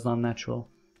pretty sure that's not natural.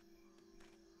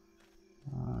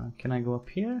 Can I go up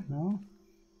here? No.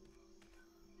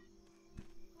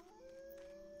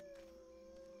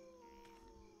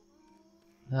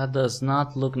 That does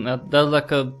not look. That's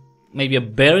like maybe a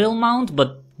burial mound,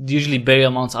 but usually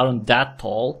burial mounds aren't that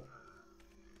tall.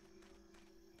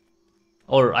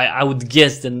 Or I would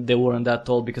guess that they weren't that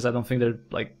tall because I don't think they're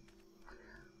like.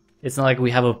 It's not like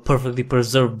we have a perfectly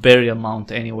preserved burial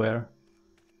mound anywhere.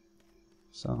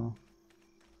 So.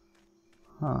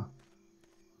 Huh.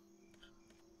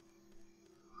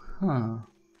 Huh.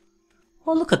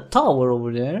 Oh, look, a tower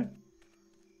over there.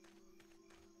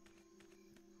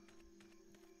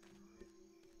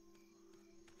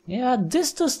 Yeah,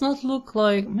 this does not look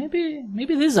like... Maybe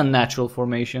this is a natural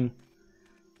formation.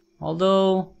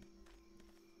 Although...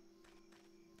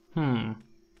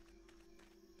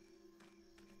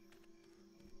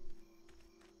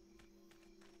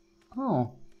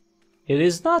 Oh. It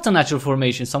is not a natural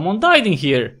formation. Someone died in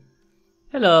here.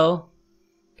 Hello.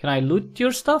 Can I loot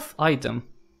your stuff? Item.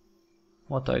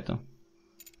 What item?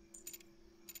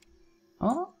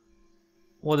 Oh?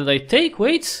 What did I take?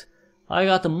 Wait. I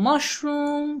got a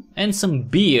mushroom and some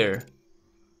beer.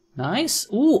 Nice.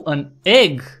 Ooh, an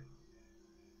egg.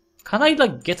 Can I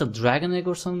like get a dragon egg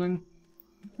or something?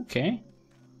 Okay.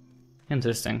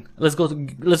 Interesting. Let's go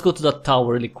to that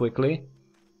tower really quickly.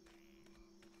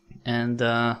 And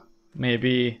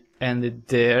maybe end it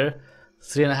there.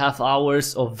 3.5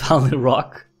 hours of Valnir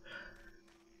Rok.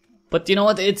 But you know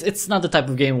what? It's not the type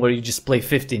of game where you just play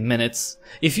 15 minutes.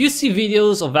 If you see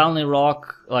videos of Valnir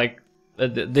Rok like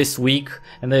this week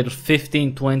and they're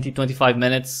 15, 20, 25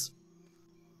 minutes,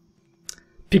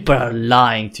 people are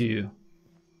lying to you.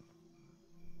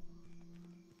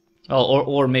 Oh,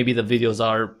 or maybe the videos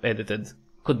are edited.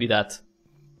 Could be that.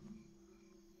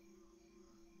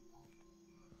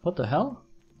 What the hell?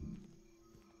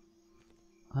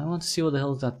 I want to see what the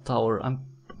hell is that tower.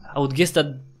 I would guess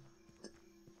that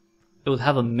it would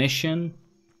have a mission.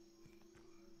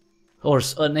 Or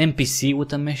an NPC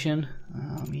with a mission.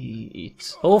 Let me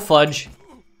eat. Oh, fudge.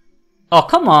 Oh,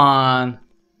 come on.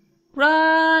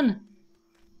 Run.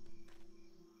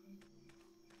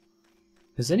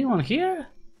 Is anyone here?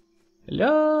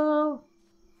 Hello?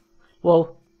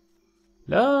 Whoa.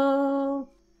 Hello?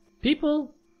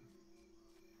 People?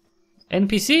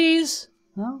 NPCs?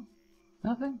 No?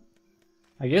 Nothing?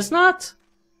 I guess not.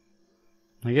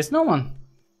 I guess no one.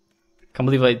 Can't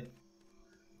believe I...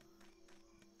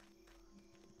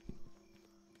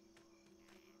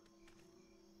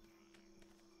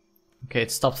 Okay,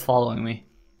 it stopped following me.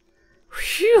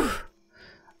 Phew!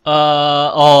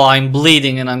 Oh, I'm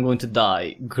bleeding and I'm going to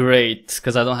die. Great,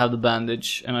 because I don't have the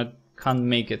bandage and I can't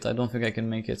make it. I don't think I can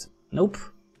make it. Nope.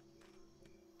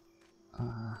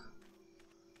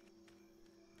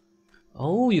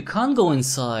 Oh, you can't go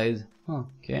inside. Huh,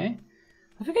 okay.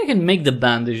 I think I can make the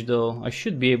bandage though. I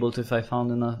should be able to if I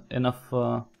found enough.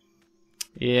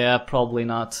 Yeah, probably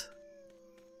not.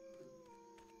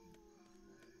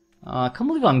 I can't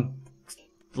believe I'm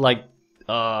like,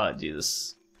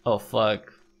 Jesus. Oh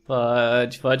fuck.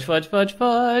 Fudge, fudge, fudge, fudge,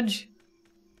 fudge.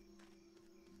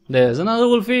 There's another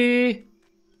wolfie.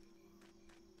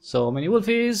 So many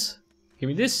wolfies. Give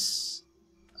me this.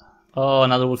 Oh,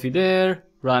 another wolfie there.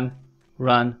 Run,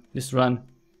 run, just run.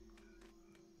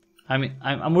 I mean,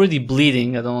 I'm already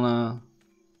bleeding. I don't wanna.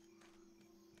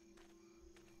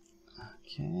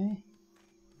 Okay.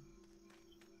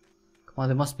 Come on,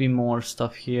 there must be more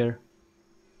stuff here.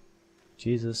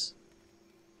 Jesus.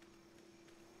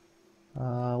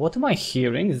 What am I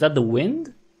hearing? Is that the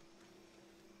wind?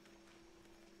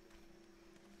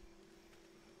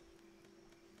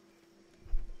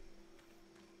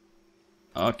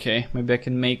 Okay, maybe I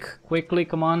can make quickly,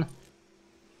 come on.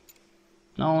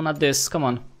 No, not this, come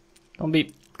on. Don't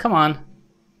be, come on.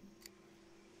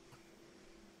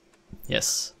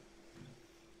 Yes.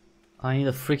 I need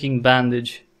a freaking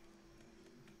bandage.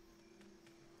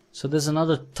 So there's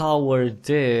another tower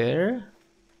there.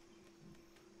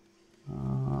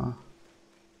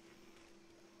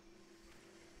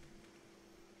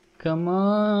 Come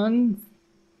on.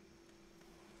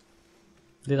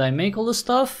 Did I make all the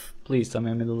stuff? Please tell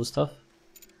me I made all the stuff.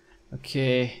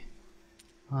 Okay.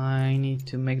 I need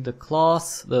to make the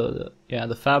cloth, the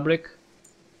fabric.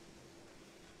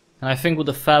 And I think with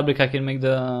the fabric I can make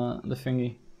the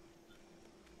thingy.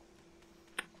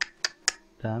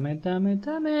 Damn it, damn it,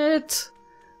 damn it.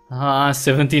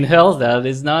 17 health, that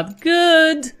is not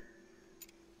good.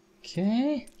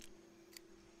 Okay.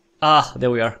 Ah, there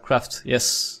we are, craft,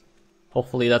 yes.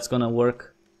 Hopefully that's gonna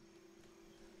work.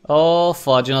 Oh,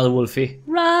 fudge, another wolfie.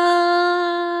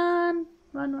 Run!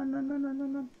 Run, run, run, run, run,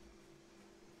 run, run.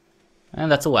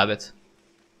 And that's a wabbit.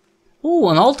 Ooh,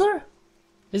 an altar?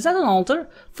 Is that an altar?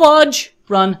 Fudge!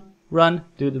 Run, run,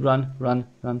 dude, run, run,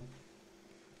 run.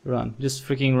 Run, just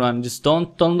freaking run. Just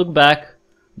don't look back.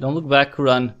 Don't look back,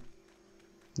 run.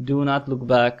 Do not look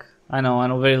back. I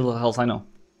know, very little health, I know.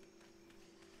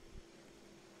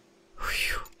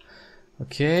 Whew.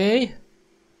 Okay.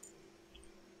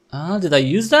 Did I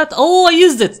use that? Oh, I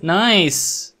used it!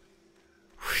 Nice!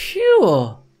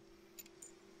 Phew!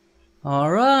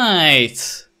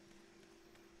 Alright.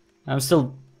 I'm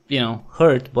still, you know,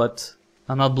 hurt, but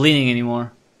I'm not bleeding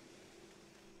anymore.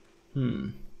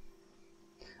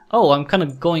 Oh, I'm kind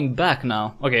of going back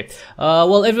now. Okay.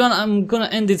 Well, everyone, I'm gonna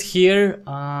end it here.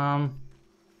 You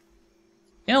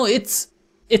know, it's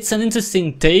an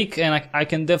interesting take, and I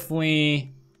can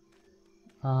definitely.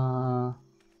 Well,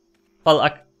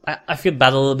 I feel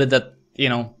bad a little bit that, you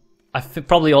know,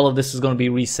 probably all of this is gonna be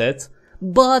reset.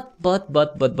 But,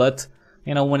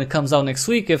 you know, when it comes out next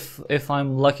week, if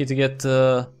I'm lucky to get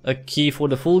a key for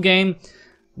the full game,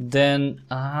 then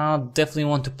I'll definitely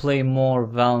want to play more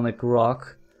Valnir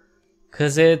Rok.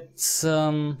 Cause it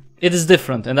is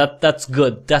different, and that's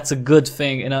good. That's a good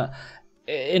thing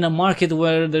in a market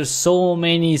where there's so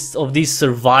many of these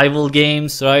survival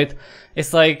games, right?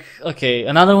 It's like, okay,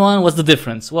 another one. What's the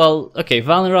difference? Well, okay,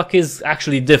 Valnir Rok is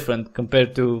actually different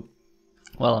compared to.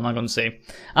 Well, I'm not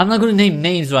gonna name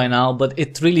names right now, but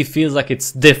it really feels like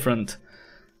it's different.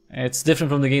 It's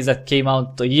different from the games that came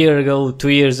out a year ago, 2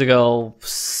 years ago,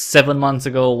 7 months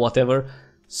ago, whatever.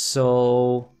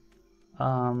 So.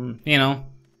 You know,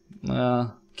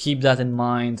 keep that in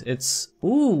mind. It's,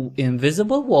 ooh,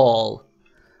 invisible wall.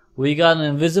 We got an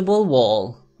invisible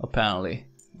wall, apparently.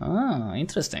 Ah,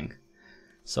 interesting.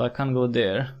 So I can't go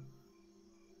there.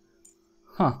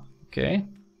 Huh, okay.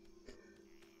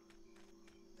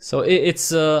 So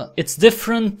it's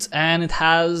different, and it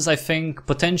has, I think,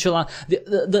 potential.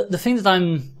 The thing that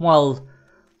I'm, well,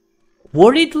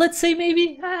 worried, let's say,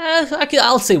 maybe?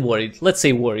 I'll say worried. Let's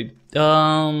say worried.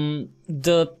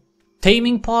 The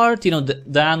taming part, you know,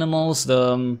 the animals,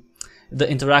 the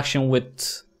interaction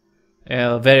with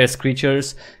various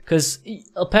creatures, because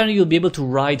apparently you'll be able to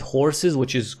ride horses,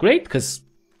 which is great, because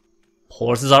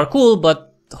horses are cool,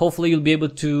 but hopefully you'll be able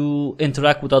to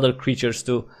interact with other creatures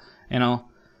too, you know,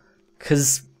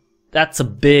 because that's a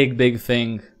big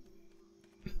thing.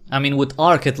 I mean, with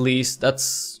Ark at least,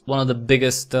 that's one of the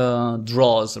biggest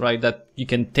draws, right? That you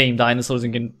can tame dinosaurs,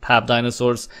 you can have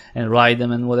dinosaurs and ride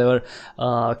them and whatever.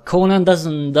 Conan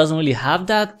doesn't really have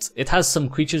that. It has some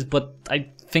creatures, but I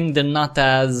think they're not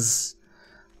as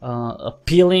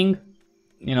appealing,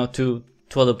 you know, to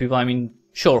other people. I mean,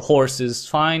 sure, horses,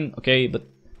 fine, okay, but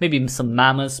maybe some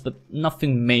mammoths, but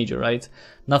nothing major, right?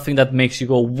 Nothing that makes you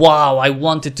go, wow, I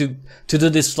wanted to do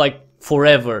this like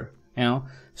forever, you know?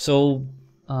 So.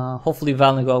 Hopefully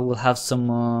Valnir Rok will have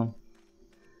some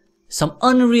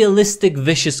unrealistic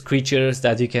vicious creatures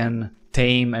that you can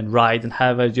tame and ride and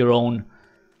have as your own.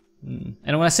 And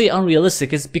when I say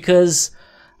unrealistic, it's because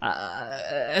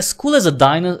as cool as a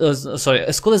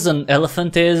as cool as an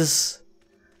elephant is,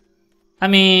 I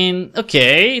mean,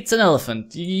 okay, it's an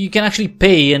elephant. You can actually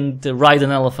pay and ride an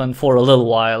elephant for a little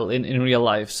while in real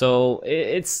life. So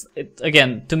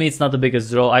again, to me, it's not the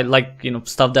biggest draw. I like, you know,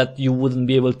 stuff that you wouldn't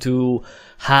be able to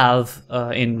have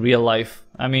in real life.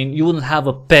 I mean, you wouldn't have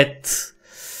a pet,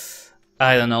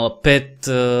 I don't know, a pet,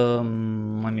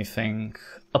 let me think,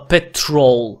 a pet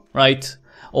troll, right?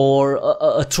 Or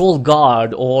a troll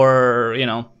guard, or, you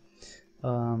know,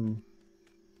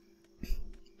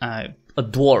 a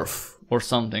dwarf or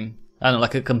something. I don't know,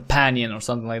 like a companion or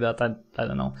something like that. I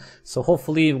don't know. So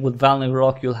hopefully with Valnir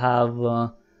Rok you'll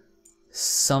have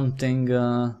something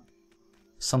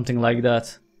like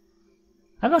that.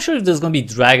 I'm not sure if there's gonna be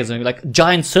dragons or like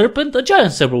giant serpent. A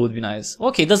giant serpent would be nice.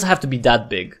 Okay, it doesn't have to be that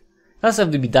big. It doesn't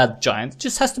have to be that giant. It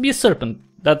just has to be a serpent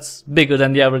that's bigger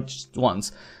than the average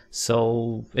ones.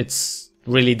 So it's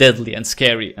really deadly and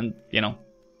scary and, you know,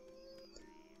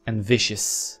 and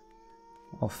vicious.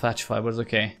 Oh, thatch fibers,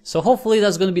 okay. So hopefully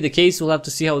that's going to be the case. We'll have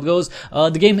to see how it goes.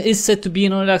 The game is set to be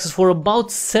in early access for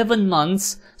about 7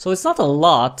 months, so it's not a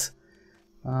lot.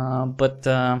 But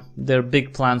there are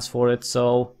big plans for it,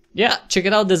 so yeah, check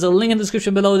it out. There's a link in the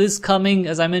description below. It is coming,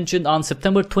 as I mentioned, on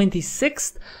September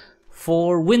 26th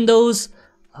for Windows.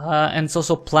 And it's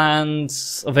also planned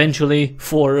eventually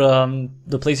for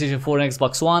the PlayStation 4 and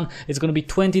Xbox One. It's going to be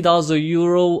 $20 or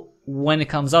euro when it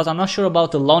comes out. I'm not sure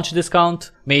about the launch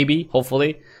discount. Maybe,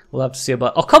 hopefully. We'll have to see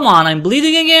about... Oh, come on, I'm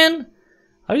bleeding again?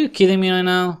 Are you kidding me right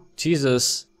now?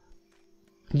 Jesus.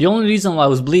 The only reason why I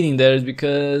was bleeding there is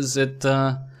because it...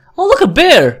 Oh, look, a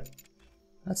bear!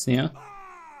 That's new.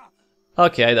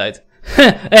 Okay, I died.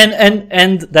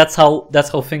 and that's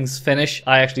how things finish.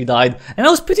 I actually died. And I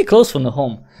was pretty close from the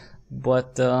home.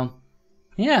 But,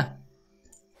 yeah.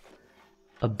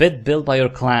 A bit built by your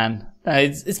clan.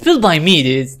 It's built by me,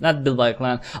 dude. It's not built by a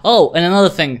clan. Oh, and another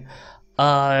thing.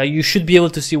 You should be able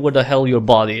to see where the hell your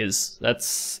body is.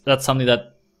 That's something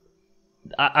that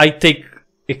I take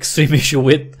extreme issue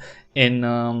with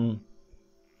in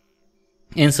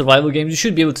survival games. You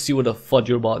should be able to see where the fudge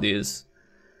your body is.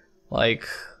 Like,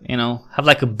 you know, have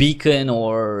like a beacon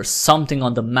or something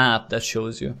on the map that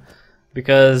shows you.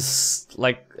 Because,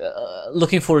 like,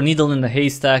 looking for a needle in the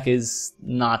haystack is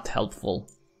not helpful.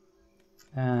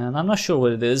 And I'm not sure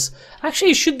what it is.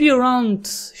 Actually, it should be around,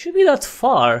 should be that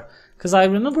far. Because I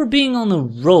remember being on a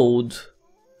road.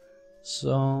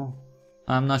 So,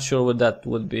 I'm not sure what that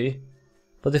would be.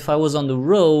 But if I was on the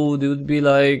road, it would be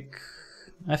like...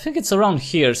 I think it's around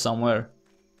here somewhere.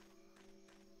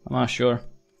 I'm not sure.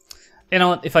 You know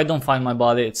what, if I don't find my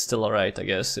body, it's still alright, I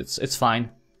guess. It's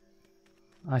fine.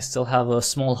 I still have a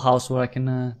small house where I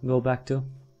can go back to.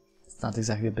 It's not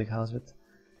exactly a big house, but...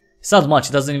 It's not much,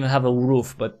 it doesn't even have a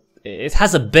roof, but it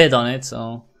has a bed on it,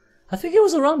 so... I think it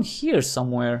was around here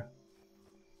somewhere.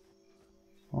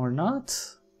 Or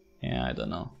not? Yeah, I don't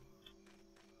know.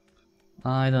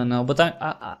 I don't know, but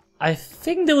I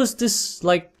think there was this,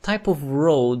 like, type of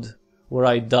road where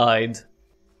I died.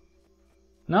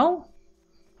 No?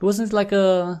 Wasn't it like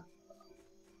a...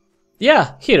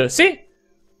 Yeah, here, see?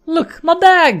 Look, my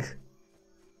bag!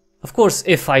 Of course,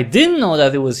 if I didn't know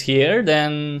that it was here,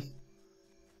 then...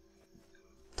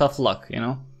 Tough luck, you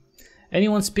know?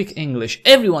 Anyone speak English?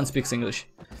 Everyone speaks English.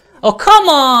 Oh, come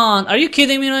on! Are you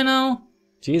kidding me right now?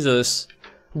 Jesus.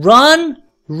 Run!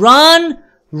 Run!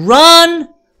 Run!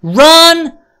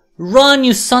 Run! Run,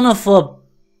 you son of a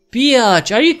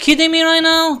bitch! Are you kidding me right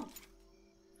now?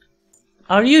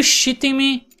 Are you shitting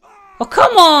me? Oh,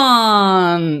 come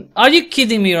on! Are you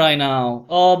kidding me right now?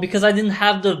 Oh, because I didn't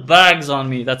have the bags on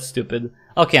me. That's stupid.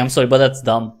 Okay, I'm sorry, but that's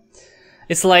dumb.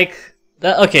 It's like...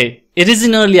 okay, it is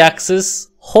in early access.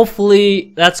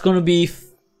 Hopefully, that's gonna be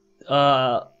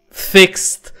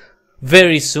fixed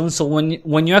very soon. So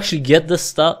when you actually get the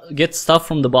stuff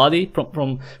from the body,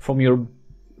 from your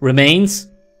remains,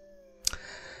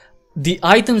 the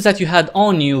items that you had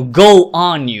on you go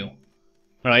on you,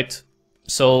 right?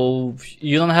 So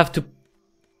you don't have to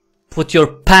put your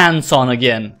pants on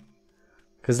again,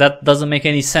 because that doesn't make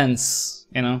any sense,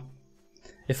 you know.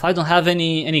 If I don't have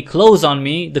any clothes on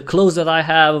me, the clothes that I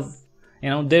have, you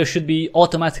know, they should be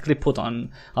automatically put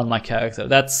on my character.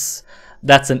 That's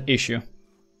an issue.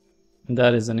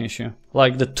 That is an issue.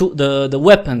 Like the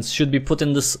weapons should be put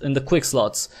in the quick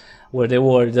slots where they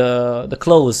were, the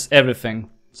clothes, everything.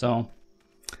 So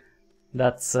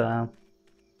that's I'm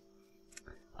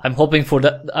hoping for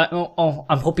that.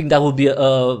 I'm hoping that will be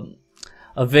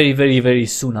a very, very, very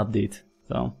soon update.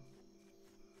 So,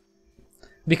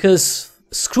 because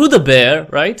screw the bear,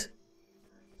 right?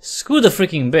 Screw the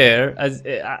freaking bear.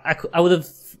 I would have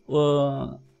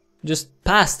just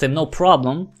passed him, no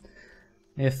problem,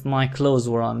 if my clothes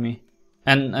were on me.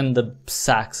 And the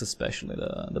sacks, especially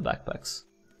the backpacks.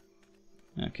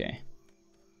 Okay.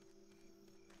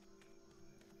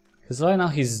 Because right now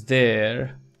he's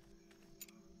there.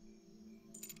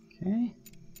 Okay.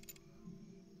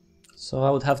 So I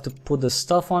would have to put the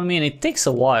stuff on me, and it takes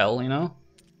a while, you know?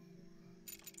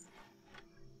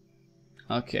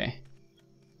 Okay.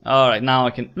 Alright, now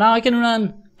I can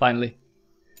run, finally.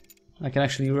 I can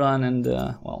actually run and,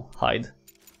 well, hide.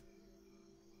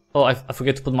 Oh, I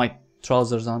forget to put my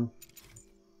trousers on.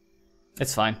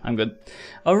 It's fine, I'm good.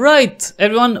 Alright,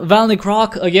 everyone, Valnir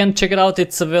Rok, again, check it out.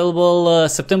 It's available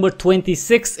September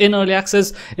 26th in early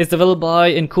access. It's developed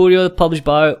by Incurio, published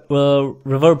by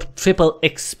Reverb Triple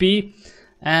XP,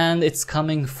 and it's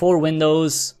coming for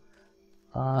Windows.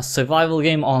 Survival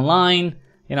game online.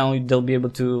 You know, you'll be able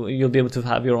to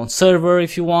have your own server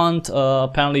if you want.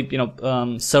 Apparently, you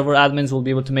know, server admins will be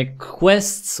able to make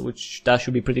quests, which that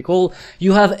should be pretty cool.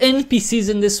 You have NPCs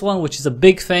in this one, which is a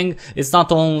big thing. It's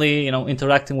not only, you know,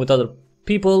 interacting with other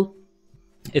people.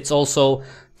 It's also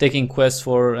taking quests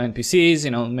for NPCs,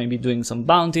 you know, maybe doing some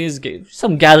bounties,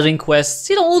 some gathering quests,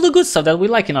 you know, all the good stuff that we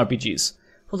like in RPGs.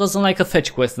 Who doesn't like a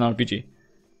fetch quest in RPG?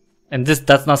 And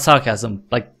that's not sarcasm.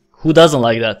 Like, who doesn't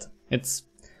like that?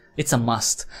 It's a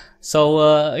must.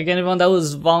 So again, everyone, that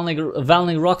was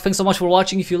Valnir Rok. Thanks so much for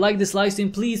watching. If you like this live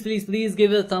stream, please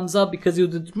give it a thumbs up, because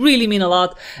it would really mean a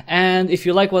lot. And if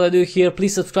you like what I do here,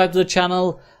 please subscribe to the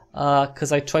channel,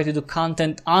 because I try to do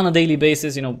content on a daily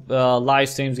basis, you know, live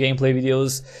streams, gameplay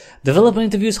videos, developer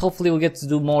interviews. Hopefully we'll get to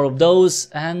do more of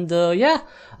those. And yeah,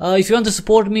 if you want to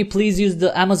support me, please use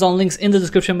the Amazon links in the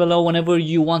description below whenever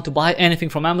you want to buy anything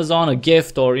from Amazon, a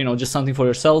gift, or, you know, just something for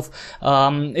yourself.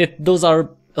 Those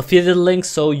are affiliate links,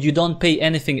 so you don't pay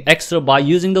anything extra by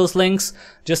using those links.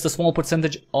 Just a small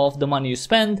percentage of the money you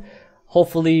spend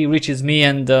hopefully reaches me,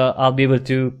 and I'll be able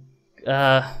to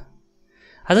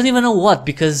I don't even know what,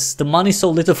 because the money's so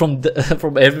little from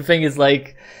from everything. Is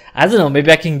like, I don't know,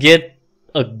 maybe I can get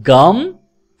a gum,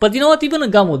 but you know what, even a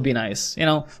gum would be nice, you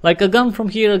know, like a gum from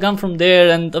here, a gum from there,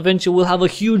 and eventually we'll have a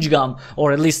huge gum,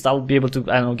 or at least I'll be able to,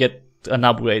 I don't know, get an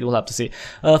upgrade. We'll have to see.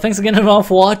 Thanks again, everyone,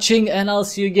 for watching, and I'll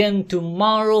see you again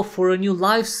tomorrow for a new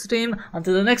live stream.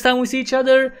 Until the next time we see each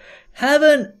other, have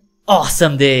an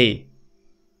awesome day.